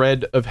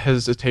shred of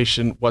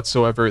hesitation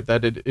whatsoever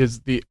that it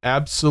is the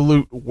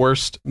absolute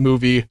worst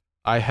movie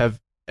I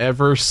have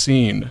ever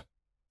seen.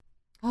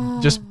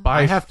 Just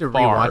by I have to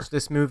far. rewatch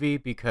this movie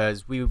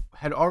because we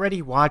had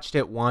already watched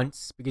it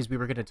once because we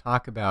were going to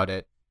talk about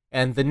it.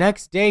 And the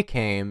next day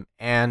came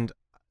and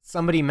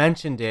somebody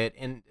mentioned it,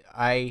 and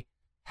I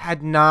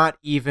had not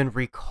even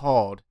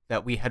recalled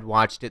that we had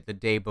watched it the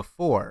day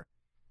before.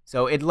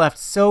 So it left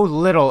so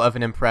little of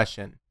an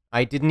impression.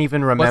 I didn't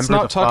even remember the following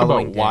day. Let's not talk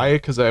about why,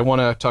 because I want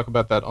to talk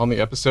about that on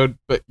the episode.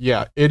 But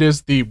yeah, it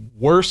is the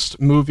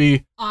worst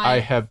movie I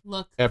have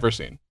ever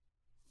seen.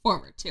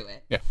 Forward to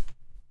it. Yeah.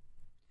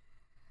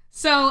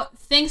 So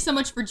thanks so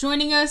much for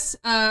joining us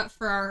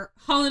for our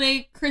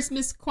holiday,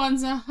 Christmas,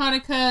 Kwanzaa,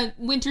 Hanukkah,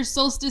 winter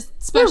solstice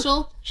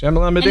special.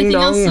 Shamalama ding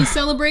dong. Anything else you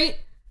celebrate?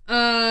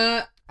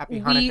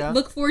 Happy Hanukkah. We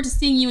look forward to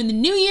seeing you in the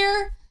new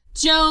year.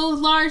 Joe,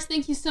 Lars,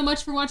 thank you so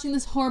much for watching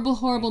this horrible,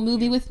 horrible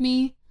movie with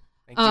me.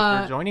 Thank you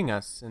for joining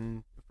us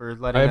and for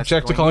letting us. I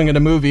object to calling it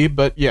a movie,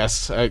 but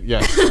yes,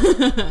 yes.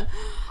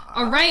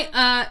 All right,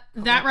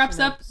 that wraps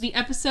up the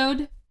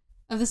episode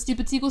of the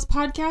Stupid Sequels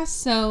podcast.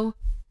 So,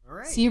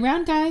 see you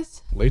around,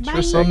 guys.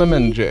 Latest on the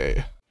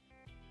Menjay.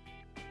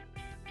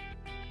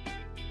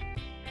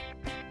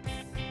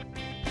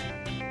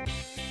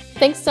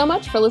 Thanks so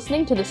much for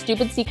listening to the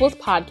Stupid Sequels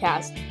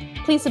podcast.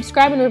 Please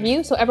subscribe and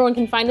review so everyone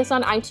can find us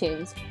on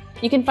iTunes.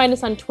 You can find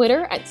us on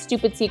Twitter at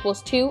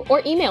StupidSequels2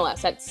 or email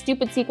us at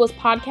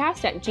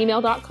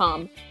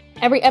stupidsequelspodcast@gmail.com.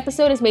 Every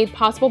episode is made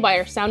possible by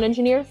our sound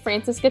engineer,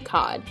 Francis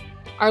Gacod.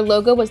 Our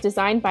logo was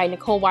designed by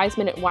Nicole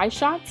Wiseman at Wise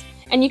Shots,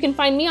 and you can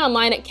find me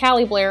online at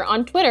Callie Blair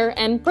on Twitter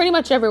and pretty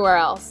much everywhere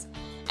else.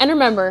 And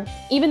remember,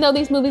 even though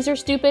these movies are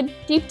stupid,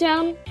 deep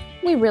down,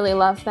 we really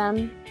love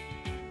them.